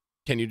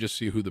 Can you just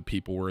see who the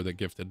people were that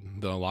gifted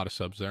a lot of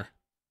subs there?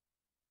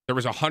 There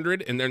was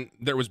 100, and then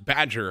there was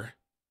Badger.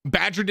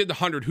 Badger did the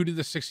 100. Who did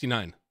the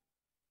 69?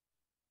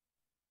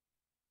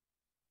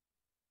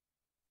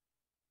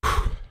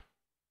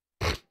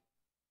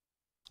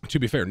 To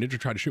be fair, Ninja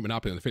tried to shoot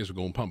Monopoly in the face with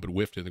Golden Pump, but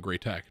whiffed in the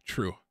Great Tech.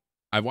 True.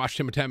 I've watched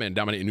Tim and Tatman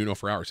dominate in Uno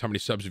for hours. How many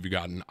subs have you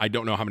gotten? I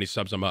don't know how many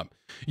subs I'm up.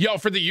 Yo,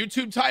 for the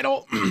YouTube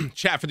title,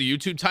 chat, for the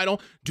YouTube title,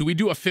 do we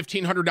do a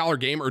 $1,500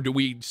 game or do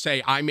we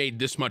say I made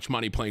this much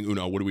money playing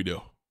Uno? What do we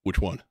do? Which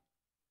one?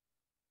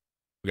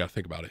 We got to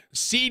think about it.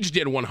 Siege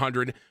did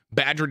 100.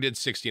 Badger did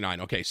 69.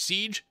 Okay,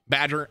 Siege,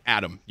 Badger,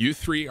 Adam. You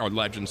three are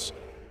legends.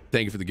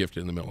 Thank you for the gift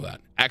in the middle of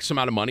that. X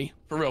amount of money.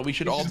 For real, we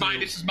should all do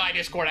This is my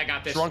Discord. I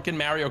got this. Drunken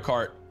Mario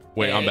Kart.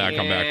 Wait, I'm back.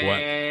 What?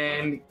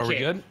 And Are we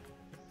kick. good?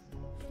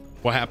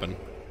 What happened?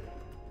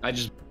 I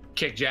just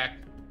kicked Jack.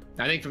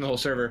 I think from the whole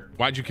server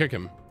Why'd you kick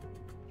him?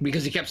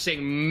 because he kept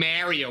saying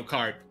Mario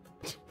Kart.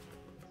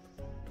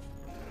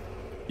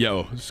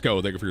 Yo,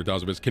 Sko, thank you for your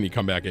 1,000 bits. Can he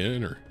come back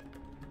in or?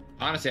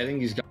 Honestly, I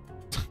think he's got.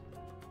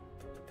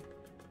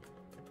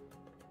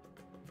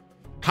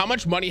 How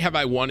much money have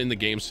I won in the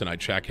games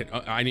tonight, Check?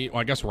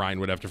 I guess Ryan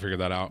would have to figure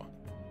that out.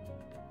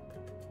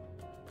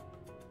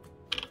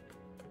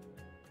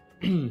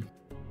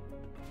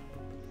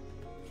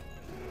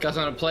 Guys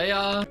want to play? You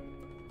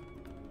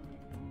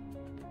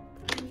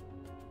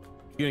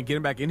gonna get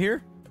him back in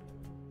here?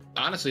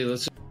 Honestly,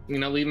 let's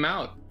leave him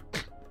out.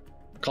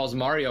 Calls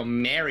Mario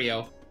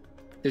Mario.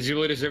 Does he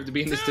really deserve to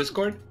be in this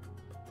Discord?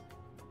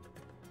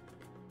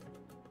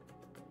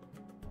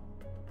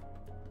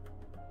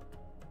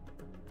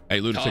 Hey,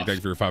 Lunatic, thank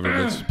you for your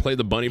 500 bits. Play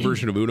the bunny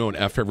version of Uno and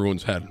F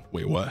everyone's head.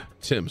 Wait, what?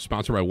 Tim,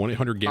 sponsored by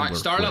 1-800-GAMBLER. All right,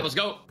 start up. Let's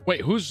go.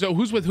 Wait, who's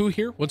with who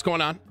here? What's going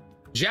on?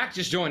 Jack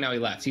just joined. Now he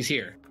left. He's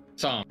here.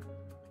 Saw him.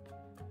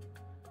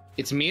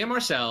 It's me and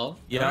Marcel.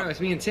 Yeah. No, it's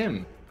me and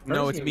Tim.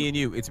 No, it's me and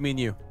you. It's me and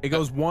you. It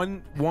goes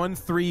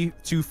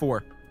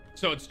 1-1-3-2-4.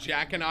 So it's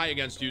Jack and I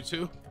against you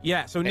two?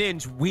 Yeah. So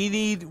Ninja, we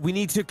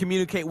need to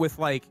communicate with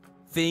like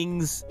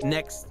things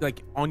next,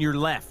 like on your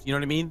left. You know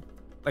what I mean?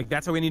 Like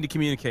that's how we need to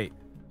communicate.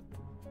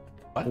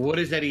 What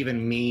does that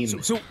even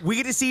mean? So we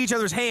get to see each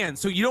other's hands.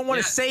 So you don't want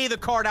to say the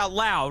card out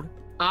loud.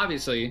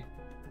 Obviously.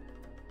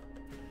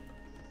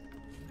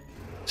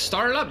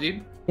 Start it up,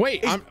 dude.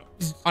 Wait, I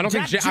don't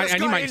think Jack I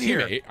need my got in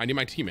here. teammate. I need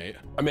my teammate.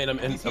 I'm in. I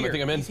think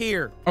I'm in. He's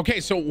here. Okay,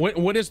 so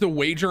what is the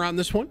wager on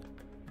this one?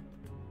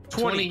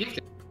 20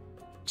 gifted.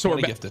 So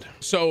 20 we're gifted.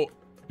 So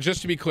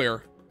just to be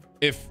clear,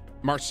 if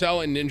Marcel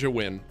and Ninja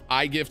win,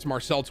 I gift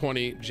Marcel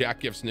 20,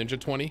 Jack gifts Ninja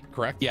 20,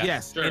 correct? Yeah.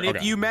 Yes. Sure. And if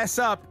Okay. you mess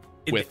up,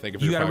 Thank you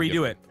for you your got to 5 redo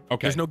gifted. it.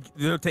 Okay. There's no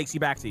takesy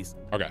backsies.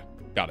 Okay,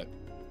 got it.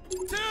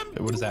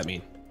 What does that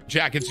mean?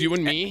 Jack, it's you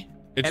and me.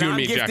 It's And you and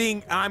me, Jack.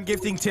 I'm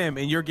gifting Tim,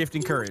 and you're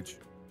gifting courage.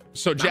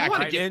 So I Jack, don't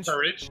want to right, give Inch?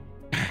 courage.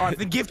 All right,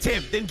 then gift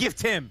Tim. Then gift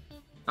Tim.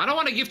 I don't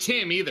want to give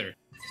Tim either.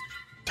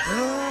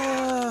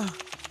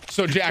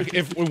 so Jack,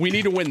 if we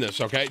need to win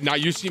this, okay? Now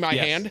you see my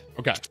Yes. hand?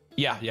 Okay.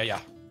 Yeah.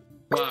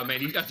 Wow,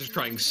 man, you guys are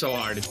trying so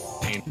hard. It's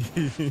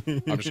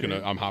insane.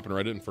 I'm hopping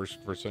right in first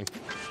thing.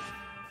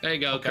 There you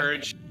go,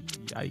 courage.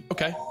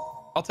 Okay.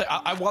 I'll take.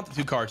 I want the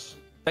 2 cards.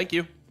 Thank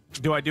you.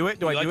 Do I do it?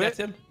 Do You I like do that, it?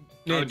 Tim?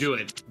 Oh, do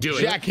it. Do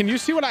it. Jack, can you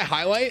see what I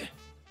highlight?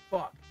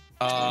 Fuck.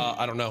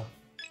 I don't know.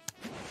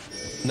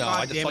 No,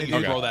 God I just damn saw it, you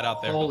dude. throw that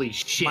out there. Holy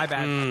shit. My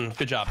bad.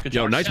 Good job. Good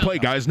Yo, job. nice play,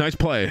 guys. Nice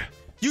play.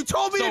 You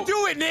told me So- to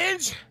do it,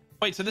 Ninja.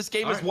 Wait, so this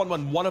game is one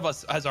when one of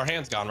us has our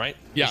hands gone, right?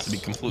 Yes. Just to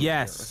be completely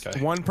Yes. clear.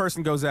 Okay. One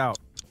person goes out.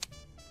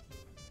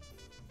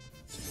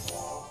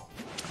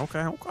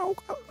 Okay. Oh,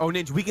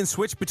 Ninja, we can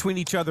switch between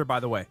each other, by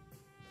the way.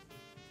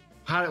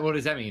 What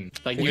does that mean?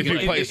 Like If you you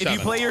can, play If you 7.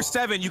 play your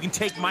 7, you can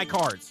take my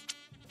cards.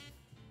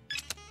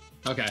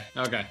 Okay.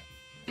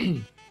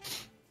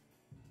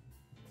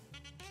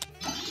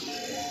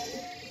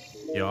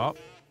 Yup.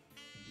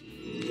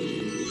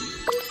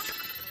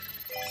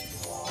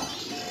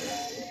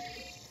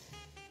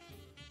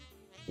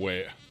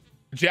 Wait.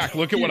 Jack,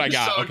 look at what I You're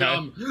got, so okay?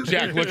 dumb.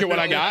 Jack, look at what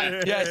I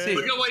got. Yeah, I see.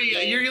 Look at what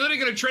you're literally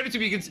gonna trade it to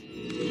me. You can.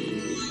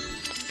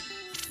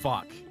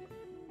 Fuck.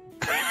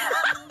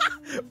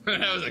 That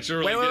was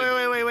actually really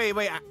good.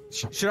 Wait.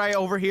 Should I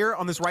over here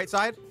on this right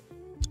side?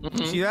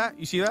 You see that?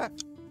 You see that?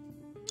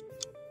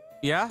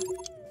 Yeah?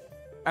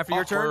 After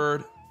your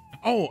turn? Awkward.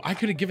 Oh, I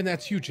could have given that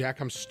to you, Jack.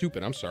 I'm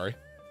stupid. I'm sorry.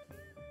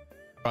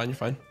 Fine, you're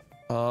fine.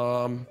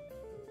 Do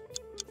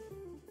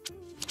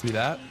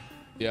that.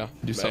 Yeah.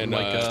 Do something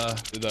And, like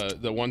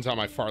the ones on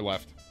my far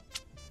left.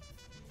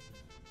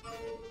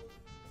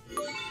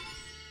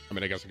 I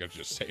mean, I guess I could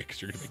just say it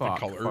because you're gonna make the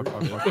color.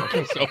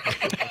 So,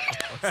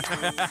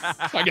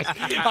 I guess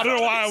I don't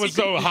know why I was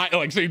so high,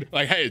 like saying,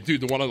 like, hey,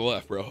 dude, the one on the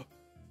left, bro.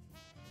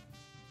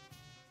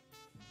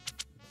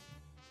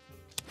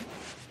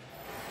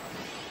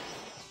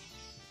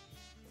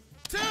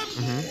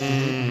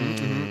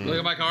 Look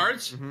at my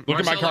cards. Look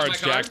at my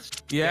Marcel, cards,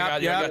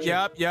 Jack.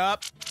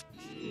 Yep.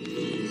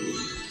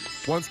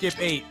 One skip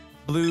 8.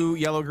 Blue,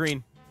 yellow,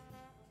 green.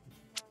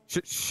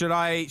 Should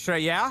I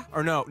yeah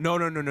or no? No.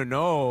 No, You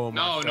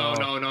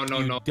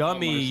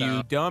dummy, Marcel.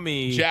 you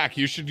dummy. Jack,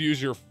 you should use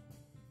your.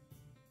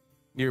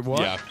 Your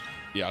what? Yeah.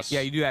 Yes.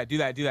 Yeah, you do that.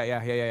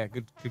 Yeah.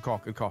 Good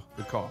call.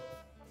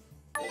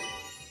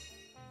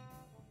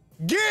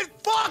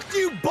 Get fucked,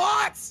 you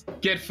bots!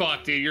 Get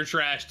fucked, dude. You're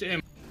trash,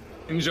 Tim.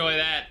 Enjoy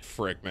that.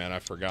 Frick, man, I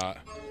forgot.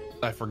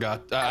 I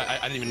forgot. I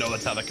didn't even know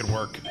that's how that could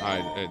work.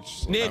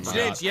 It's.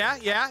 Nidge,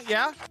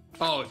 yeah.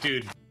 Oh,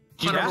 dude.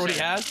 Do you remember what he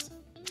 100%. has?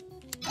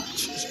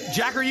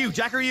 Jack or you?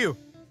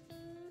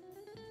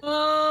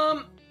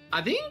 I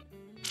think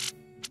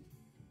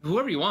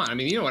whoever you want. I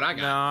mean, you know what I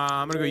got. Nah,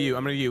 I'm gonna go you.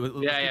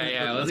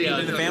 Yeah. Let's keep it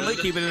in the family.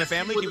 Keep it in the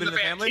family. Keep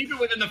it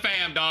within the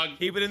fam, dog.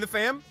 Keep it in the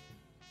fam.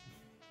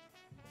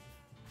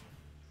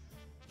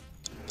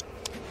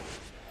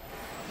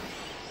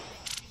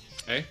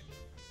 Okay.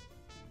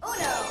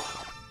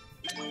 Oh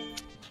no.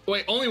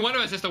 Wait, only one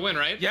of us has to win,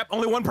 right? Yep,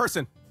 only one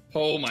person.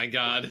 Oh my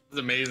god, this is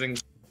amazing.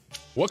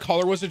 What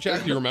color was it,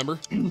 Jack? Do you remember?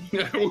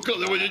 What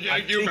color was it,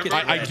 Jack? Do you remember?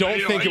 I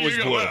don't think it was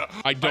blue.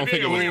 I don't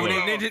think it was blue.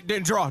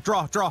 Draw.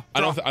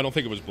 I don't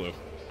think it was blue.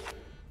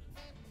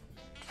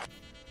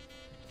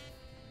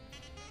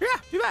 Yeah,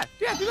 do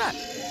that.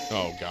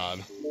 Oh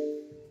God.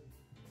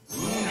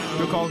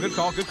 Good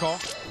call.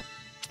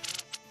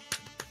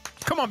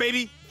 Come on,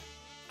 baby.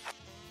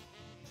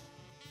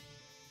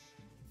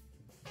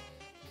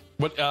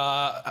 What?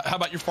 How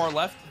about your far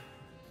left?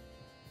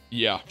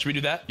 Yeah. Should we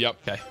do that? Yep.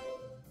 Okay.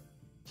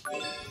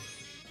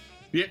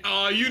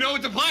 Yeah, you know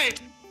what to play.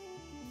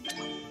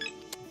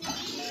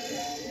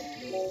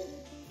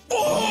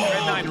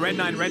 Oh! Red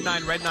 9. Red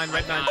 9.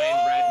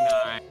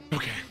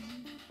 Okay.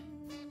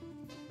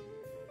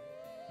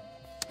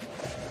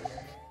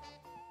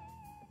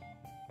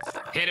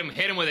 Hit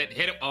him with it.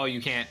 Hit him. Oh,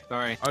 you can't.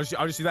 Sorry. I'll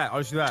just do that. I'll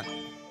just do that.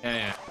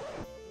 Yeah.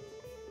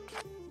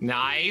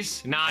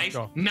 Nice.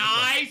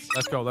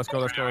 Let's go. Let's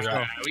go. We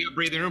got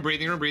breathing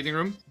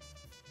room.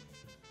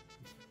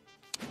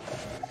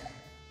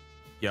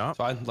 Yeah.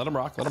 Fine. Let him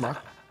rock. That's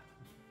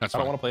I fine.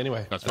 don't want to play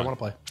anyway. That's I don't fine.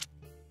 want to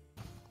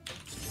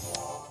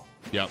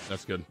play. Yep,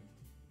 that's good.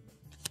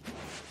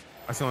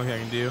 That's the only thing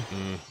I can do.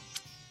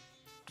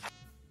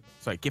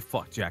 Sorry, get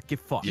fucked, Jack. Get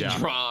fucked. Yeah.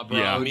 Draw, bro.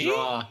 Yeah.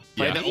 Draw.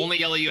 Play Yeah. the only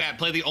yellow you have.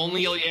 Play the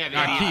only yellow you have.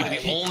 Ah, Yeah,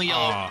 keep. the only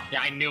yellow. Ah.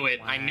 Yeah, I knew it.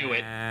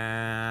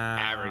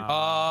 Average.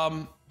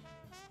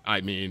 I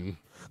mean,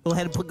 Go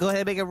ahead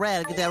and make it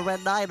red. Get that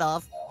red 9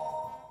 off.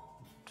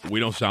 we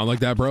don't sound like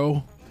that,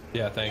 bro.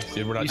 Yeah, thanks,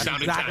 dude. We're You not.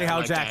 sound Exactly how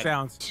like Jack that.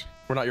 sounds.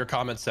 We're not your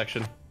comment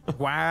section.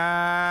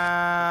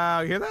 Wow.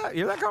 You hear that?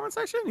 You hear that comment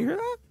section? You hear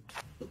that?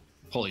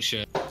 Holy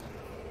shit.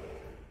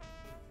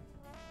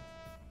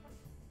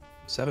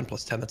 7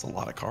 plus 10. That's a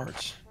lot of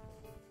cards.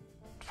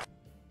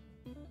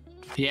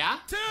 Yeah?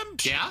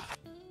 Yeah?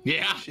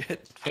 Yeah?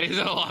 Shit. Is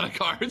it a lot of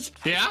cards?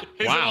 Yeah?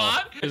 Is Wow. it a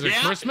lot? Is it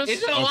Yeah? Christmas?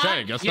 Is it a Okay,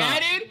 lot? guess yeah,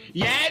 not. Dude?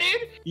 Yeah,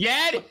 dude?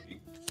 Yeah,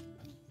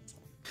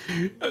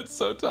 dude? That's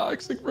so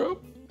toxic, bro.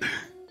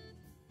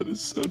 That is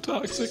so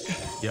toxic.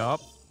 Yup.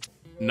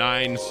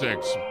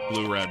 9-6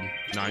 blue red.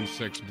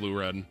 9-6 blue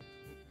red.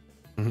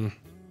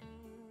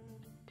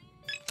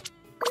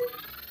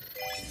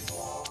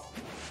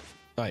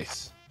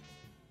 Nice.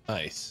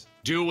 Nice.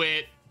 Do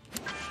it.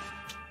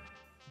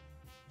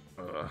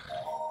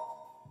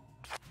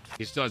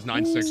 He still has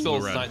 9-6 Still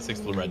blue red.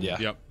 9-6 blue red, yeah.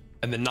 Yep.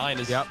 And the 9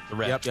 is Yep. the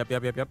red.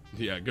 Yep.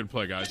 Yeah, good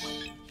play, guys.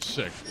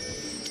 Sick.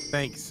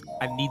 Thanks.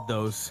 I need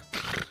those.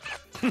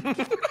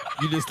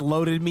 You just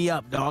loaded me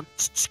up, dog.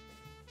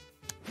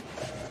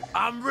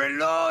 I'm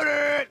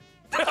reloaded.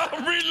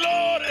 I'm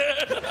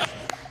reloaded.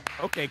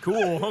 Okay,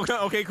 cool.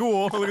 Okay,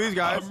 cool. Look at these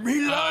guys.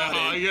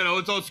 You know,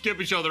 let's all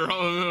skip each other.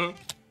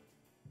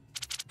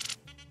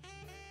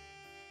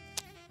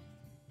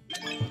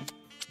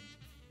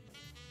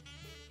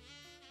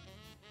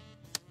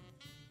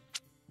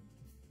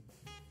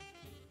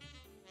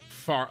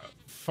 Far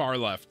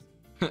left.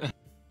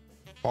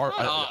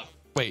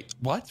 Wait,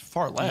 what?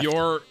 Far left?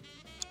 Your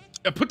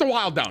put the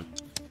wild down.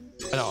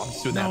 No, I'm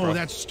just doing that, No, bro.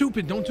 that's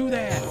stupid. Don't do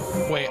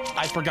that. Wait,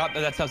 I forgot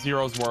that that's how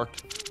zeros work.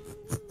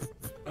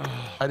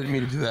 I didn't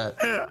mean to do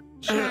that.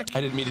 Jack,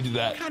 I didn't mean to do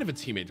that. what kind of a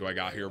teammate do I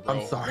got here,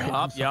 bro? I'm sorry.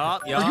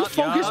 Yup. Are you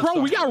focused,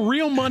 bro? We got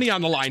real money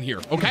on the line here,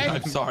 okay?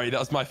 I'm sorry. That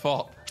was my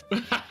fault.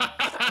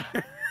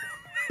 That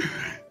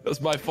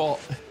was my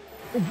fault.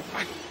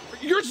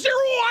 You're 0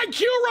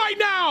 IQ right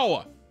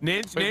now.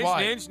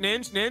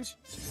 Ninja.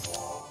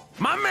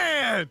 My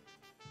man.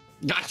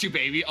 Got you,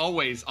 baby.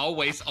 Always. I'm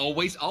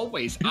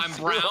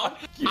brown.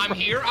 I'm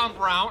here. I'm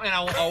brown, and I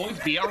will always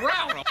be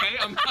around. Okay.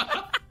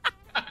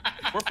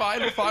 We're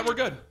fine. We're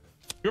good.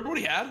 Remember what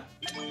he had?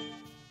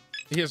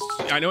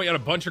 I know he had a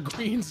bunch of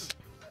greens.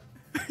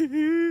 What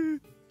you're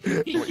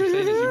saying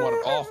is you want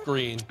it off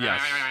green.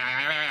 Yes.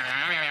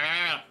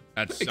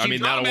 That's. I Keep mean,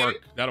 going, that'll baby. work.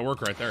 That'll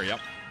work right there. Yep.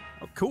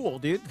 Oh, cool,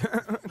 dude.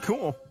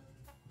 Cool.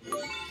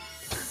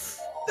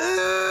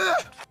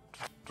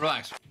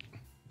 Relax.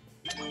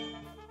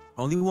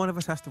 Only one of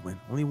us has to win.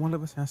 Only one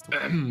of us has to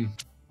win.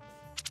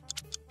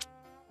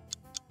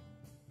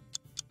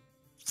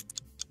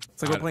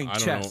 It's like we're playing I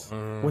don't chess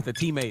know. with a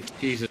teammate.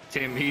 Jesus,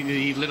 Tim.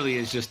 He literally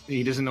is just.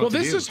 He doesn't know. Well, what to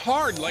this do. is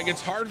hard. Like,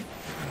 it's hard.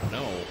 I don't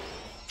know.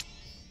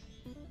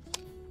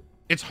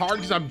 It's hard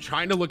because I'm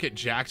trying to look at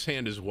Jack's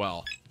hand as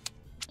well.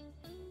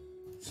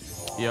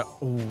 Yeah.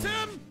 Ooh.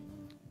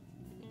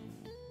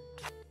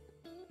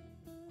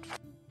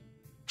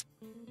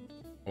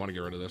 I want to get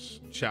rid of this.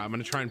 Chat, I'm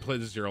going to try and play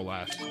the 0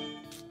 last.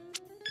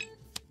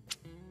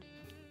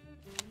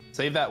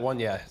 Save that one.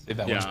 Yeah. Save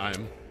that Yeah, one.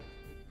 I'm.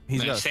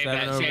 He's got Save 7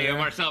 that. over Save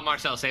there.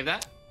 Marcel, save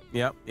that.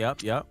 Yep.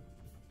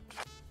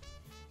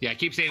 Yeah,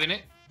 keep saving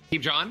it.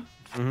 Keep drawing.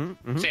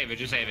 Save it.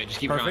 Just save it. Just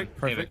keep drawing.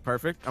 Save it.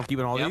 Perfect. I'm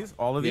keeping all Yep. these.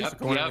 All of these Yep.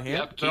 going Yep. in hand.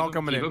 Yep. They're all Keep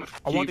 'em, coming keep in. 'em,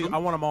 I want keep these. I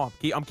want them all.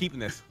 I'm keeping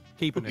this.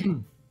 Keeping it.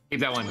 Keep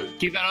that one.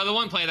 Keep that other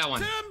one. Play that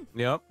one.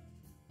 Yep.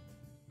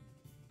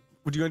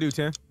 What you gonna do,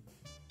 Tim?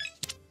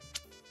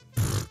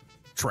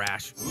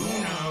 Trash.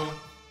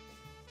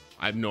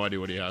 I have no idea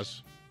what he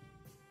has.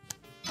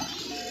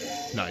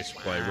 Nice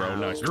play, bro.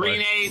 Nice play.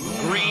 Green 8.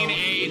 Green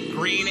 8.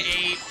 Green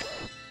 8.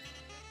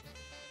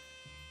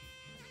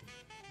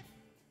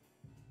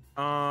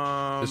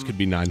 This could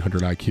be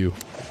 900 IQ.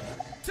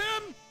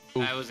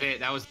 That was it.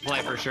 That was the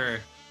play for sure.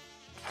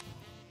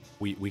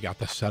 We got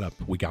the setup.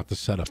 We got the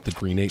setup. The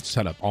green 8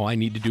 setup. All I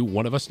need to do,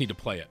 one of us need to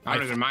play it. I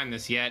don't even mind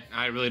this yet.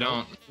 I really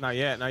don't. Not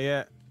yet. Not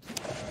yet.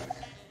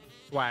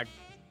 Swag.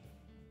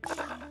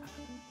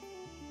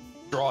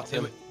 Draw,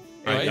 Tim. And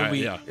Right, then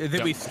we, yeah, and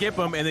then we skip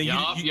them, and then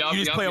Yup, you yup,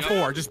 just yup, play a yup.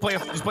 4. Just play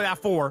that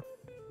 4.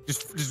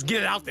 Just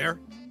get it out there.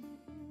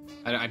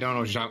 I don't know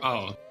what you're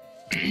talking.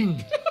 Oh.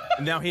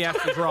 And now he has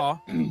to draw.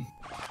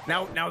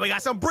 Now they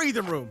got some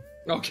breathing room.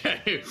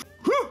 Okay.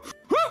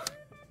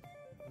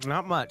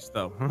 Not much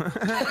though.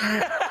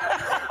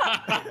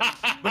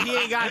 But he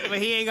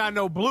ain't got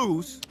no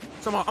blues.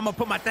 So I'm gonna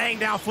put my thing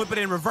down, flip it,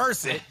 and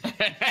reverse it.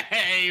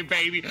 Hey,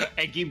 baby.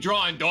 Hey, keep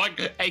drawing, dog.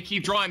 Hey,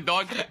 keep drawing,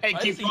 dog. Hey,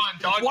 keep drawing,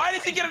 dog. Why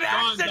does he get an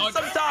accent dog.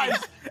 sometimes?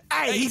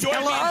 Hey, he's join me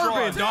in hella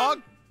urban,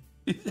 drawing.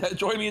 dog.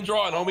 Join me in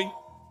drawing, homie.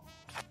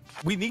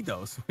 We need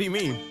those. What do you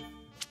mean?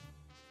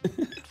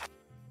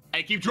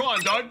 Hey, keep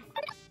drawing, dog.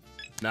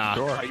 Nah.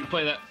 Sure. How you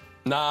play that?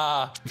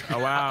 Nah. Oh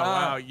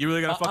wow. You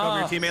really gonna fuck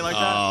up your teammate like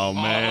that? Oh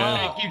man.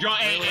 Hey, keep drawing.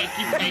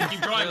 Hey,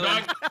 keep drawing,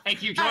 dog. Hey,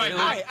 keep drawing,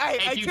 dog.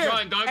 Hey, keep Tim.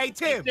 drawing, dog. Hey,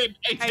 Tim. Hey,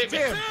 Hey,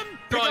 Tim.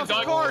 Drawing, Pick up some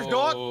dog. cars,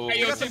 dog. Hey,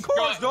 Pick yo, up some Tim,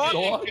 cars, dog.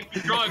 Hey,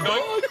 keep drawing,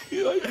 dog.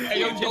 Hey,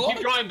 yo, Tim, keep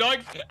drawing, dog.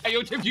 Hey,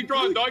 yo, Tim, keep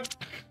drawing, dog.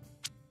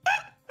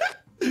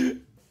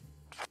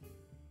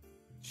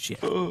 Shit.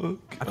 I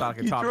thought I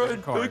could top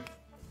that card.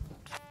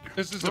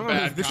 This is a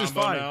bad This is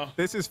combo fine. now.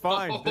 This is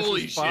fine.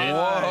 Holy This is fine. shit.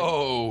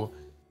 Whoa.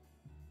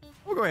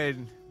 We'll go ahead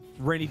and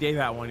rainy day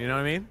that one. You know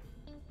what I mean?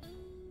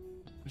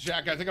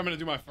 Jack, I think I'm gonna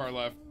do my far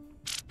left.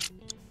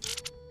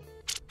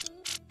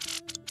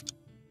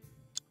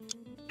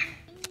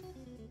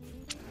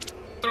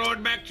 Throw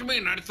it back to me,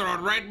 and I throw it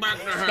right back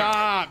to her.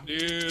 Stop,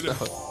 dude.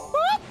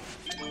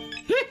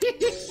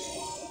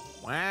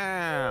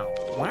 Wow.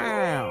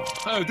 Wow.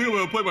 I think I'm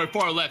gonna play my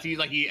far left. He's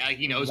like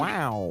he knows me.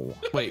 Wow.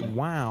 Wait.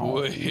 Wow.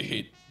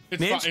 Wait.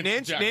 It's Ninch, fine.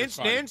 ninch, Jack, it's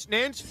ninch,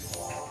 fine. ninch,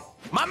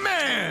 ninch. My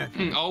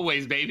man.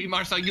 Always, baby.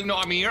 Marcel, you know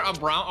I'm here.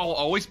 I'm around. I'll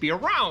always be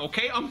around,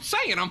 okay? I'm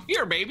saying I'm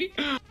here, baby.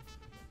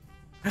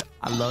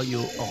 I love you.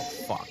 Oh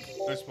fuck.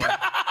 This one.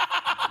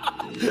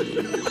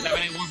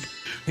 781.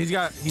 He's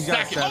got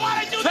Second. seven. Oh,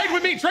 why'd I do Trade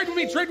with me. Trade with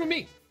me. Trade with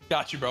me.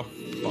 Got you, bro.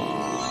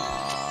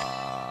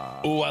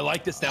 Oh, I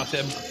like this now,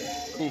 Tim.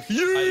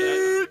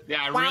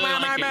 Yeah, I really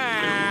like it.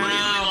 I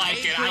really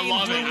like it. I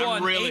love it. I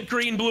really, Eight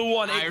green, blue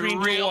one. Eight I green,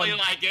 blue one. really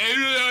like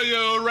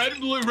it. Red,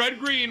 blue, red,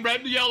 green,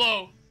 red,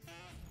 yellow.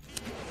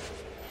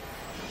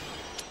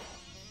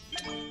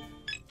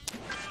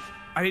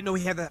 I didn't know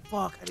he had that.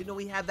 Fuck. I didn't know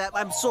he had that.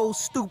 I'm so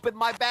stupid.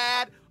 My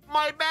bad.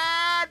 My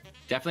bad.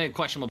 Definitely a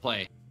questionable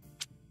play.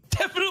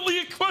 Definitely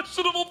a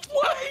questionable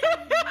play.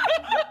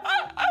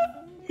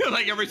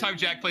 Like every time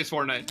Jack plays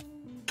Fortnite.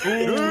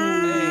 Hey,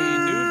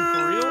 dude,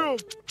 for real?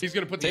 He's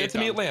gonna put the Say it to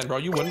me down. at land, bro.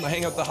 You wouldn't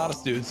hang out with the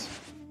hottest dudes.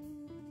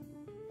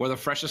 Or the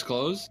freshest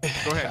clothes. Go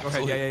ahead. Go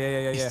ahead.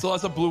 Yeah. He still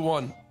has a blue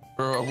one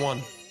or a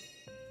one.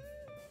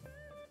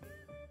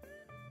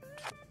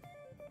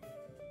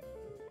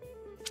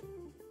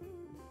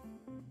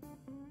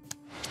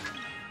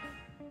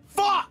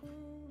 Fuck.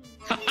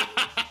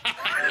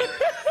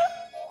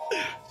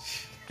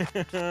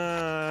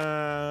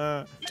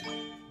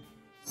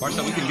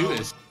 Marcel, we can do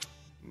this.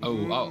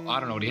 Oh, I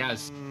don't know what he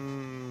has.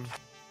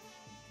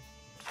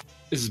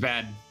 This is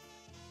bad.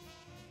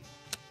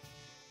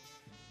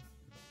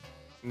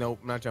 Nope,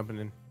 not jumping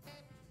in.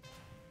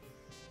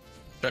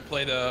 Should I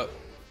play the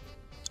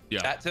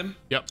Yeah. at Tim?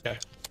 Yep. Okay.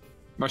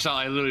 Marcel,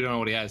 I literally don't know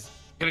what he has.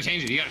 You gotta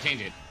change it. You gotta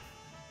change it.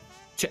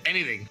 To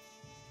anything.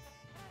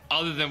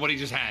 Other than what he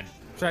just had.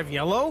 Should I have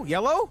yellow?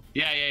 Yellow?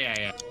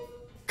 Yeah.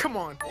 Come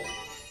on.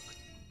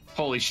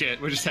 Holy shit,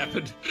 what just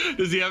happened?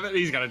 Does he have it?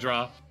 He's gotta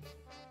draw.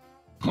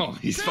 Oh,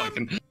 he's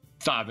fucking...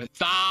 Stop it.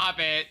 Stop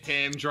it,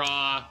 Tim.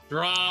 Draw.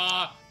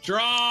 Draw.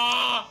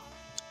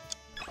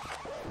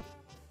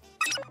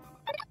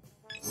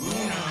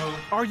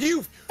 Are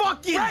you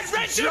fucking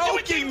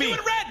joking me? Do it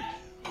red.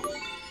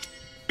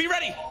 Be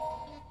ready.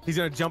 He's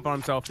gonna jump on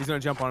himself. He's gonna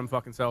jump on him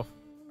fucking self.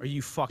 Are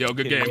you fucking Yo,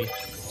 good kidding game. me?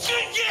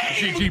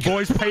 GG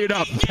boys, pay it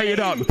up, pay it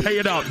up, pay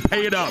it up,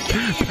 pay it up,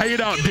 pay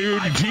it up,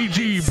 dude.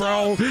 GG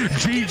bro,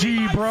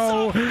 GG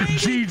bro,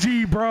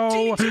 GG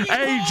bro,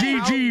 hey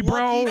GG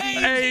bro,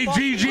 hey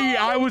GG.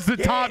 I was the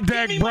top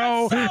deck,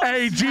 bro.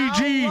 Hey How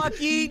GG.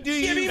 lucky do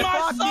you my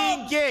fucking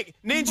subs, get?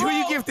 Ninja, who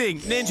you gifting?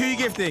 Ninja, who you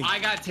gifting? I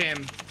got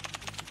Tim.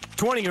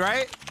 20,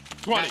 right?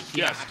 20,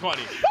 Yeah. yes,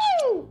 20.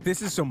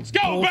 This is some Let's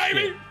go, bullshit.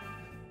 baby.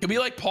 Can we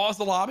like pause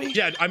the lobby?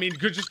 Yeah, I mean,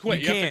 just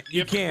quit. You can't, You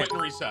have to can't. quit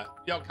and reset.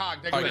 Yo,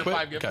 Cog, take Alright, me quit?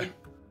 5 gifted. Okay.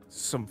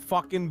 Some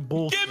fucking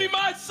bullshit. Give me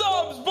my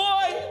subs,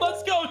 boy.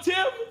 Let's go,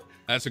 Tim.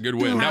 That's a good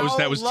win. Dude,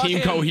 That was how team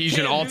lucky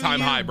cohesion do all-time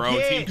you high, bro.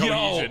 get? Team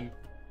cohesion.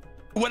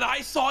 When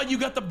I saw you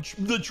got the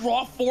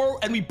draw 4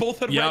 and we both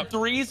had Yep. red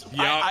 3s, Yep.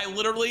 I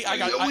literally I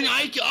got.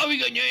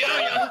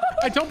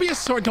 Don't be a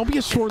sore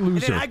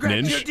loser,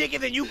 Ninja. dick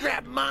and then you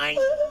grab mine.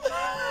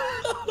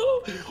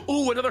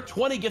 Ooh, another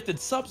 20 gifted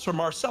subs from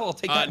Marcel. I'll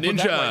take that and put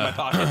that right in my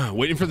pocket. Ninja,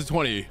 waiting for the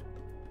 20.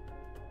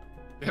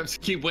 I have to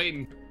keep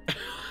waiting.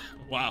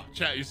 Wow,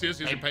 chat, you see us?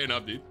 You're paying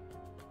up, dude.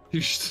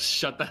 You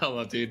shut the hell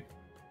up, dude.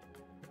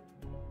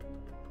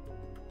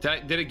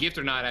 Did it gift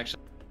or not,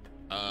 actually?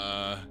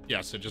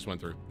 Yes, it just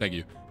went through. Thank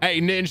you. Hey,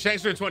 Ninja,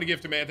 thanks for the 20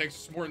 gift, man. Thanks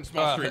for supporting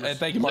small streamers. And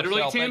thank you, Marcel.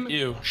 Literally, Tim. Thank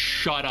you.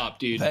 Shut up,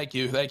 dude. Thank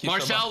you. Thank you. so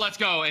Marcel, much. let's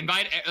go.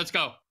 Let's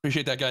go.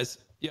 Appreciate that, guys.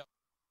 Yeah.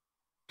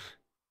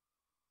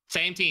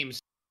 Same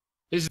teams.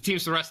 This is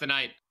teams for the rest of the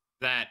night.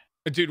 That.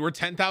 Dude, we're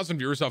 10,000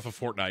 viewers off of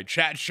Fortnite.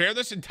 Chat, share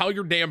this and tell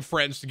your damn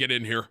friends to get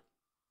in here.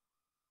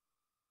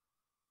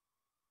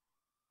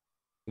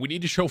 We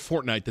need to show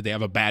Fortnite that they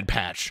have a bad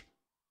patch.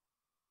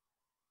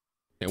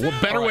 And what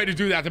better way to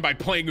do that than by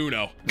playing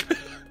Uno?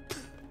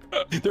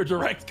 Their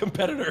direct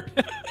competitor.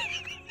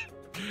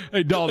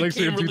 Hey, doll, A next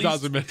year game in released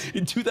 2000 minutes.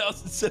 in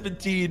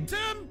 2017.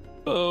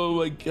 Oh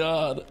my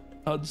god.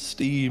 On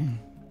Steam.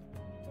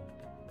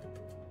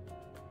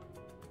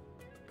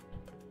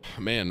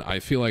 Man, I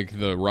feel like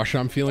the rush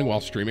I'm feeling while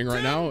streaming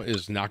right now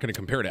is not going to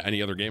compare to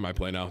any other game I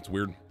play now. It's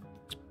weird.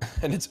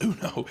 And it's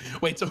Uno.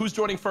 Wait, so who's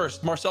joining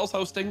first? Marcel's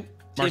hosting.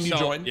 Tim, you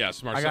join?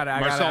 Yes, Marcel. got it, I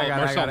got it, Marcel, I got it, I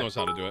Marcel got it. knows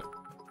how to do it.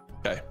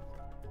 Okay.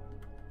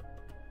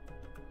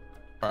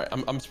 All right,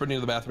 I'm sprinting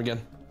to the bathroom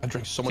again. I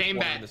drank so much Same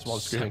water bet. in this while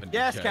screaming.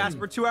 Yes, Okay.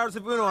 Casper, 2 hours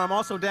of Uno. I'm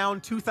also down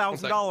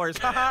 $2,000.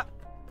 Haha.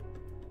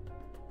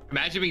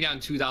 Imagine being down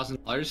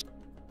 $2,000.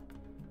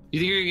 You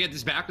think you're gonna get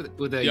this back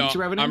with the Yo, YouTube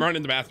revenue? I'm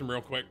running the bathroom real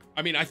quick.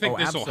 I mean, I think Oh,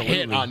 this will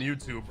hit absolutely. on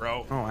YouTube,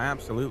 bro. Oh,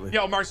 absolutely.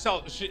 Yo,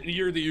 Marcel,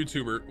 you're the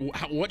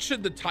YouTuber. What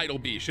should the title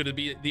be? Should it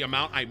be the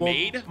amount I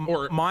made,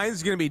 or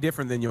mine's gonna be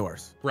different than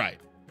yours? right?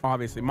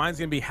 Obviously, mine's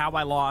gonna be how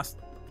I lost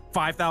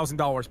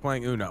 $5,000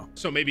 playing Uno.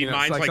 So maybe You know,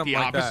 it's mine's like like the something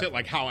like that. opposite,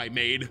 like how I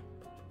made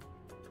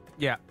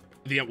Yeah.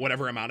 the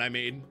whatever amount I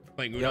made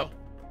playing Uno. Yep.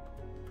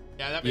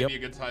 Yeah, that may Yep. be a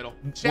good title.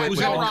 Wait, Chat, who's with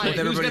gonna, all- Ryan, with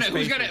everybody's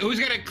faces. who's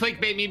gonna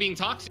clickbait me being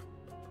toxic?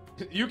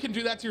 you can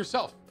do that to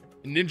yourself.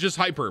 Ninja's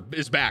Hyper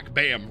is back.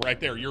 Bam, right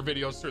there. Your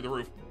video's through the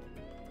roof.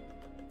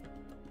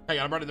 Hang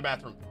on, I'm running the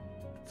bathroom.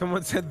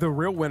 Someone said the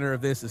real winner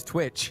of this is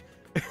Twitch.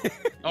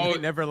 Oh. They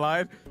never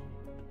lied.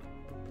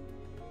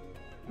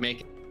 Make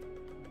it.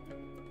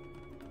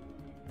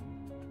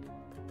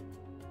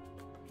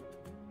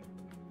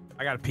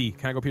 I gotta pee.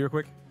 Can I go pee real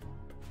quick?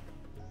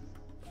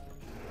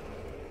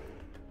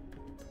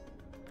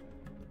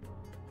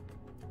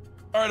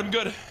 All right, I'm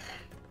good.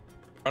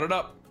 Run it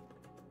up.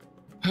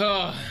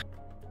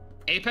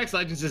 Apex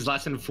Legends is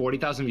less than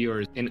 40,000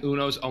 viewers, and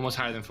Uno's almost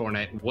higher than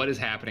Fortnite. What is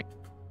happening?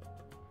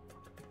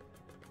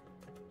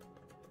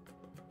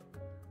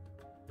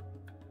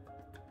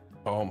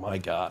 Oh my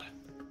god.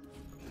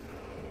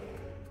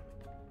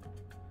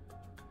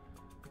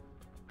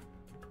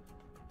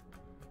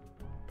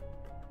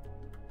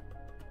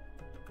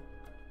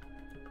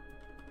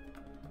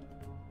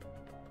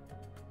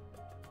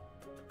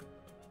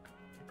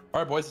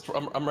 All right, boys,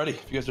 I'm ready.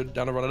 If you guys are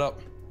down to run it up.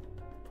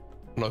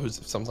 I don't know if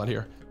someone's not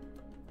here.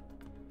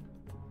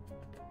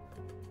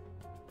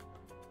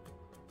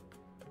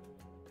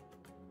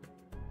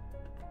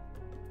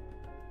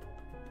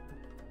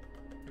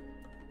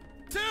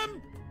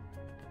 Tim!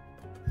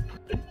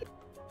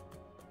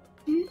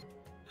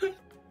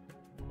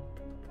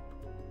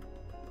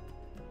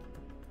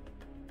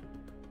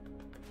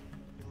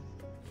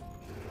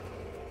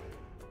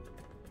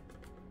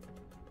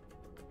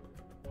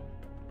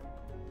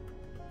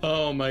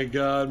 Oh my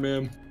god,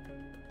 man.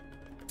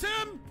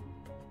 Tim!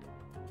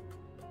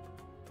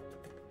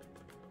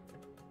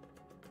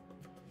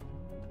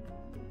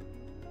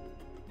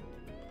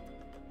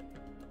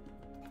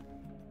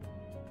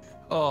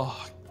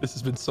 Oh, this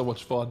has been so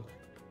much fun.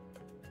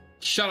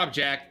 Shut up,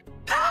 Jack.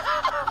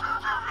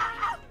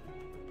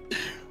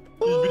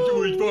 It's been so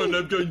much fun.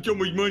 I've done so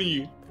much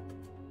money.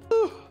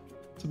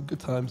 some good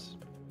times.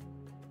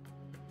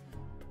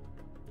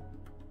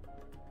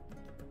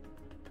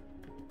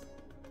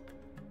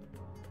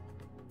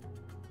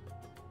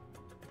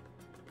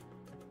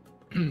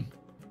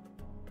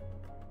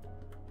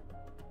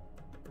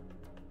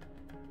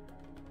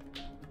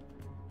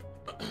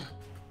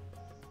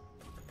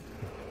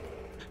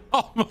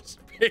 Almost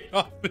paid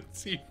off the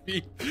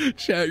TV.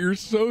 Chat, you're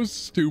so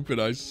stupid,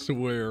 I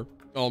swear.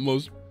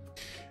 Almost.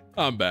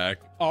 I'm back.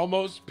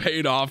 Almost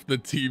paid off the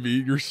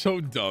TV. You're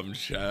so dumb,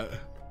 chat.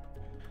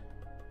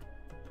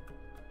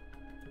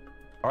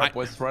 All right,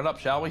 boys, let's run it up,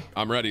 shall we?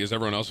 I'm ready. Is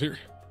everyone else here?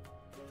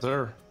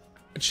 Sir.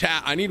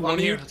 Chat, I need Well, one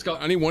of here, you. let's go.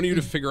 I need one of you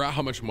to figure out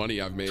how much money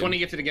I've made. 20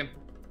 gifted again.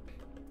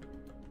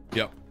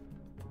 Yep.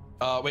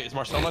 Wait, is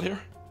Marcel not here?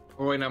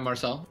 We're waiting on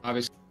Marcel,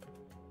 obviously.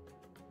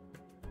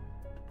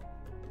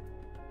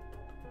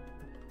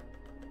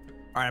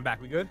 All right, I'm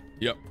back. We good?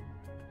 Yep.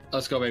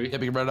 Let's go, baby. Yeah,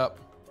 we can run it up.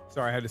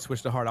 Sorry, I had to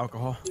switch to hard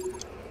alcohol.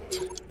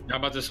 I'm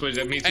about to switch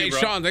that. Me too, Hey, bro.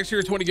 Sean, thanks for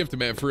your 20 gifted,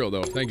 man. For real,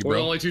 though. Thank you, We're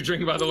bro. only two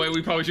drinking, by the way.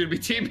 We probably should be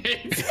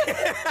teammates.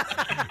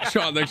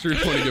 Sean, thanks for your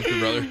 20 gifted,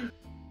 brother.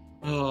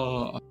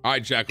 Oh. All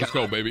right, Jack, let's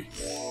go, baby.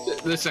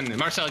 Listen,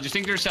 Marcel, just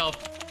think to yourself,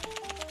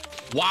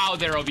 wow,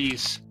 they're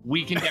obese.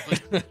 We can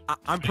definitely.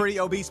 I'm pretty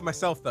obese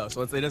myself, though,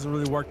 so it doesn't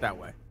really work that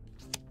way.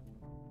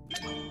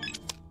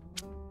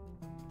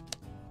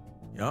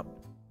 Yup.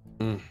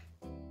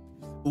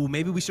 Ooh,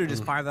 maybe we should have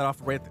just fired that off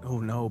right. Oh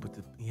no, but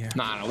yeah.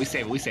 No, we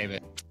save it. We save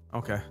it.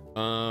 Okay.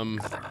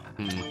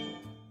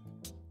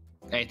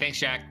 Hey, thanks,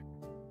 Jack.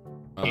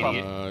 I think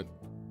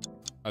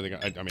I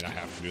mean I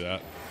have to do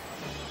that.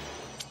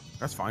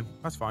 That's fine.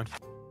 That's fine.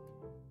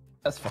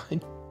 That's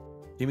fine.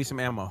 Give me some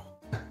ammo.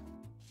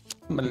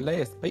 My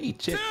last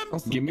paycheck.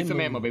 Give me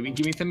some ammo, baby.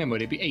 Give me some ammo,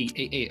 baby.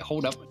 Hey,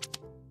 hold up.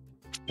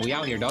 We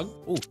out here, dog.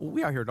 Oh,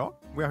 we out here, dog.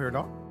 We out here,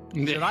 dog.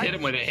 Hit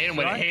him with it. Hit him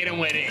with it. Hit him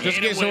with it. Just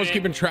in case someone's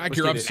keeping track,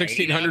 you're up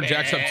 1,600,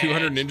 Jack's up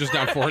 200, Ninja's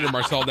down 400,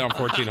 Marcel down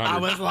 1,400. I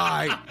was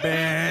like,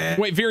 man.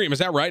 Wait, Virium, is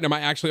that right? Am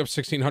I actually up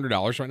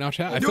 $1,600 right now,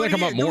 chat? I feel like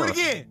I'm up more. Do it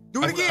again.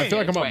 Do it again. I feel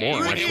like I'm up more,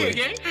 Do it actually.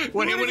 again.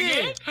 Do it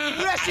again.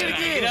 Do that shit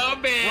again.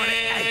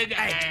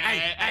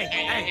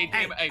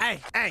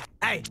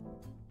 Hey.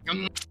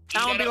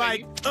 I don't be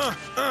like,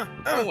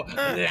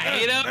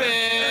 Light up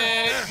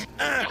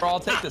it. Bro, I'll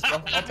take this,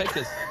 bro. I'll take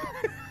this.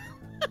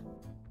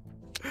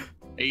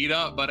 Eat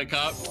up,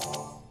 buttercup.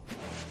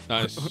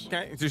 Nice.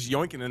 Okay, it's just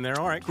yoinking in there.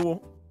 All right,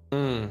 cool.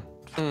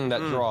 That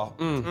draw.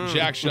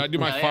 Jack, should I do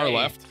my far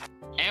left?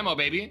 Ammo,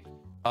 baby.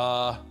 Can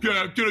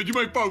I do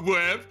my far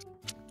left?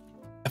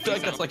 I feel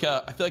like that's like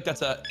a. I feel like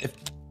that's a.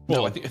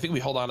 No, I think we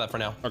hold on to that for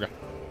now. Okay.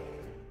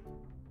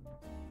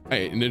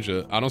 Hey,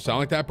 Ninja, I don't sound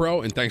like that,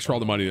 bro. And thanks for all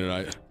the money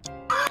tonight.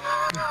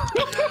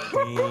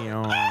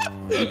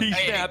 He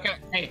snapped.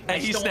 Hey,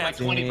 he snapped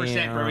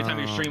 20% for every time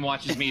your stream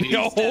watches me. Dude.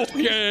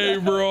 Okay,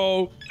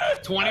 bro.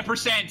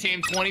 20%,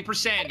 Tim.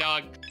 20%,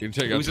 dog. You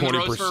take out Losing the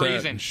roast for a 20%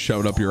 reason. and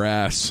shove it up your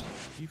ass.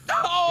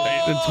 Oh,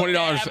 Hey,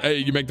 $20. Hey,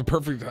 you make the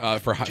perfect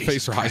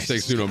face for high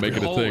stakes Uno. Make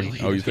it a thing.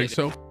 Oh, you think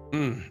so?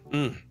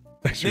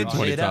 Thanks for your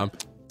 20, Tom.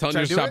 Telling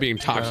you to stop being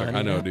toxic.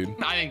 I know, dude.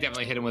 I think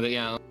definitely hit him with it,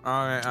 yeah.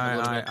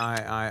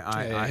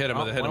 I hit him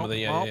with it. Hit him with it.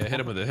 Yeah, hit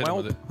him with it. Hit him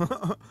with it.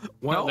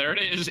 Well, there it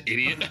is,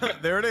 idiot.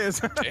 There it is.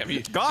 Damn,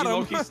 Got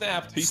him. He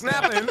snapped. He's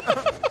Snapping.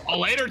 Oh,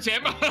 later,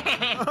 Tim.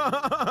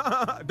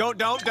 Don't.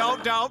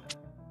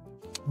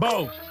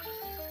 Boom.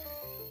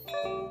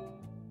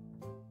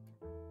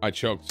 I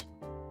choked.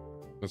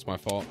 That's my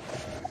fault.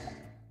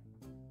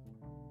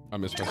 I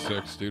missed my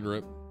 6, dude.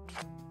 Rip.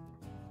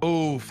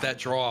 Oof, that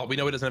draw. We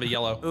know he doesn't have a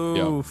yellow.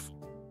 Oof.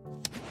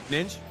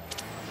 Ninja.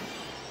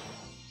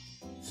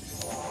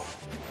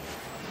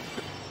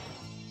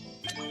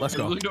 Let's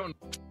go. Really don't.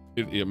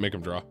 Yeah, make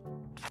him draw.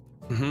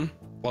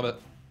 Love it.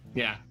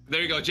 Yeah,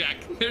 there you go, Jack.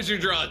 There's your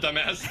draw,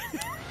 dumbass.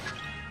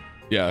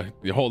 Yeah,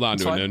 you hold on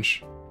to That's it, fine.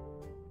 Ninja.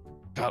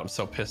 God, I'm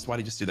so pissed. Why'd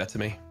he just do that to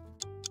me?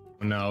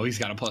 No, he's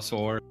got a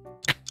 +4.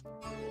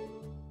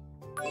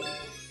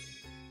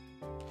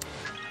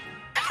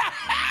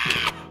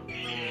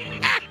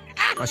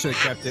 I should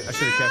have kept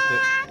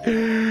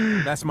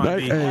it. That's my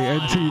beat. Hey,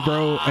 NT,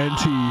 bro.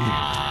 NT.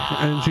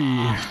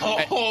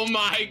 Oh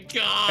my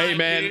god. Hey,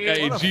 man. Dude.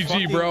 Hey, What a GG,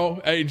 fucking-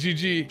 bro. Hey,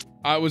 GG.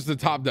 I was the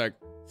top deck.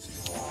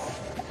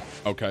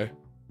 Okay.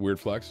 Weird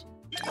flex.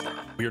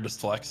 Weirdest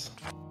flex.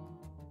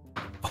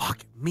 Fuck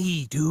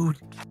me, dude.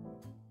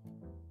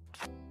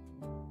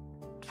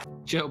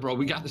 Chill, bro.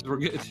 We got this. We're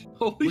good.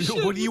 Holy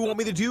shit. What do you want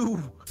me to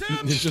do?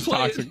 It's just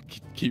play it. toxic.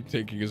 Keep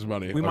taking his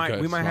money. We might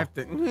Okay, have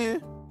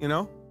to, you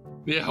know.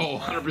 Yeah,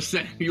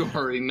 100%. You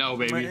already know,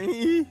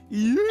 baby.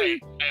 Yeah.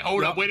 Hey,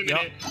 hold up. Wait a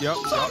minute. Yep.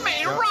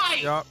 Something right.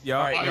 Yep.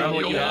 Alright, I you know know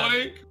what you got.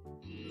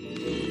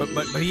 yoink.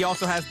 But he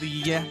also has the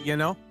you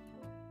know.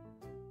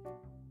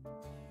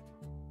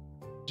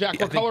 Jack,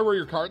 what color were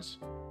your cards?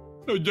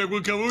 Jack,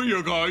 what color are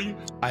your guy?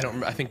 I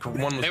don't. I think one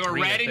was. They were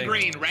green, I red and think.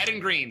 green. Red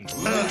and green.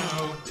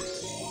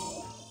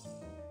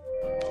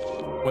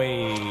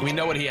 Wait. We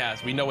know what he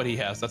has. We know what he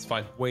has. That's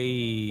fine.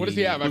 Wait. What does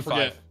he have? I Blue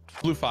forget.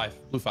 5. Blue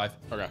 5. Blue 5.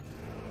 Okay.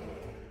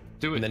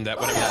 Do And it. then that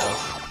whatever that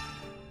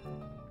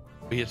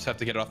was. We just have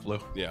to get it off blue.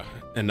 Yeah.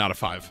 And not a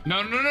 5. No.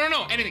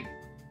 Anything.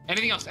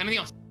 Anything else. Anything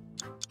else.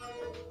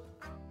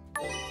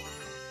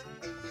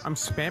 I'm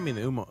spamming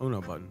the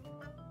Uno button.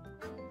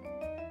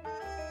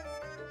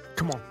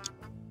 Come on.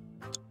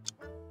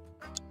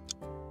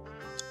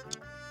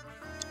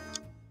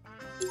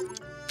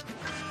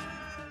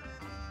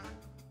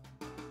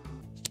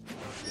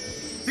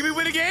 Did we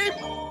win a game?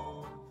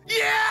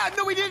 Yeah!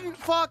 No, we didn't.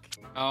 Fuck.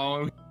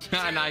 Oh,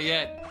 not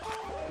yet.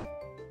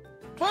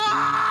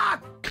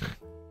 Fuck!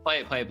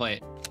 Play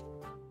it.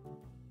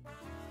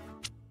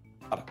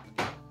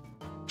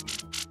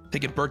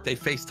 Taking birthday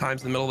FaceTimes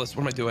in the middle of this.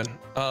 What am I doing?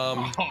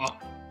 Oh,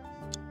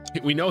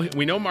 We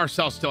know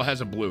Marcel still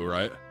has a blue,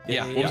 right?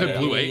 Yeah. What was it,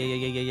 blue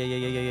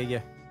 8?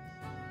 Yeah.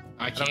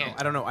 I can't.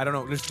 I don't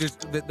know.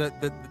 Just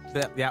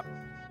the yeah.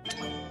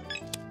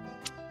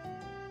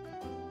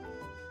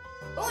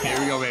 Here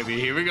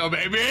we go,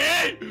 baby.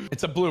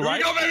 It's a blue, Here we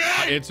right? go, baby.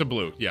 It's a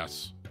blue,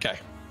 yes. Okay.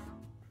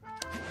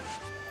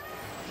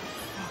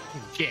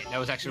 Shit, that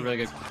was actually really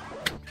good.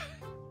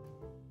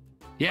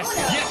 Yes.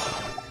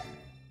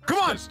 Come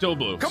on. Still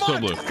blue. Come Still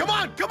on. blue. Come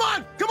on.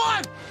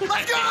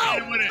 Let's go.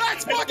 Hit him with it.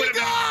 Let's Hit him fucking with it.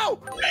 go.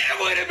 Hit him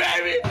with it,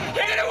 baby.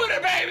 Hit him with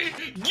it, baby.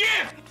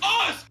 Give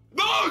us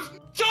those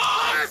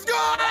dogs. Let's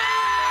go.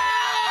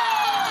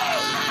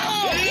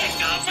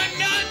 Lick up my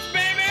nuts,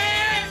 baby.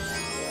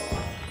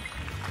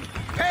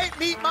 Hey,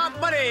 meet my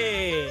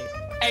money.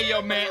 Hey,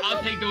 yo, man,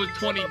 I'll take those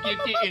 20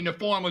 gifted in the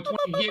form of 20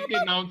 gifted.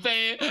 Know what I'm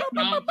saying?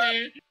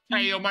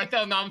 Hey, yo,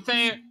 Marcel, know what I'm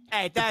saying?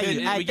 Hey, thank you.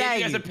 We gave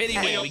you guys a pity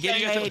win. We gave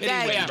you guys a pity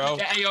win, bro.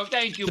 Hey, yo,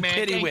 thank you, man.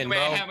 pity Thank win, you,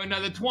 man. bro. Have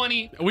another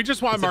 20. We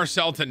just want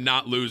Marcel to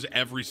not lose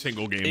every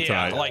single game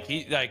Yeah, tonight.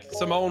 like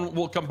Simone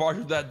will come barge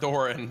through that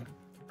door and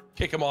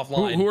kick him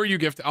offline. Who are you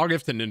gift? I'll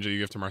gift to Ninja. You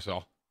gift to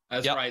Marcel.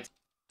 That's Yep. right.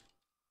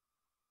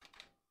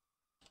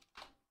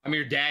 I'm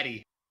your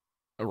daddy.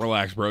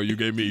 Relax, bro. You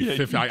gave me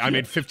 50. I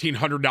made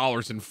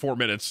 $1,500 in 4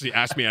 minutes.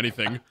 Ask me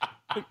anything.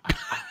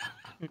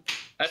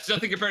 That's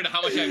nothing compared to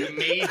how much I've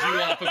made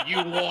you off of you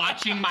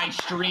watching my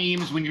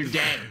streams when you're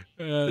dead.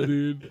 Yeah,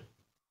 dude.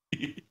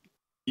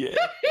 Yeah.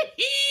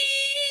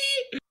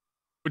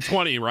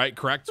 20, right?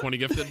 Correct? 20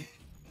 gifted?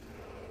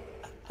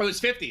 Oh, it's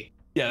 50.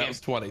 Yeah, that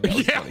was 20. That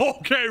was Yeah, 20.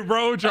 okay,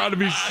 bro. Trying to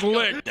be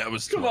slick. That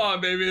was Come 20.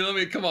 on,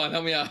 baby. Come on,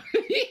 help me out.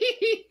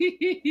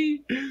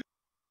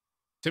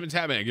 Tim and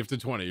Tabman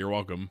gifted 20. You're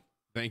welcome.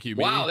 Thank you.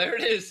 Wow, B. there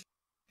it is.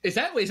 Is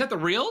that the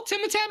real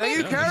Tim the Tap Thank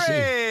you, Man?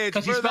 Courage.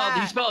 Because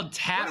he spelled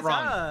tat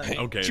wrong.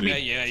 Okay. Should be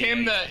Yeah,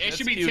 Tim yeah. it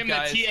should be That's Tim cute, the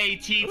guys.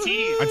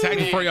 T-A-T-T. I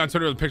tagged it for you on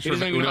Twitter with a picture He of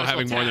doesn't even Uno know how to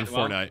having spell more than tat,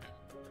 well. Fortnite.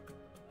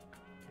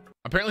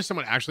 Apparently,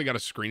 someone actually got a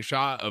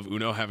screenshot of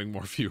Uno having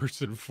more viewers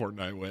than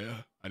Fortnite. Wait,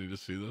 I need to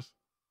see this.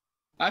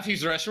 I have to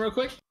use the restroom real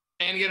quick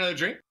and get another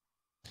drink.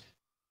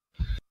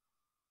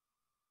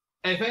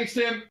 Hey, thanks,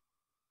 Tim.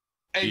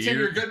 Hey, Tim,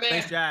 you're a good man.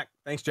 Thanks, Jack.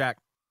 Thanks, Jack.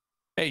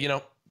 Hey, you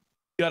know,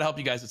 gotta help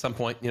you guys at some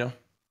point, you know.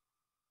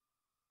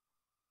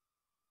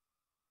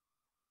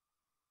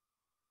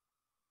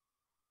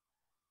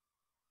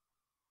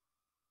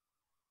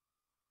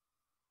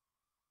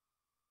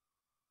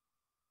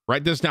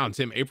 Write this down,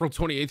 Tim. April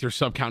 28th, your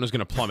sub count is going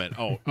to plummet.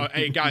 Oh,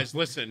 hey, guys,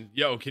 listen.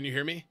 Yo, can you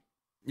hear me?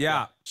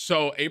 Yeah.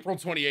 So April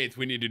 28th,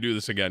 we need to do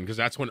this again because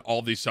that's when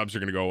all these subs are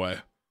going to go away.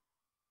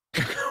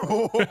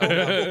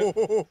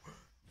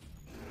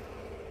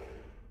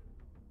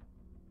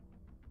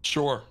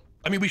 Sure.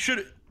 I mean, we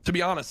should, to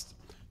be honest,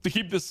 to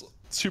keep this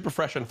super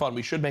fresh and fun,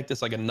 we should make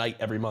this like a night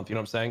every month. You know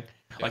what I'm saying?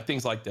 Yeah. Like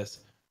things like this.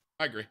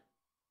 I agree.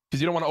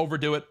 Because you don't want to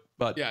overdo it,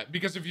 but Yeah,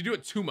 because if you do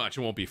it too much,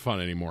 it won't be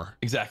fun anymore.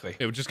 exactly.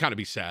 It would just kind of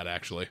be sad,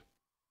 actually.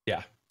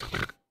 Yeah.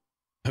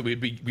 we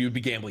would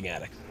be gambling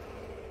addicts.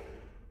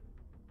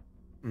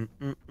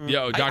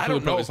 Yo, I Dr.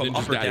 don't know Lupo if is I'm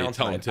up Ninja's or daddy. down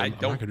Tell him, tonight.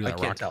 Tim. I'm not gonna do that,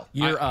 can't Rock. tell.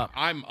 You're up.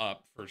 I'm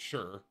up for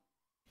sure.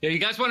 Yeah, you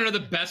guys want to know the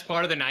best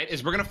part of the night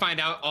is we're going to find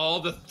out all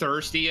the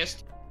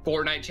thirstiest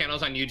Fortnite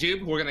channels on YouTube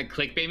who are going to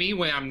clickbait me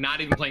when I'm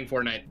not even playing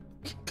Fortnite.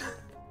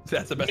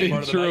 That's the best part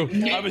of the True.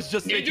 night. I was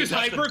just thinking Ninja's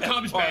that's the Hyper best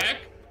comes part. back.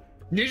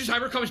 Ninja's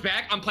Hyper comes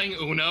back. I'm playing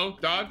Uno,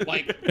 dog.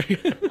 Like,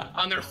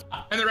 on their,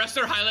 and the rest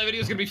of their highlight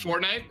video is going to be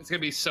Fortnite. It's going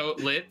to be so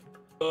lit.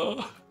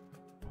 All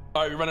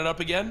right, we running up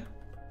again?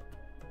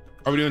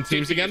 Are we doing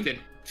teams 50 again? gifted.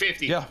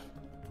 50. Yeah.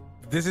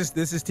 This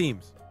is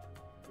teams.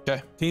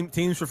 Okay.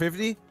 Teams for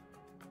 50.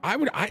 I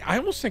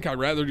almost think I'd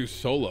rather do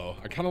solo.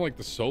 I kind of like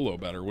the solo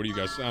better. What do you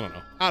guys? I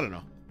don't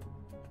know.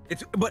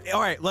 But all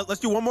right,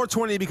 let's do one more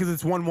 20 because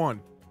it's 1-1.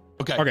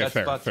 Okay. Okay, that's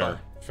fair.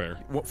 fine.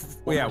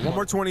 Yeah, one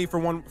more 20 for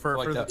one for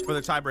Like the that.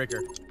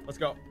 tiebreaker. Let's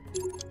go.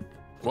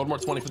 One more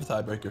 20 for the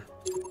tiebreaker.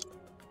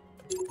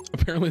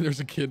 Apparently, there's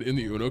a kid in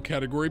the Uno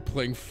category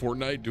playing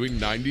Fortnite, doing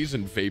 90s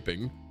and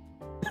vaping.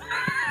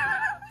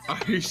 Are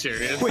you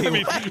serious? Wait, I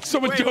mean,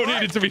 someone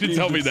donated to me to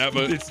tell me that,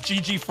 but It's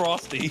GG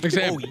Frosty.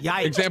 example, Oh,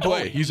 yikes. example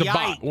A, Oh, he's a bot.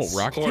 yikes. Whoa,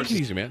 Rock, take course. it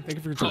easy, man. Thank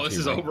you for your Oh, this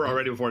is over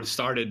already before it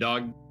started,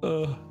 dog.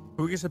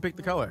 Who gets to pick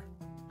the color?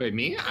 Wait,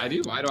 me? I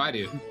do? Why do I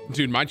do?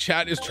 Dude, my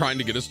chat is trying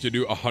to get us to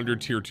do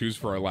 100 tier 2s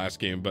for our last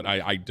game, but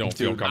I don't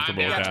feel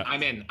comfortable with that.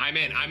 I'm in.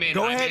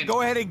 Go I'm ahead. in.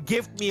 Go ahead and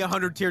gift me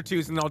 100 tier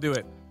 2s and I'll do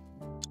it.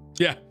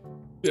 Yeah,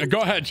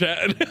 go ahead,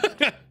 chat.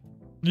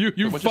 you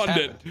What just fund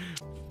it. happened?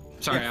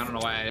 Sorry, I don't know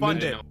why I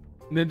Fund didn't it. know.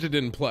 Ninja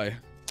didn't play.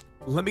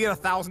 Let me get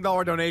a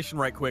 $1,000 donation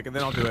right quick and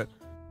then I'll do it.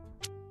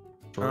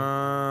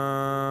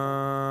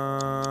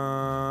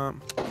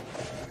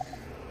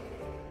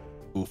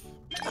 Oof.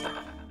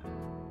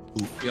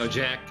 Yo,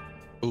 Jack.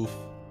 Oof.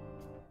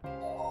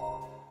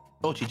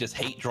 Don't you just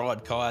hate drawing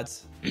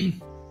cards?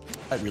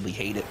 I really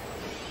hate it.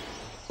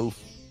 Oof.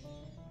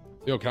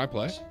 Yo, can I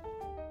play?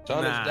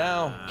 Sun Nah. is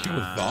down. Give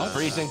a thought.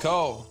 Freezing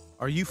cold.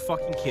 Are you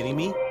fucking kidding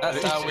me?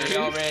 That's how we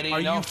already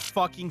Are know you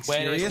fucking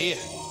when it's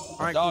serious? here.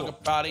 All right, Dog cool.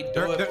 body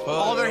do it for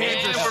All their the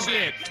hands And are we're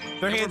shit. back.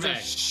 Their And hands we're are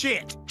back.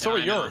 shit. So are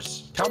I know.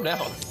 yours. Calm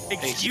down.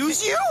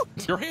 Excuse you?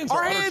 Your hands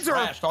Our are hands are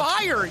trash, dog.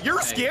 fire.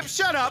 You're Skip.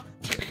 Shut up.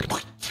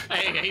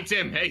 Hey,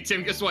 Tim. Hey,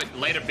 Tim. Guess what?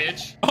 Later,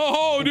 bitch.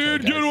 Oh,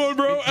 dude, guys. good one,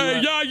 bro.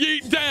 Thank you, Hey, yeah,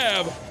 yeet,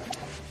 dab.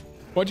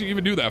 What'd you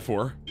even do that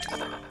for?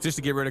 Just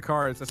to get rid of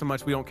cards. That's how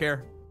much we don't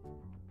care.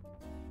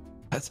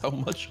 That's how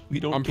much we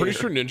don't I'm pretty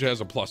care. sure Ninja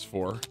has a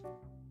 +4.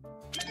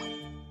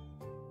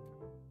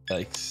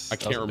 Yikes. I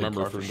can't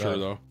remember for sure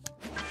though.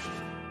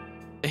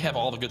 They have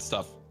all the good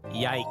stuff.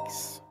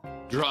 Yikes.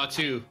 Draw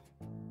 2.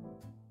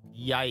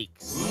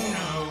 Yikes.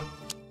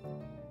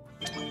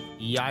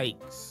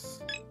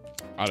 Yikes.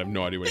 I have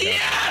no idea what you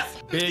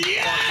have. Yes! Big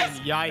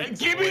fucking yikes.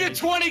 Give me the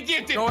 20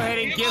 gifted. Go ahead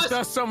and Give gift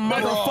us some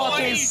motherfucking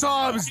 20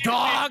 subs, gifted.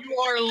 dog. You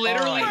are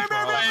literally All right, bro.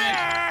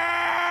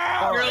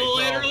 trash. All You're right, bro.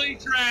 literally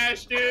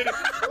trash, dude.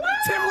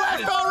 Tim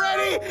left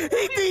already.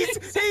 He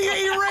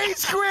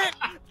rage quit.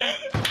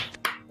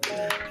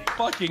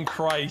 fucking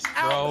Christ,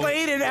 bro.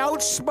 Outplayed and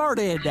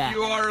outsmarted.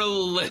 You are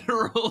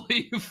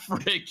literally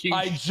freaking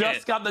I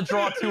just got the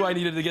draw two I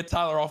needed to get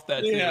Tyler off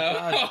that team.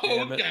 Yeah. God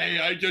damn it. Okay,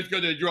 I just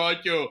got the draw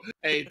too.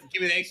 Hey,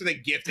 give me thanks for the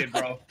gifted,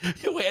 bro.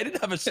 Wait, I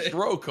didn't have a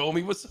stroke,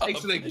 homie. What's up?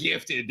 Thanks for the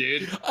gifted,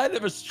 dude. I didn't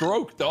have a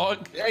stroke,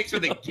 dog. Thanks for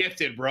the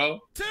gifted, bro.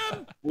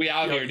 Tim. We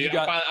out Yo, here, you dude.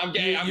 got- I'm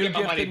getting my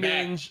money gifted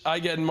back. Minge, I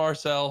get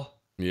Marcel.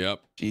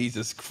 Yep.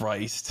 Jesus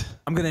Christ.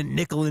 I'm gonna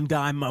nickel and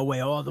dime my way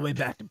all the way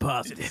back to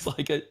positive. It's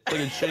like a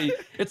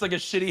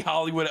shitty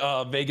Hollywood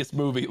Vegas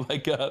movie,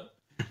 like a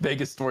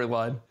Vegas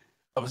storyline.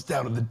 I was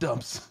down in the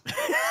dumps.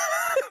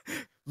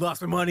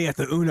 Lost my money at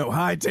the Uno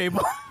high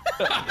table.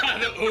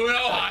 The Uno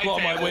high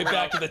On my table, way bro.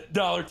 back to the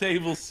dollar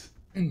tables.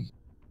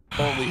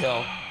 Holy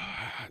hell.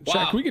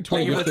 Jack, can we get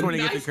 20 Thank you for the gifted? 20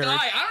 Nice gifted guy.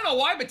 courage. I don't know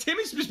why, but Tim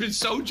has just been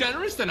so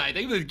generous tonight.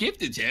 Thank you for the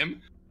gifted,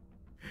 Tim.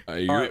 All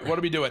right, what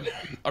are we doing?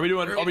 Are we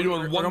doing We're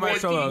one going more back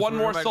solos. one We're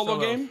more going back solo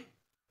solos. game?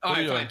 All What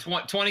are right, you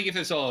fine. 20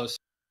 gifted solos.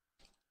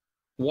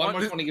 One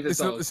more 20 gifted It's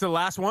solos. the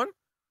last one?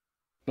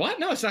 What?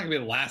 No, it's not gonna be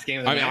the last game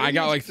of the I mean, night. I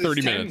got like It's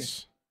 30 10.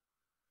 minutes.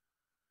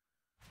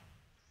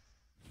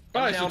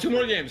 All right, so 2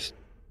 more games.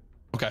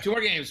 Okay. 2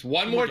 more games.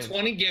 One more more games.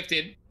 20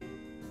 gifted,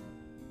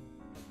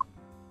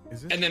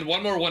 Is this? and then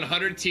one more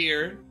 100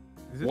 tier,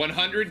 Is it?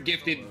 100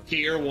 gifted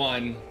tier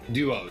 1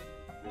 duos.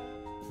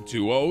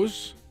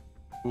 Duos?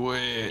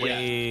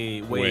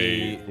 Wait.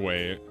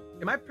 Wait.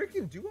 Am I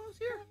picking duos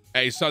here?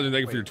 Hey, Southern,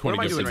 thank you for your Wait, 20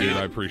 what am I gifted, doing dude. right I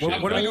now?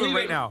 appreciate What are we that. doing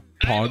right now?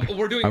 Pog,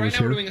 We're doing I right was now.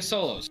 here. We're doing a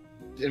solos.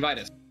 Invite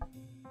us.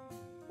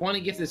 20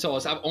 gifted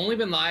solos. I've only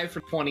been live for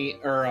 20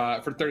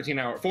 or for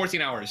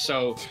 14 hours.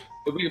 So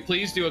if we could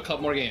please do a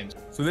couple more games.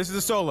 So this is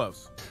the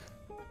solos.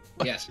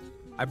 Yes.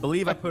 I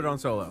believe I put it on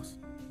solos.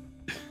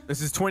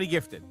 This is 20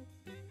 gifted.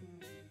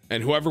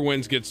 And whoever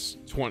wins gets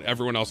 20.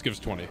 Everyone else gives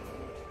 20.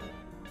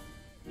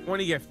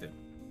 20 gifted.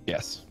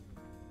 Yes.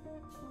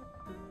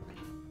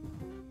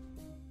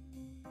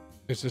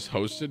 Is this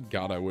hosted?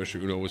 God, I wish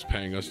Uno was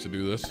paying us to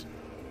do this.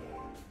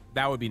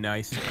 That would be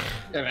nice.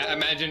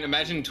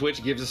 Imagine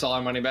Twitch gives us all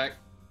our money back.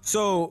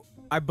 So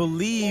I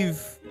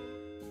believe.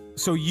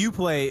 So you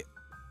play,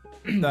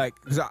 like,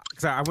 because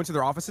I went to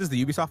their offices,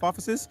 the Ubisoft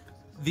offices.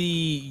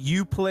 The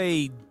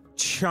Uplay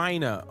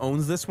China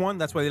owns this one.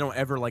 That's why they don't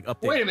ever like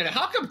update. Wait a minute.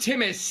 How come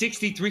Tim has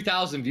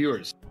 63,000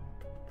 viewers?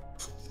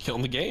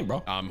 Killing the game,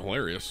 bro. I'm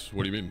hilarious.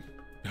 What do you mean?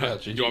 Yeah,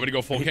 Do you want me to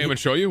go full cam and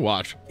show you?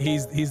 Watch.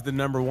 He's the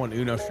 #1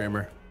 Uno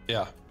streamer.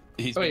 Yeah.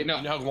 Wait, no.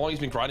 You know how long he's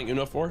been grinding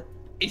Uno for?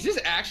 Is this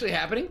actually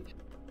happening?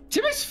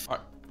 Tim is All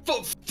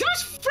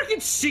freaking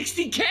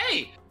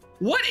 60K.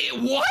 What?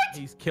 What?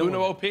 He's killing.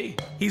 Uno it.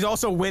 OP. He's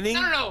also winning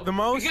No. the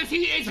most.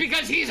 It's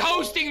because he's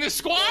hosting the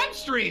squad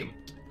stream.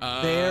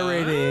 There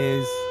it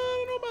is.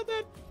 I don't know about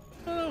that.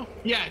 I don't know.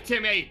 Yeah,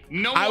 Tim. Hey,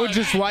 no. I more would of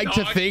just that, like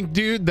to dog. think,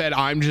 dude, that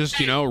I'm just,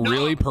 you know, No,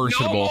 really No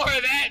personable. more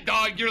of that,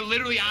 dog. You're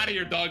literally out of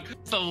here, dog.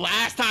 It's the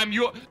last time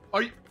you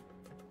are.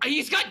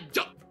 He's got.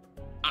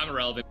 I'm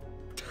irrelevant.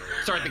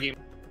 Start the game.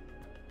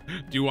 Do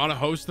you want to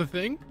host the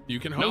thing? You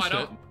can No, host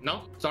I it. don't.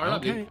 No, sorry, not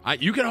Okay. you.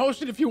 You can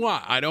host it if you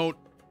want. I don't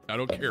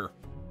care.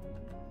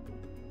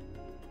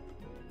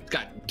 It's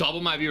got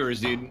double my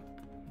viewers, dude.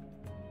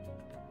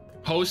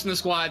 Hosting the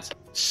squads,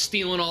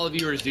 stealing all the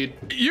viewers, dude.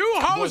 You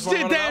host wanna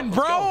it run it then, out?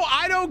 bro. Let's go.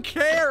 I don't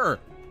care.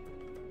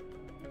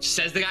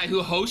 Says the guy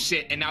who hosts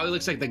it, and now he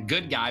looks like the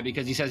good guy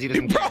because he says he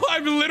doesn't. Bro, care.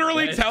 I'm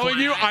literally That is telling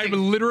you. classic.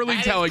 I'm literally That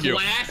is telling you.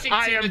 classic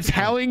I am Tim.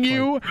 telling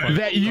you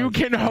that you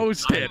can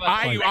host it.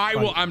 I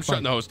will. I'm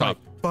shutting the host off.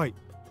 Fight.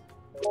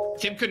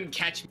 Tim couldn't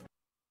catch me.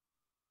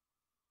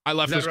 I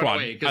left the Is that right squad.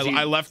 away? 'Cause he-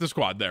 I left the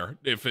squad there.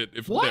 If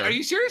What? there. Are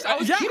you serious? I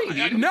was yeah, kidding,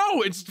 dude.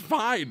 No, it's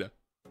fine.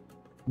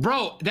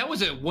 Bro, that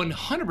was a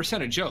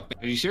 100% a joke.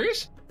 Man. Are you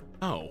serious?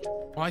 Oh,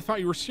 well, I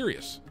thought you were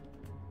serious.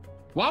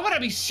 Why would I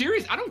be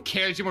serious? I don't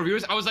care. Two more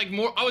viewers. I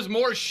was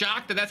more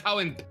shocked that that's how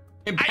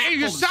impactful You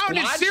the sounded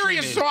squad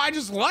serious, stream so is. I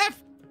just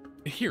left.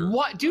 Here.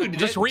 What, dude?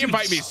 Just that-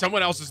 re-invite dude, me.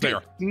 Someone else is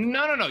there.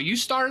 No. You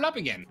start it up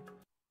again.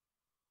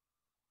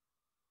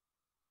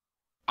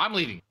 I'm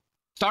leaving.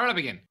 Start it up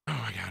again. Oh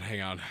my god,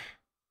 hang on.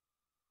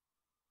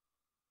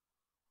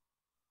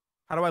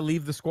 How do I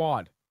leave the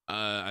squad?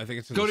 I think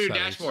it's in Go the to your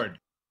settings. dashboard.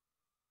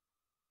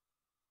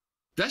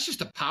 That's just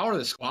the power of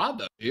the squad,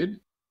 though, dude.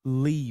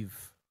 Leave.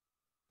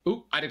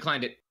 Oop, I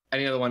declined it.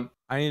 Any other one?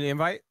 I need an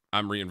invite.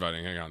 I'm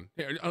re-inviting. Hang on.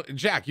 Here,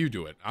 Jack, you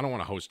do it. I don't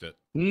want to host it.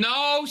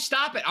 No,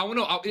 stop it. I want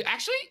to.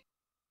 Actually,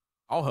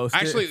 I'll host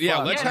Actually, it. yeah,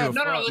 Fuck. let's yeah, have-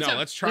 no.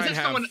 Let's try and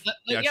have. someone.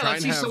 yeah, try let's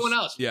and see have- someone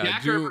else. Yeah,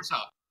 Jack do. or Marcel.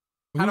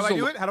 How do who's I the-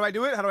 do it? How do I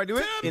do it? How do I do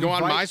it? Go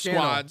on Invite my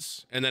channel.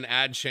 squads and then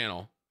add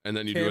channel, and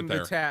then you do Tim it the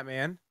there, Tap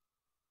Man.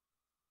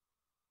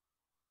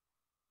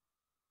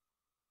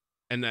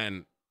 and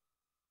then,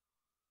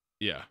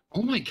 yeah.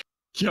 Oh my god,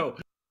 yo.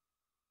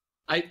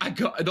 I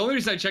go. The only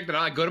reason I checked it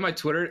out, I go to my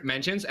Twitter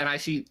mentions and I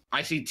see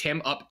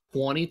Tim up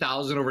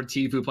 20,000 over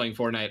Tfue playing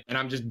Fortnite, and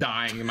I'm just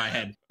dying in my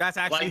head. That's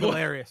actually Like,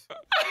 hilarious.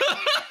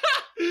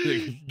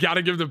 You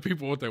gotta give the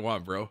people what they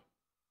want, bro.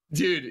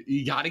 Dude,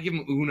 you gotta give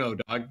him Uno,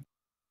 dog. All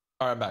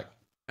right, I'm back.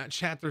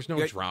 Chat, there's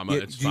no drama.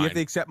 It's do fine. you have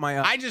to accept my?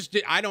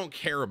 I don't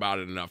care about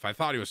it enough. I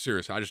thought he was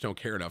serious. I just don't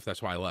care enough.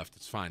 That's why I left.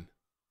 It's fine.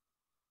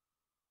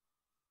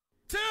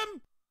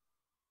 Tim.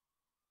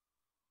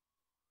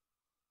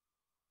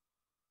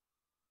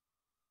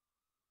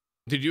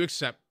 Did you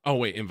accept? Oh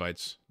wait,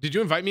 invites. Did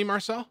you invite me,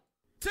 Marcel?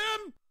 Tim.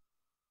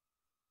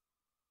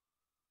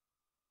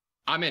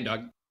 I'm in,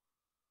 Doug.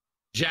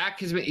 Jack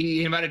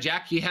he invited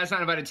Jack. He has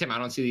not invited Tim. I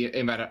don't see the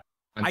invite.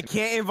 I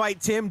can't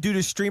invite Tim due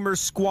to streamer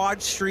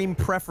squad stream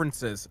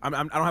preferences. I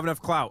don't have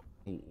enough clout.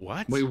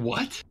 What? Wait,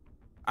 what?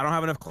 I don't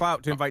have enough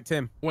clout to invite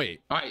Tim.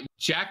 Wait. All right,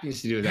 Jack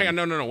needs to do that. Hang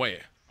on, no, wait.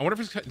 I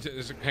wonder if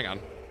hang on.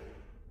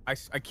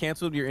 I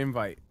canceled your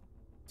invite.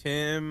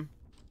 Tim,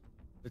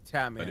 the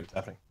tap man.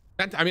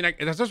 That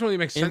doesn't really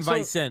make sense.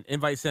 Invite sent.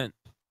 Invite sent.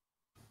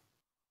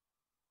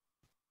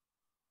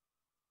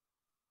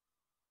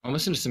 I'm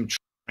listening to some.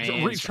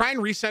 Try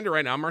and resend it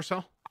right now,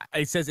 Marcel.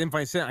 It says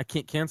invite sent. I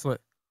can't cancel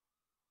it.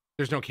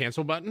 There's no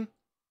cancel button.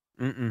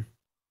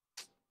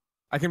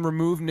 I can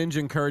remove Ninja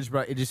Encourage,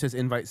 but it just says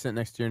invite sent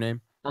next to your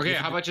name. Okay,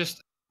 how about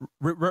just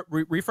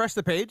refresh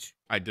the page?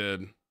 I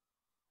did.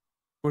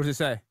 What does it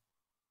say?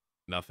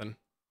 Nothing.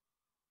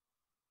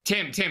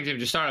 Tim,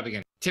 just start up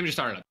again. Tim, just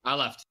start up. I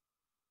left.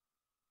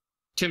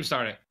 Tim,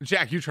 start it.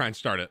 Jack, you try and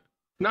start it.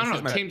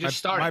 No, Tim, just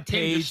start it. My Tim,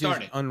 page just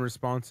start is it.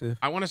 unresponsive.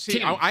 I want to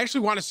see. I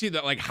actually want to see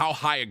that, like how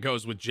high it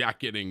goes with Jack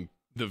getting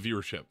the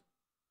viewership.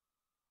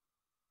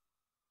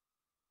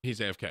 He's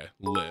AFK.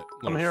 Lit.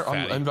 I'm here.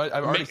 I've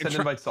already sent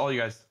invites to all you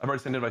guys.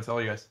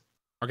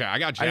 Okay, I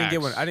got Jack's. I didn't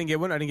get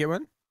one.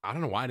 I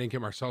don't know why I didn't get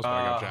Marcel's, but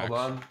I got Jack's. Hold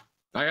on.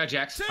 I got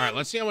Jack's. All right,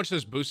 let's see how much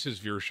this boosts his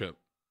viewership.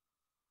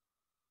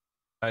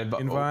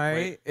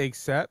 Invite,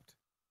 accept.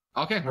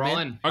 Okay, we're all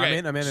in. Okay,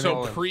 I'm in.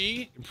 So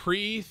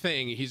pre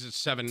thing, he's at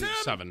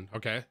 7-7.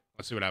 Okay,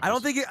 let's see what happens. I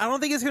don't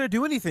think it's gonna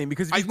do anything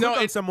because if you click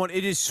on someone, it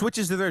just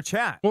switches to their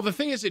chat. Well, the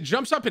thing is, it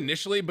jumps up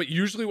initially, but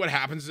usually what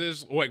happens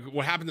is, like,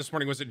 what happened this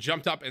morning was it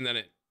jumped up and then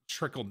it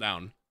trickled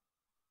down.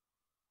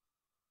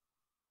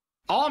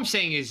 All I'm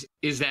saying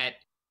is that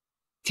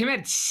Tim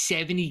had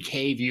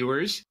 70K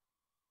viewers,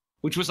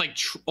 which was like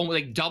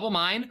double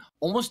mine,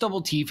 almost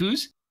double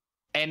Tifu's,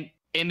 and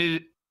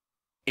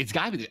it's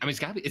gotta be. I mean, it's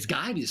gotta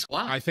be the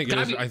squad. I think it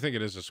is. I think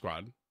it is a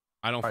squad.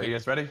 I don't think. Are you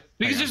guys ready?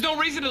 Because there's no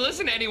reason to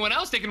listen to anyone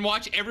else. They can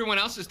watch everyone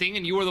else's thing,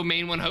 and you were the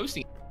main one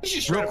hosting.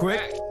 Real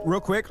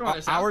quick.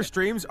 Our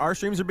streams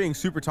are being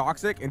super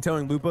toxic and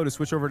telling Lupo to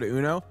switch over to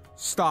Uno.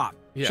 Stop.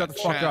 Yeah, Shut the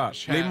fuck up.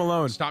 Chat, Leave him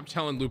alone. Stop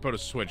telling Lupo to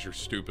switch. You're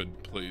stupid,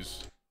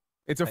 please.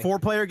 It's a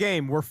 4-player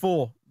game. We're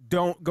full.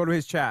 Don't go to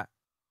his chat.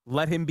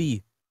 Let him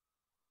be.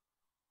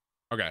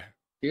 Okay.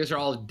 You guys are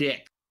all a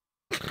dick.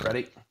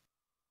 Ready?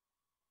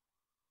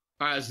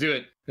 All right, let's do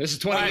it. This is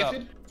 20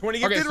 gifted. 20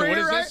 gifted. Okay, so what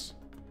is this?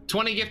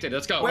 20 gifted.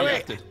 Let's go.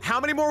 Wait. How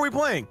many more are we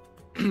playing?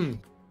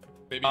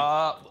 Baby.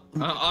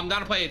 I'm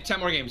down to play 10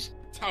 more games.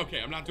 Okay,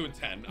 I'm not doing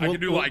 10. I can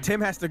do like.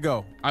 Tim has to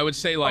go. I would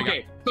say like.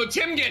 Okay, so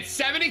Tim gets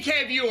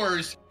 70K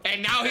viewers,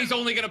 and now he's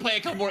only gonna play a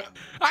couple more.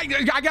 I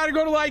gotta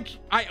go to like.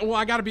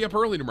 I gotta be up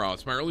early tomorrow.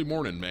 It's my early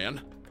morning,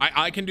 man.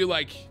 I can do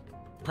like,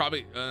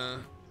 probably.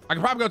 I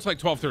can probably go to like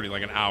 12:30,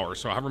 like an hour.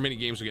 So however many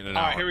games we get in an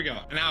hour. All right, here we go.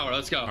 An hour.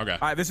 Let's go. Okay. All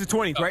right, this is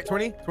 20, right?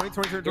 20.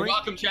 You're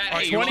welcome, chat.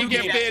 Hey, 20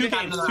 gifted.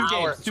 2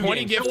 games.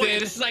 20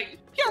 gifted. This is like,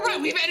 yeah,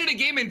 right. We've ended a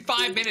game in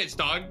 5 minutes,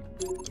 dog.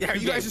 Yeah,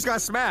 you guys just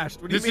got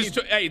smashed. What do you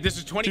mean? This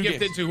is 20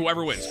 gifted to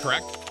whoever wins,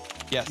 correct?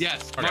 Yes.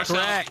 Yes. Okay. Marcel,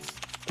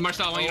 Correct.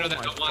 Marcel, I want you to know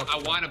that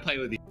I want to play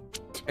with you.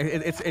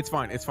 It's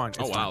fine.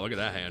 Oh wow, look at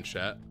that hand,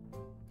 chat.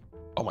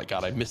 Oh my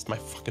god, I missed my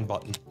fucking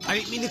button. I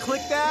didn't mean to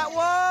click that.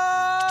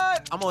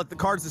 What? I'm gonna let the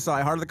cards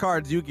decide. Heart of the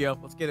cards, Yu-Gi-Oh.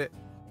 Let's get it.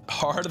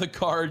 Heart of the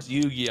cards,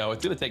 Yu-Gi-Oh.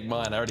 It's gonna take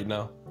mine. I already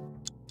know.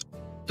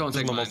 Don't I'm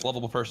take the mine. most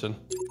lovable person.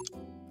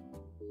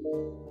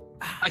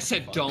 I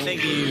said don't.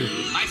 Thank you.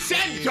 I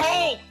said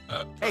don't.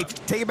 Hey,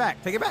 take it back.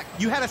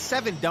 You had a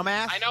 7,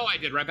 dumbass. I know I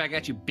did. Right back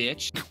at you,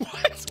 bitch.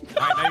 What?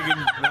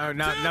 All right,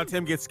 now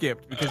Tim gets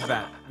skipped because of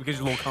that. Because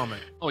of your little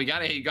comment. Oh, you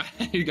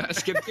gotta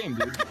skip him,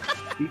 dude.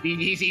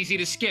 He's easy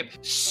to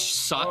skip.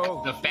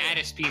 Suck the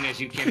fattest penis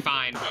you can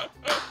find.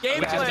 Which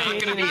is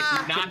not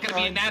gonna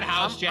be in that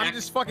house, Jack. I'm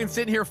just fucking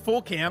sitting here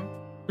full cam.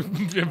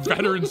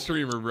 Veteran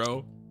streamer,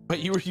 bro. But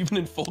you were even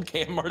in full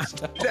cam,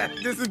 Marcel.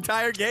 This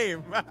entire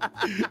game.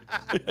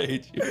 I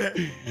hate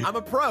you. I'm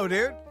a pro,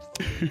 dude.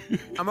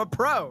 I'm a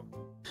pro.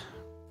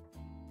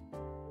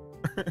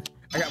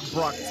 I got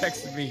Brock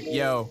texting me,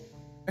 yo.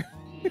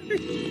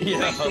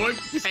 Yeah.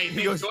 Hey,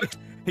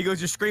 He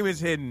goes, your scream is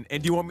hidden,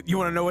 and you want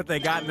to know what they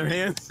got in their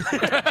hands?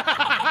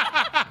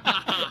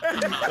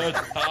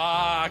 That's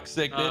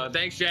toxic.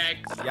 thanks, Jack.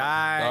 Yikes!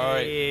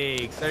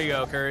 Right. There you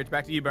go, Courage.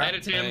 Back to you, bro. Later,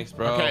 Tim. Thanks,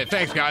 bro. Okay,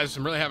 thanks guys.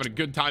 I'm really having a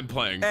good time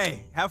playing.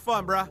 Hey, have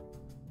fun, bro.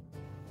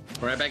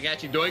 Right back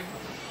at you, Doig.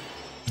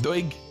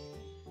 Doig.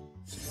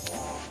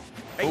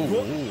 Hey,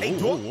 hey,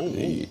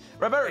 Hey.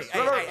 Reverse.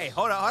 Hey,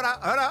 hold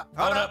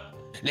up.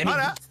 Let me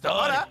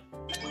start.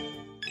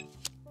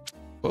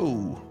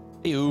 Whoa.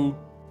 Hey-oo.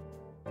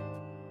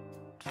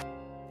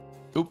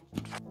 Oop.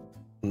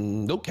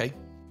 Okay.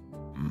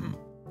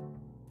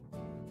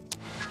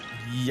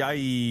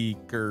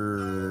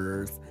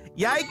 Yikers.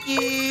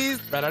 Yikes.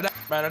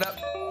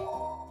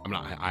 I'm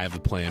not. I have a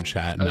plan,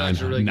 chat. Oh, that's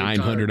a really good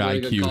 900 call.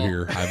 Really good IQ call.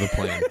 here. I have a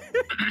plan.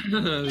 It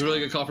was a really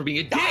good call for being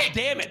a God dick.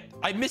 damn it!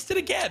 I missed it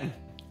again.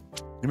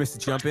 You missed the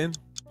jump in?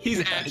 He's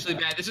actually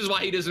bad. This is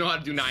why he doesn't know how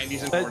to do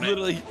 90s in That's Fortnite.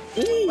 literally.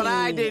 But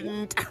I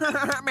didn't.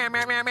 Meow,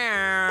 meow, meow,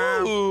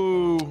 meow.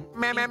 Ooh.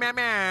 Meow, meow, meow,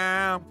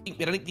 meow.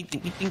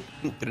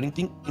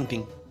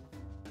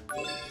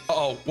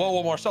 Uh-oh.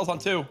 Whoa, Marcel's on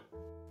 2.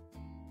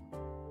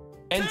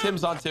 And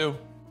Tim's on 2.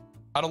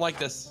 I don't like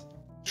this.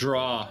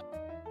 Draw.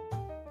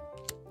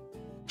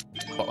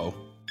 Uh-oh.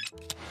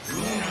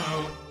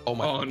 Oh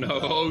my. Oh no.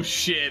 Oh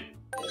shit.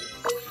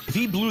 If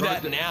he blew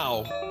that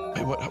now.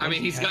 Wait, what, I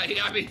mean, he's got.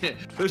 I mean,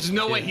 there's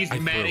no way he's I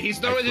mad. threw. There's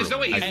I no threw.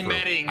 way he's I threw.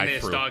 betting I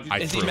this, threw. dog. I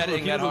Is he threw.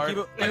 betting that hard?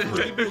 Keep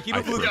it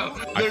I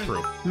blue.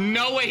 threw.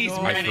 No way he's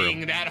I betting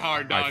threw. that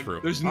hard, I dog. threw.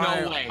 There's no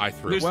way. I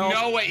threw. There's Well,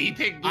 no way he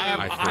picked blue.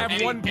 I threw.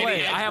 have one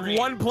play. I have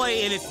one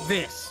play, and it's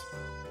this.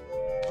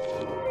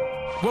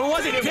 What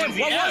was it, Tim?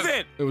 What was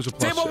it? It was a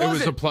Tim, plus. what It was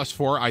was a it?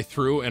 +4. I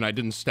threw and I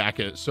didn't stack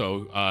it,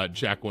 so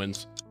Jack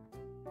wins.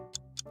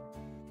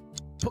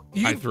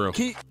 I threw.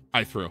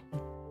 I threw.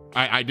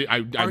 I did.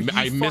 I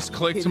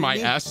misclicked my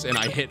S and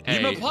I hit Give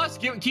him a A. plus.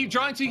 Keep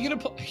drawing till you get a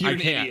plus. You're I an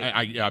can't.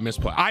 idiot. I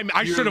misplayed.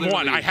 I You're should have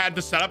won. literally- I had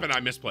the setup and I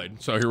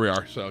misplayed. So here we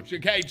are. So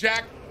okay,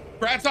 Jack.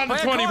 Congrats on the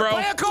Play 20, a card, bro.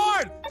 Play a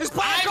card. Just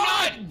play a I'm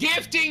card. not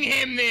gifting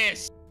him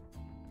this.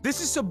 This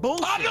is some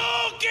bullshit.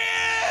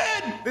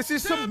 Hadouken! This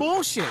is some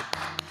bullshit.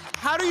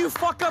 How do you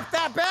fuck up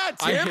that bad,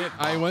 Tim?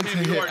 I went to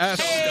Tim, you hit are S.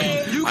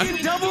 so You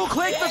can double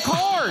click the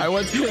card. I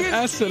went to You hit can-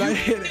 S and I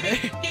hit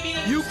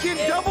A. You can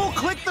double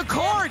click the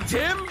card,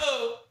 Tim.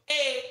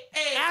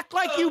 Act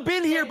like you've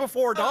been here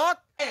before, dog.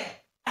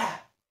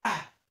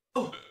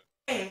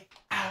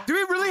 Do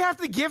we really have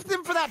to gift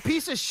him for that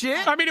piece of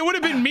shit? I mean, it would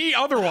have been me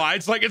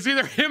otherwise. Like it's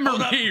either him or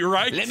me,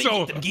 right? Let me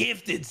So get them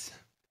gifted.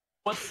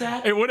 What's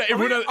that? it would Are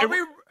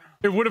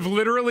have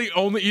literally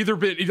only either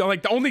been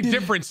like the only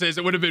difference is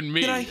it would have been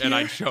me and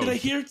I chose. Did I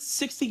hear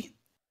 60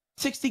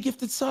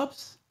 gifted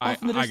subs? I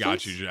off in the got you,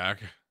 distance? Jack.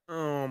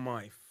 Oh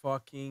my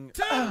fucking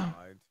god.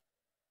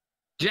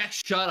 Jack,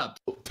 shut up.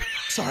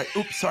 Sorry.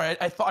 Oops. Sorry.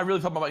 I really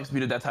thought my mic was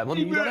muted that time. Let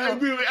me mute I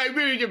that.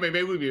 really get my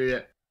baby.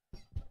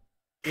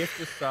 Gift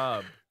a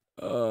sub.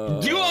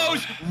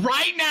 Duos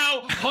right now,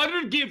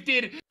 100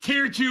 gifted,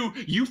 tier 2.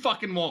 You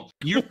fucking won't.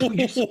 You're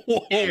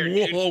scared,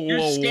 dude.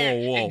 You're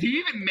scared. Whoa. Do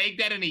you even make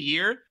that in a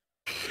year?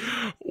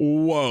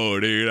 Whoa,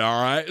 dude.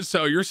 All right.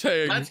 So you're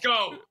saying Let's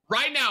go.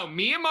 Right now,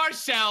 me and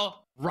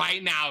Marcel,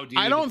 right now, dude.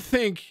 I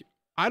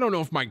don't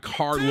know if my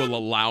card will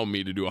allow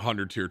me to do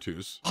 100 tier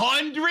 2s.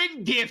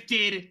 100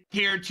 gifted,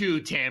 tier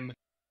 2, Tim.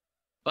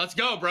 Let's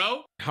go,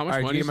 bro. How All much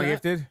right, money you is get my that?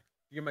 gifted?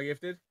 You get my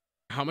gifted?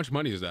 How much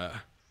money is that?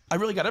 I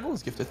really got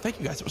everyone's gifted. Thank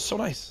you guys. It was so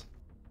nice.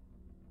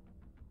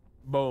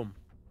 Boom.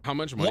 How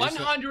much money? is that?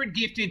 100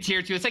 gifted,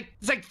 tier 2. It's like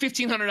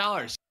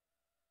 $1,500.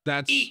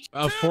 That's each.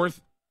 a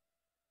fourth.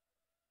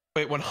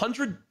 Wait,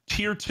 100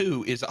 tier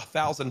 2 is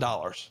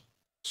 $1,000.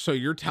 So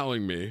you're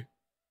telling me?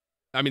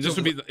 I mean, this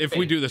would be if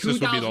we do this. This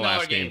would be the $2,000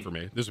 last game. game for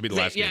me. This would be the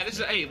last game. Yeah, this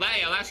is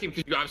last game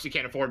because you obviously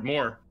can't afford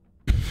more.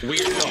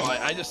 Weird. No,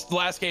 I just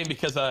last game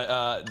because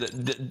I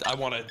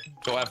want to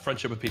go have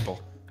friendship with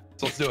people.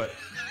 So let's do it.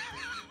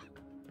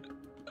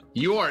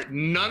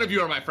 None of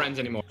you are my friends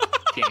anymore.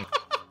 Game.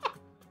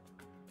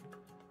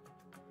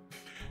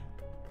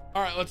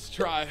 All right, let's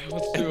try.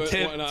 Let's do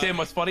it. Why not? Tim,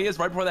 what's funny is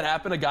right before that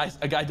happened, a guy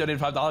donated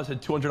 $5, said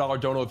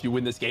 $200 dono if you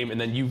win this game, and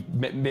then you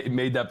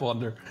made that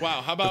blunder.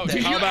 Wow. How about?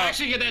 Did How you about?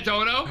 actually get that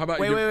dono? How about?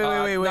 Wait, you- wait.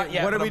 Not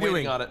yet, What are but we I'm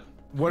waiting doing? on it.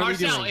 What are we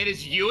Marcel, doing? it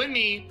is you and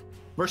me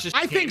versus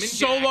I Tim think and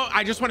solo. Jack.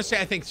 I just want to say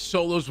I think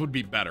solos would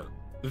be better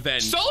than.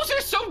 Solos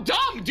are so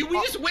dumb. Dude, we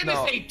just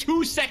witnessed a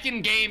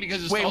 2-second game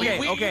because of Wait,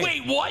 solos. okay.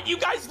 Wait, what? You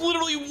guys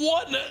literally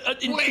won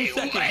in 2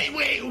 seconds.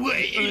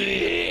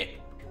 Wait.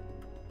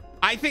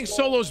 I think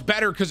solo's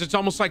better because it's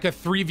almost like a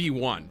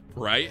 3v1,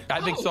 right?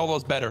 I think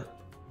solo's better.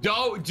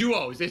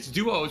 Duos. It's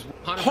duos.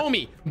 100%.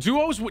 Homie,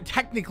 duos would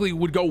technically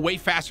go way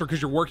faster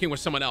because you're working with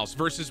someone else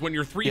versus when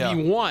you're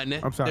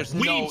 3v1. I'm sorry. There's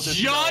We no-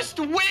 just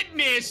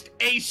witnessed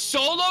a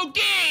solo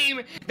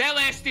game that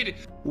lasted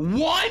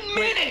 1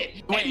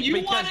 minute. Wait, and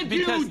you want to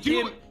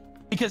do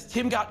because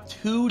Tim got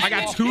two. I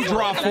got two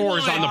draw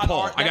fours on the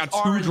poll. I got That's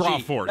two RNG. draw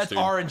fours, That's dude.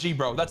 RNG,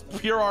 bro. That's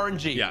pure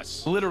RNG.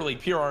 Yes. Literally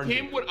pure RNG.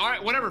 Tim would. All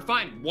right, whatever.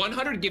 Fine.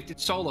 100 gifted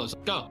solos.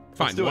 Let's go.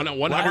 Fine, do it.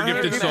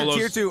 100 gifted solos.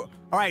 Tier 2.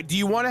 All right, do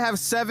you want to have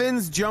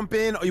sevens jump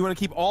in, or you want to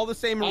keep all the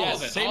same rules? All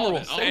of it. Same all of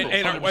rules, it, all same of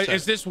it. And 100%.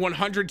 is this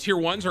 100 tier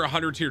 1s or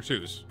 100 tier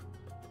 2s?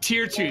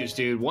 Tier 2s,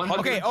 dude.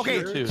 100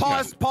 Okay, tier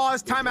 2s.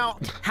 pause, time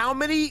out. How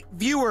many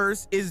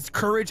viewers is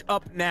Courage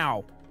up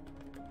now?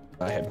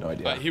 I have no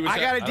idea. He was I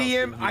got a at-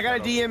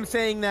 DM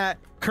saying that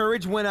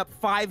Courage went up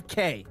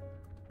 5K.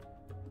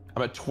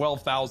 I'm at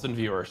 12,000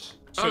 viewers.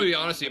 I'm gonna be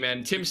honest with you,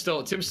 man. Tim's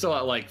still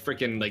at like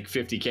freaking like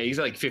 50K. He's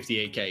at like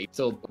 58K.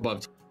 Still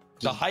above.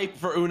 The hype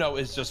for Uno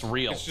is just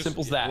real. It's just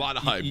Simple as that. A lot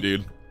of hype,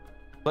 dude.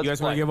 Let's You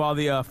guys want play. to give all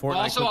the Fortnite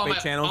Also on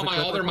clickbait channels on a my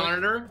click other real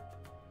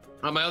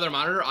quick?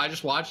 monitor, I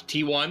just watched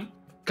T1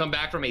 come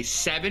back from a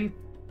 7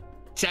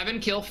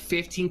 kill,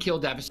 15 kill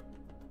deficit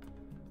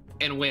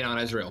and win on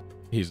Ezreal.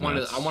 He's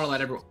nuts. I want to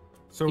let everyone.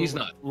 So he's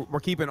not. We're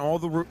keeping all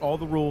the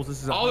rules.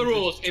 This is All the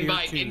rules. tier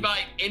Invite, twos.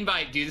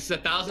 invite, dude. This is a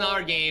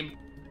 $1,000 game.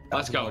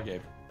 Let's go.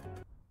 Game.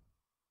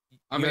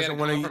 I'm You guys gonna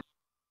don't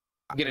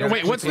wanna-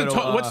 Wait, what's the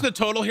little, what's the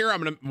total here?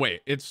 I'm gonna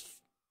wait. It's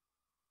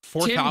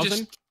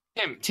 4,000.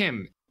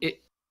 Tim.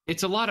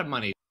 It's a lot of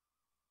money.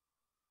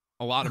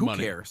 A lot of Who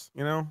money. cares?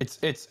 You know. It's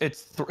a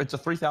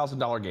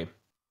 $3,000 game.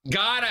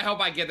 God, I hope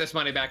I get this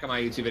money back on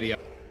my YouTube video.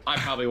 I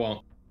probably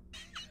won't.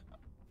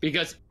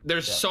 Because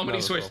there's so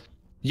many swears.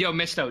 Yo,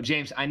 Misto,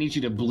 James, I need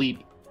you to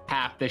bleep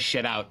half this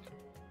shit out.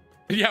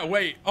 Yeah,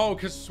 wait. Oh,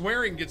 because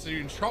swearing gets you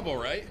in trouble,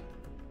 right?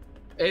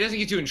 It doesn't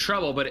get you in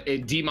trouble, but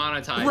it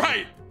demonetizes.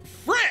 Right.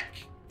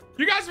 Frick!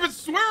 You guys have been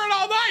swearing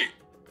all night.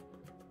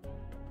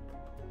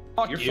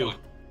 Fuck You're you. fucked.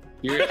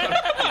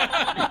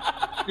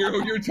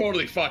 You're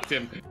totally fucked,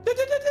 Tim.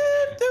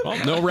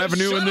 Well, no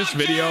revenue in this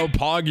video.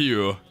 Pog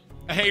you.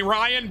 Hey,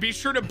 Ryan, be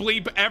sure to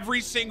bleep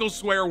every single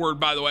swear word,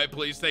 by the way,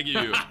 please. Thank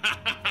you.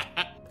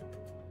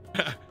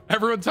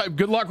 Everyone type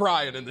good luck,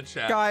 Ryan, in the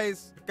chat.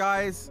 Guys,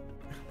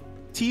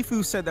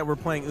 Tifu said that we're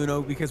playing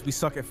Uno because we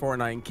suck at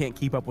Fortnite and can't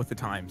keep up with the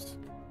times.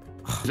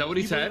 Is that what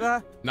he You said? believe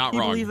that? Not You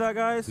wrong. believe that,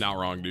 guys? Not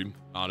wrong, dude.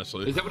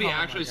 Honestly. Is that what he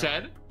actually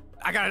said?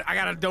 I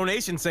got a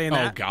donation saying Oh,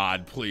 that.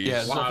 God, please.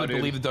 Yeah, Wow, definitely dude.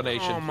 believe the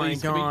donation. Oh my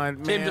Please,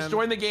 God, Tim, man. just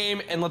join the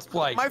game and let's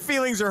play. My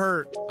feelings are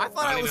hurt. I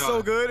thought I I don't was know.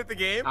 so good at the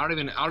game. I don't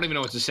even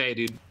know what to say,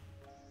 dude.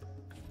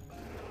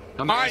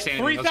 I'm All not right,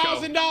 saying anything. Let's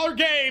go. $3,000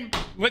 game.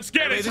 Let's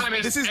get it.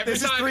 This is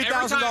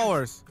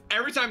 $3,000.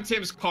 Every time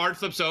Tim's card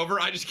flips over,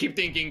 I just keep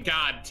thinking,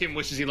 God, Tim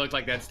wishes he looked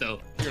like that still.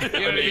 You know what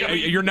I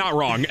mean? You're not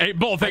wrong. Hey,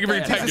 Bull, thank you for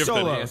your This tech is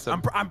gift.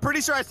 solo. I'm pretty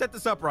sure I set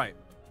this up right.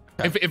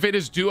 If it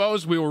is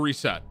duos, we will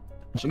reset.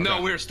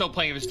 No, we're still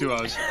playing with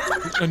duos.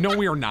 No,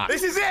 we are not.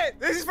 This is it.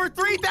 This is for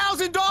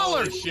 $3,000.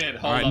 Holy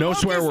shit. All right, no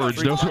swear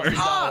words. No swear.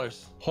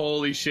 $3,000.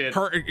 Holy shit.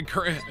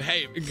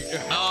 Hey.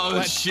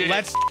 Oh, shit.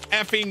 Let's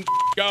effing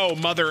go,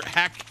 mother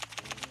heck.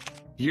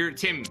 You're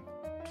Tim.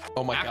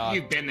 Oh my After God.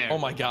 you've been there. Oh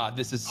my God.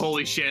 This is.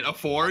 Holy shit. A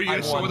 4? You're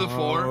I so won. with a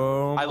 4?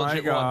 Oh I my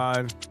legit won.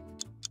 God.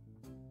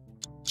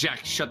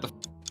 Jack, shut the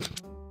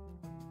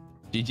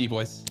GG,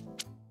 boys.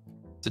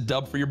 It's a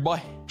dub for your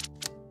boy.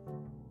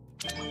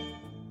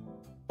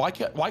 Why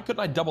couldn't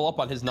I double up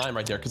on his 9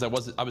 right there? Because I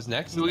was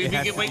next. Why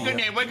has to couldn't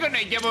be,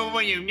 I double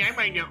on you? I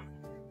don't know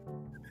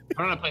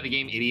how to play the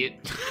game, idiot.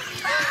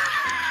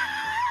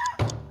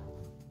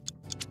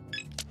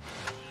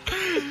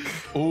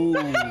 Ooh.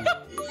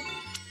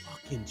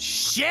 Fucking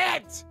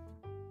shit. Is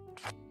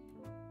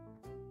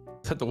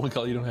that the one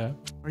color you don't have?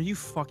 Are you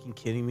fucking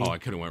kidding me? Oh, I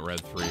could have went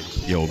red 3.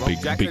 Yo, Well,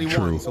 Jack said he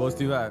won, so let's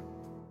do that.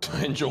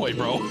 Enjoy,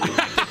 bro.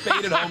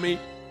 Faded, homie.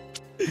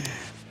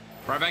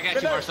 Right back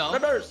at you, Marcel.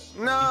 Reverse.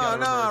 No, got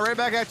no, reversed. right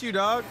back at you,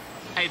 dog.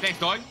 Hey, thanks,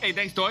 dog.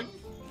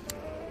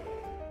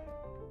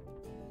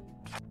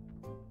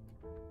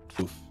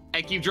 Oof.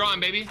 Hey, keep drawing,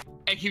 baby.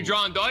 Hey, keep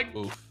drawing, dog.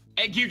 Oof.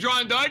 Hey, keep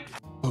drawing, dog.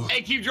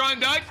 Hey, keep drawing,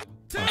 dog.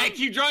 Hey,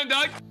 keep drawing,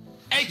 dog.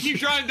 Hey, keep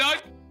drawing, dog.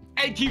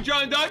 Hey, keep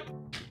drawing, dog.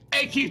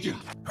 Hey, keep drawing.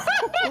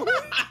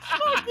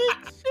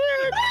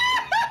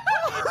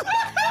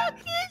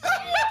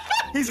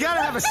 He's got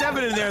to have a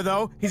 7 in there,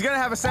 though. He's got to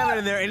have a 7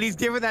 in there, and he's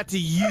giving that to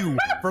you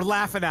for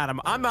laughing at him.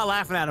 I'm not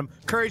laughing at him.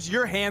 Courage,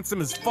 you're handsome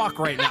as fuck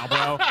right now,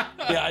 bro.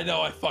 Yeah, I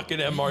know. I fucking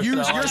am, Marcel. I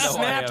know I You're am.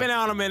 snapping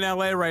on him in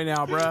LA right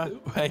now, bro.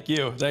 Thank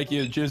you. The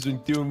gym's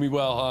been doing me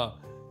well, huh?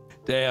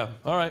 Damn.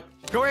 All right.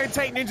 Go ahead and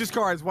take Ninja's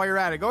cards while you're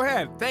at it. Go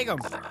ahead. Take them.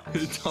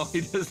 No,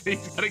 he doesn't.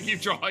 He's gotta keep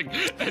drawing.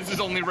 This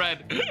is only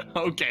red.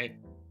 Okay.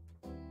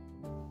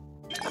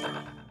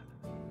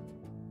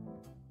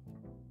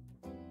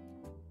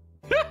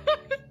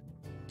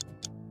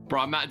 Bro,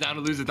 I'm not down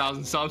to lose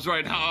 1,000 subs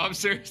right now. I'm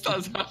serious.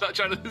 I'm not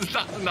trying to lose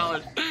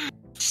 $1,000.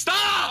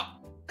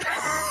 Stop!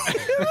 I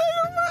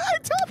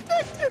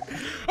top-decked it.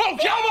 Oh,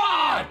 come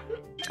on!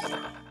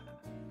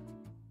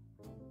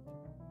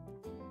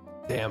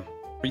 Damn.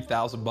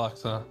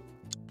 $3,000, huh?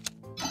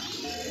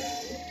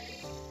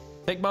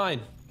 Take mine.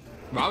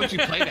 Why would you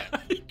play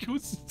that?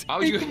 Why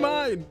would you?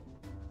 mine?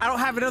 I don't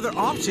have another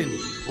option.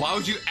 Why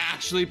would you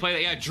actually play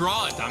that? Yeah,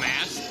 draw it,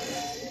 dumbass.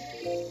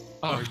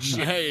 Oh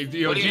shit. Hey,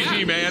 yo, What do you GG,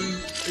 have? man.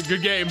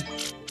 Good game.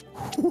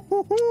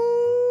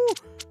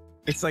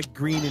 It's like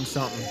green and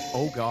something.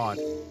 Oh, God.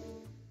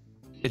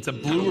 It's a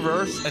blue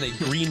reverse and a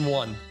green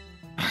 1.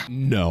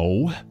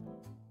 No.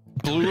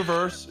 Blue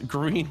reverse,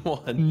 green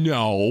 1.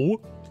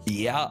 No.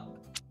 Yeah.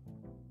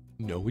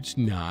 No, it's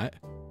not.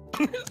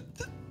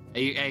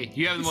 Hey,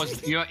 you have the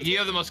most. You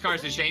have the most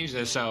cards to change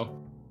this. So.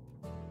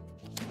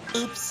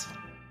 Oops.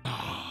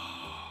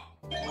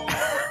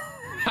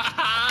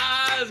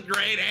 That's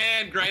great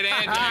hand,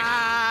 Jack.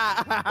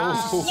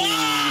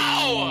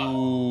 Wow!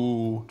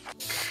 Ooh.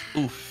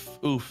 Oof.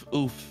 Oof.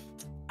 Oof.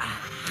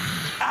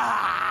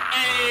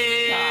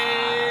 Hey!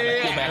 I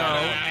feel bad on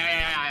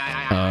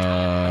that one.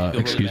 Feel really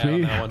Excuse bad on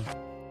me? that one.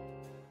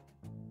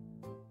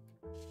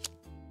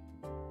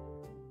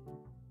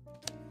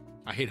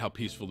 I hate how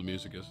peaceful the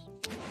music is.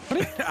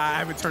 I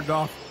haven't turned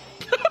off.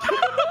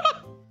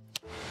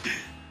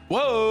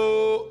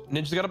 Whoa!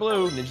 Ninja's got a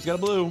blue. Ninja's got a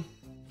blue.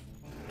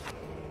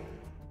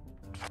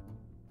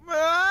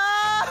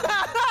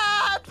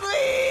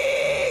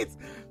 Please!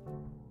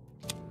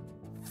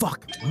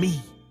 Fuck me.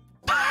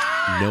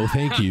 No,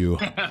 thank you.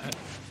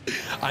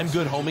 I'm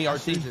good, homie.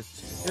 RT.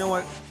 You know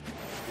what?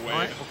 Wait. All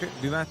right, okay,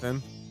 do that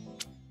then.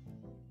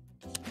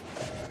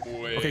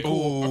 Wait. Okay,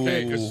 cool.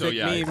 Okay, so Sick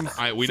yeah,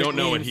 memes. we Sick don't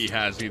know what memes. he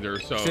has either.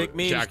 So Sick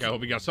memes. Jack, I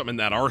hope you got something in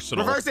that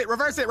arsenal. Reverse it,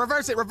 reverse it,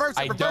 reverse it, reverse it,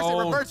 I reverse it,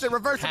 don't reverse it,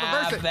 reverse it,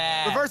 reverse have it,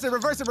 that. reverse it,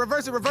 reverse it,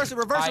 reverse it, reverse it,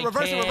 reverse it,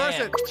 reverse it, reverse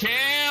it, reverse it.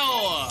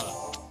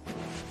 Chill.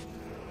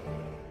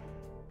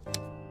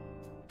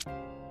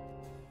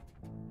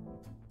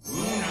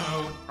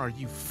 Are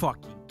you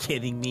fucking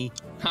kidding me?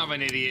 I'm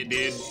an idiot,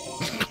 dude.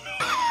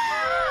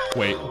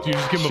 Wait, do you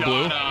just give him a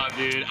blue? Shut up,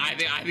 dude. I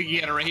think he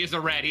had a red. He's a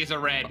red. He's a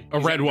red. A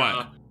red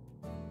what?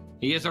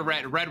 He is a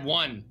red. Red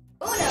one.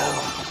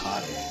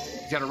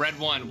 He's got a red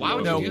one. Why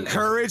would you do No, that?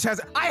 courage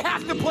has. I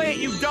have to play it,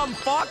 you dumb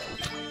fuck.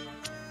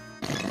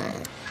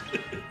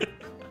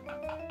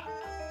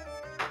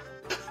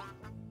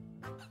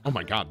 Oh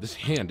my god, this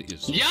hand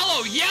is.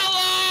 Yellow,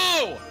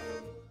 yellow!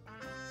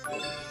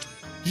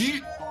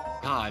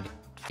 God.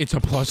 It's a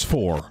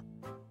 +4.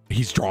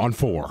 He's drawn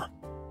 4.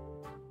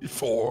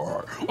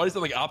 4. Why does it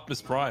sound like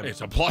Optimus Prime?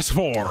 It's a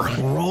 +4.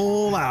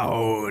 Roll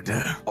out.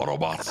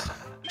 Autobots.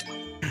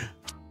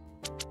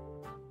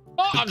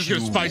 Oh, I'm just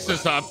gonna spice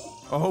this up.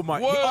 Oh my.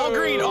 Whoa. All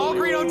green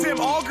on Tim,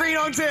 all green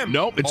on Tim.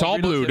 Nope, it's all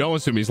blue. Don't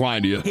assume he's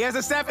lying to you. He has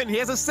a 7, he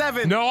has a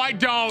 7. No, I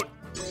don't.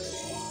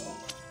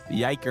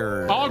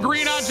 Yikers. All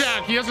green on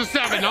Jack. He has a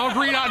 7. All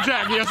green on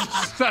Jack. He has a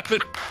 7.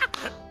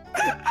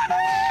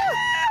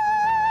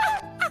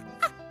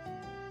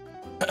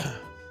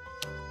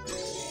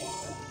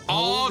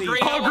 All green.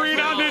 All green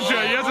on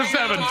Ninja. He has a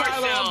 7.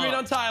 All green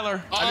on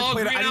Tyler. All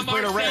green I on just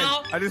played a red.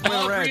 Marcel. I just played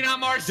All a red. green on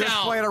Marcel. Just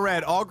played a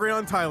red. All green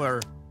on Tyler.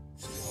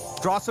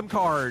 Draw some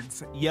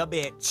cards. Ya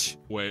bitch.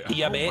 Wait.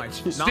 Yeah, Oh my-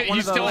 bitch. not He one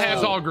of still those.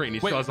 has all green. He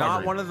Wait, still has all Not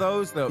green. one of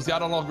those though. He's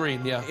got on all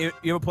green. Yeah.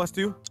 You have a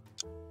 +2?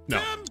 No.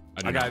 I,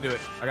 I gotta do it.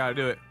 I gotta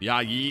do it.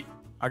 Yeah, yeet.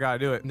 I gotta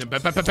do it.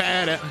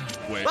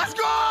 Wait. Let's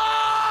go!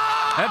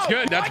 That's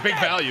good. That's big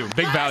value.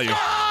 Big value. You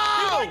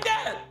like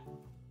that?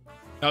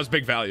 That was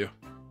big value.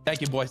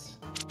 Thank you, boys.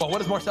 Well, what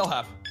does Marcel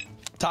have?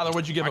 Tyler,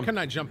 what'd you give Why him? couldn't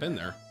I jump in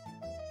there?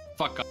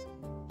 Fuck up.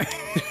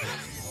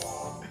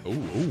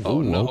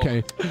 Oh, no.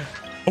 Okay.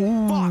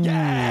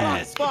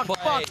 Yes. Fuck, good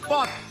fuck, play.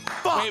 fuck,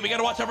 fuck. Wait, we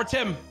gotta watch out for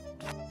Tim.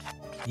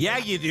 Yeah,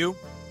 you do.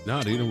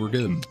 No, dude, we're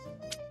good.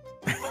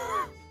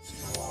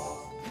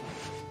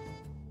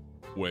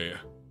 Where?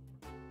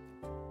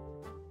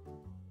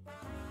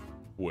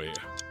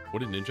 What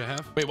did Ninja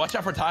have? Wait, watch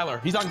out for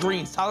Tyler. He's on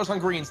greens. Tyler's on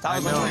greens.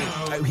 Tyler's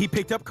on greens. He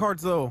picked up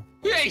cards though.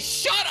 Hey,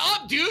 shut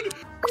up, dude.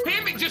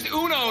 Him just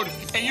uno'd,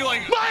 and you're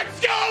like, Let's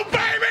go,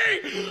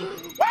 baby!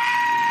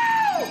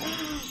 Woo!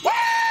 Woo!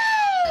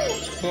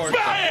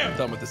 I'm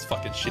done with this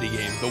fucking shitty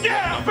game. The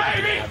Yeah, one number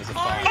we baby! have is a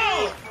 5.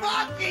 Oh!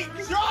 Fucking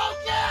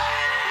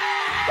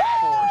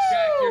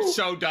Jack, you're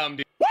so dumb,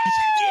 dude.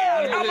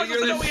 How am I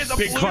supposed to know he has a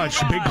Big blue clutch,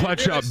 5? big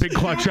clutch up, big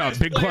clutch up,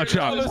 big clutch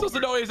How am I up. supposed to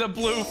know he has a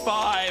blue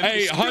 5?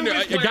 Hey, Stupidest 100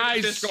 player in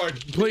guys, Discord.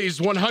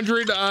 please,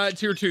 100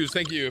 tier 2s.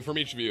 Thank you from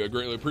each of you. I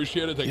greatly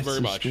appreciate it. Thank you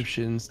very much.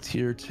 Subscriptions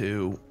tier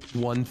 2,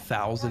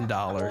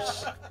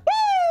 $1,000.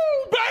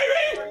 Woo,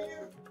 baby!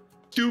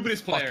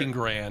 Stupidest player Fucking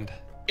grand.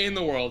 in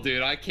the world,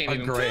 dude. I can't A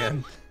even.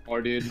 grand.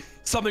 Or, dude.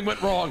 Something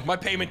went wrong. My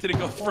payment didn't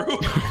go through.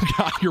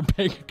 God, your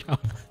bank account.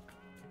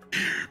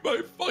 My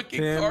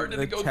fucking Tim card the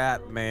didn't go Cat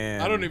through. Man.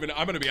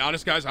 I'm gonna be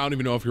honest, guys. I don't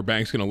even know if your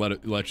bank's gonna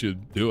let you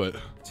do it.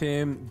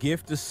 Tim,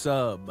 gift a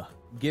sub.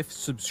 Gift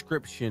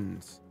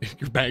subscriptions.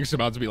 Your bank's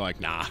about to be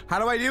like, nah. How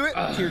do I do it?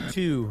 Tier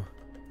 2.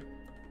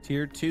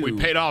 Tier 2. We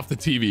paid off the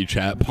TV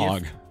chat,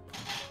 Pog.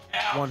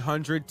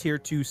 100 tier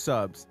 2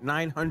 subs.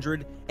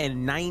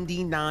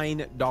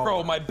 $999.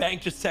 Bro, my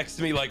bank just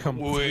texted me like,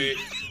 Complete. wait.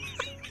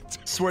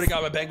 Swear to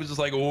God, my bank was just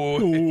like,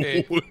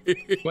 wait.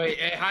 Wait,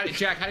 hey,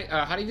 Jack,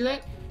 how do you do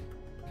that?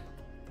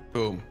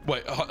 Boom.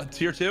 Wait,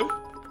 tier 2?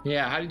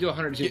 Yeah, how do you do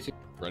 100 tier 2?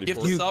 Ready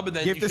Gift for the it? sub and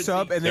then Gift you the should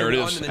sub see and then There it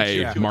one is. and then Hey,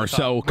 tier 2 at the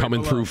Marcel top.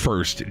 coming below. through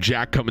first.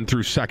 Jack coming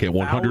through second.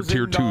 100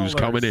 tier 2s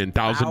coming in.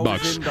 $1,000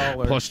 bucks.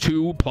 $1,000. Plus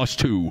 2, plus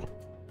 2.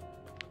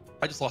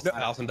 I just lost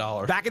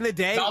 $1,000. Back in the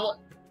day. Double up.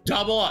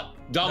 Double up.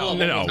 No,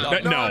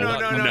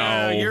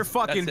 no. You're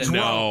fucking That's it.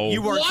 drunk. No.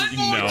 You are One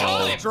more No,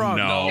 time. drunk.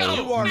 no,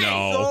 You are no.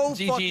 so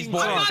GG's fucking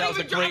boys. drunk. That was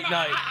a great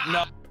night.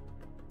 No.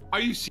 Are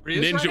you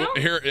serious right Ninja,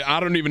 now? here, I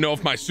don't even know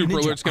if my super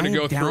Ninja, alert's gonna I am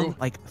go down through.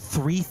 like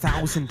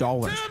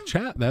 $3,000.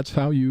 Chat, that's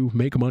how you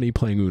make money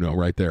playing Uno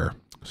right there.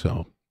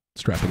 So,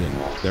 strap it in.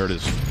 There it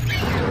is.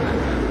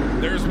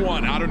 There's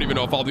one. I don't even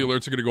know if all the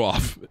alerts are gonna go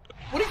off.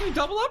 What are you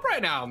double up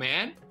right now,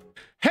 man?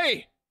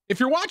 Hey,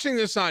 if you're watching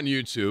this on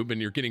YouTube and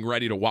you're getting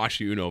ready to watch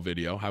the Uno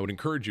video, I would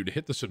encourage you to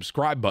hit the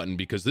subscribe button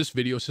because this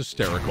video is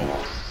hysterical.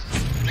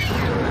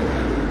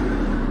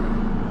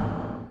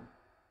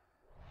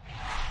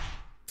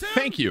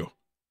 Thank you.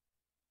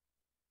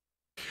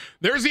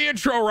 There's the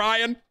intro,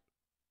 Ryan.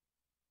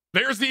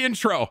 There's the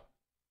intro.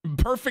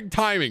 Perfect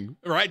timing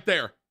right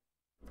there.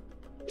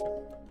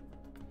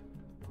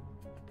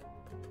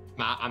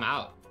 I'm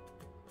out.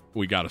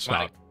 We gotta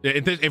stop.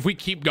 If we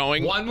keep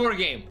going, One more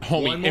game.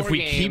 homie. One more If we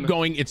game. keep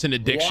going, it's an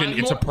addiction.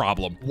 It's a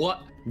problem.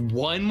 What?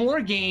 One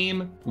more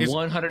game.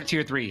 100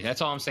 tier 3.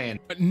 That's all I'm saying.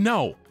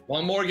 No.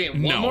 One more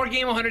game. No. One more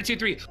game. 100 tier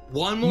 3.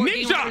 One more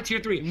game. 100 tier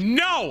 3.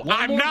 No, One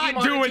I'm more not game,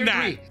 100 doing tier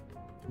that. 3.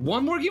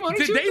 One more game. 100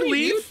 Did tier they 3,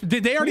 leave? dude.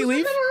 Did they already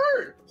leave? Who's that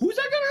gonna hurt? Who's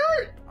that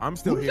gonna hurt? I'm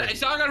still here.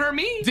 It's not gonna hurt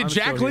me. Did I'm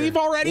Jack still leave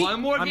here. already?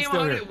 One more I'm game. still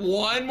 100.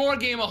 One more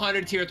game.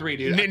 100 tier 3,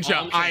 dude.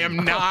 Ninja, I am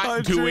not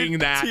 100 doing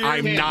that. tier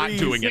I'm not threes.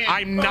 doing it.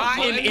 I'm not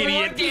an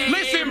idiot.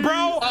 Listen,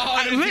 bro.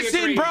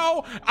 Listen,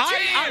 bro.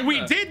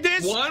 We did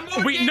this. One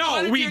more We game, no,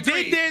 100 we tier did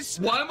 3. this.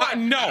 One more.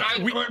 No, I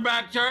threw it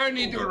back to her, and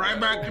he threw it right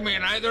back to me,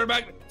 and I threw it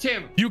back.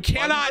 Tim. you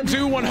cannot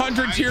do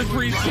 100 tier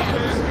 3.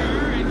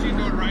 And she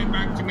threw it right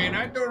back to me, and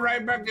I threw it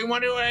right back to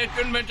one who I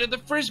couldn't mention the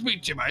frisbee,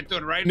 Tim. I threw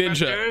it right back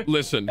to her. Ninja,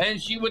 listen.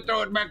 And she would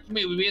throw it back to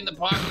me. We'd be in the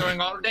park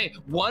throwing all day.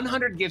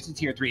 100 gifted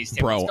tier 3s,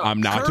 Tim. Bro, Let's go.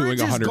 I'm not doing Courage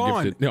is 100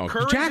 gone. gifted. No,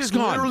 Courage Jack's is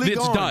gone. literally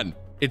It's gone. done.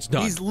 It's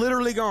done. He's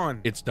literally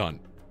gone. It's done.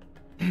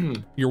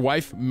 Your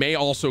wife may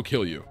also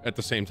kill you at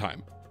the same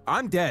time.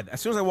 I'm dead.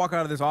 As soon as I walk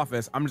out of this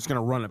office, I'm just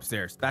gonna run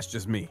upstairs. That's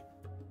just me.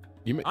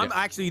 You may, I'm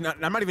actually not.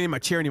 I'm not even in my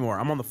chair anymore.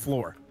 I'm on the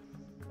floor.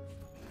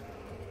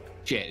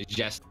 Shit, it's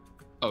just.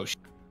 Oh, shit.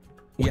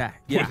 Yeah,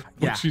 yeah,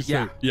 What'd she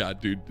say? Yeah,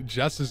 dude.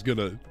 Jess is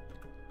gonna.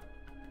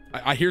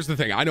 Here's the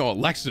thing. I know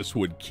Alexis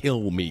would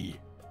kill me.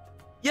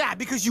 Yeah,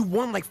 because you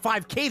won like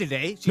 5K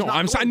today. She's No, not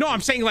I'm going no, to.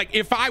 I'm saying like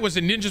if I was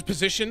in Ninja's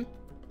position,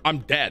 I'm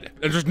dead.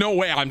 There's no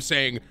way I'm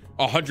saying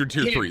 100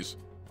 tier Dude, 3s.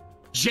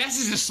 Jess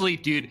is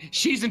asleep, dude.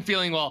 She isn't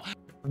feeling well.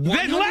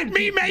 Then let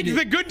me make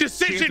the good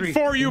decision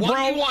for you, bro.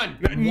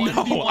 1v1.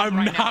 No, I'm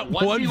right not now.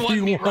 1v1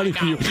 you.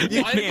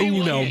 You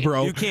can't. No,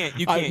 bro. You can't.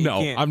 You can't. No,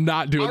 you can't. I'm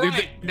not doing All it.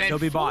 right, then There'll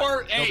be bots.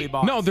 There'll be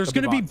bots. No, there's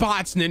There'll gonna be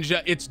bots,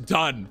 Ninja. It's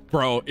done,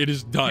 bro. It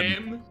is done,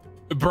 Tim,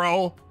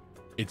 bro.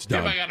 It's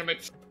Tim, I done. gotta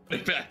make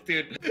it back,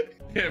 dude.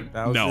 Tim,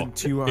 No,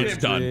 it's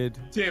done.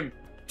 Tim.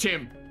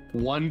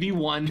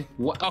 1v1.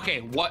 Okay,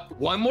 what?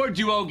 One more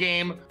duo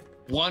game.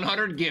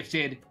 100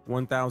 gifted.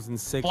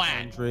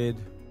 1,600.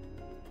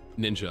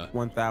 Ninja.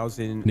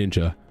 1,000.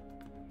 Ninja.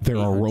 There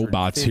are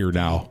robots here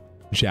now.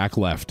 Jack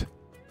left.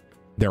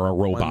 There are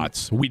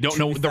robots. We don't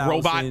know the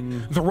robot.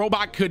 The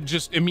robot could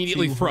just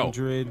immediately throw.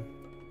 200.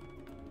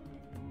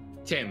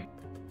 Tim.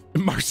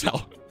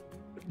 Marcel,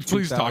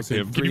 please talk to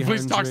him. Can you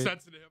please talk 2,300.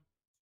 sense to him?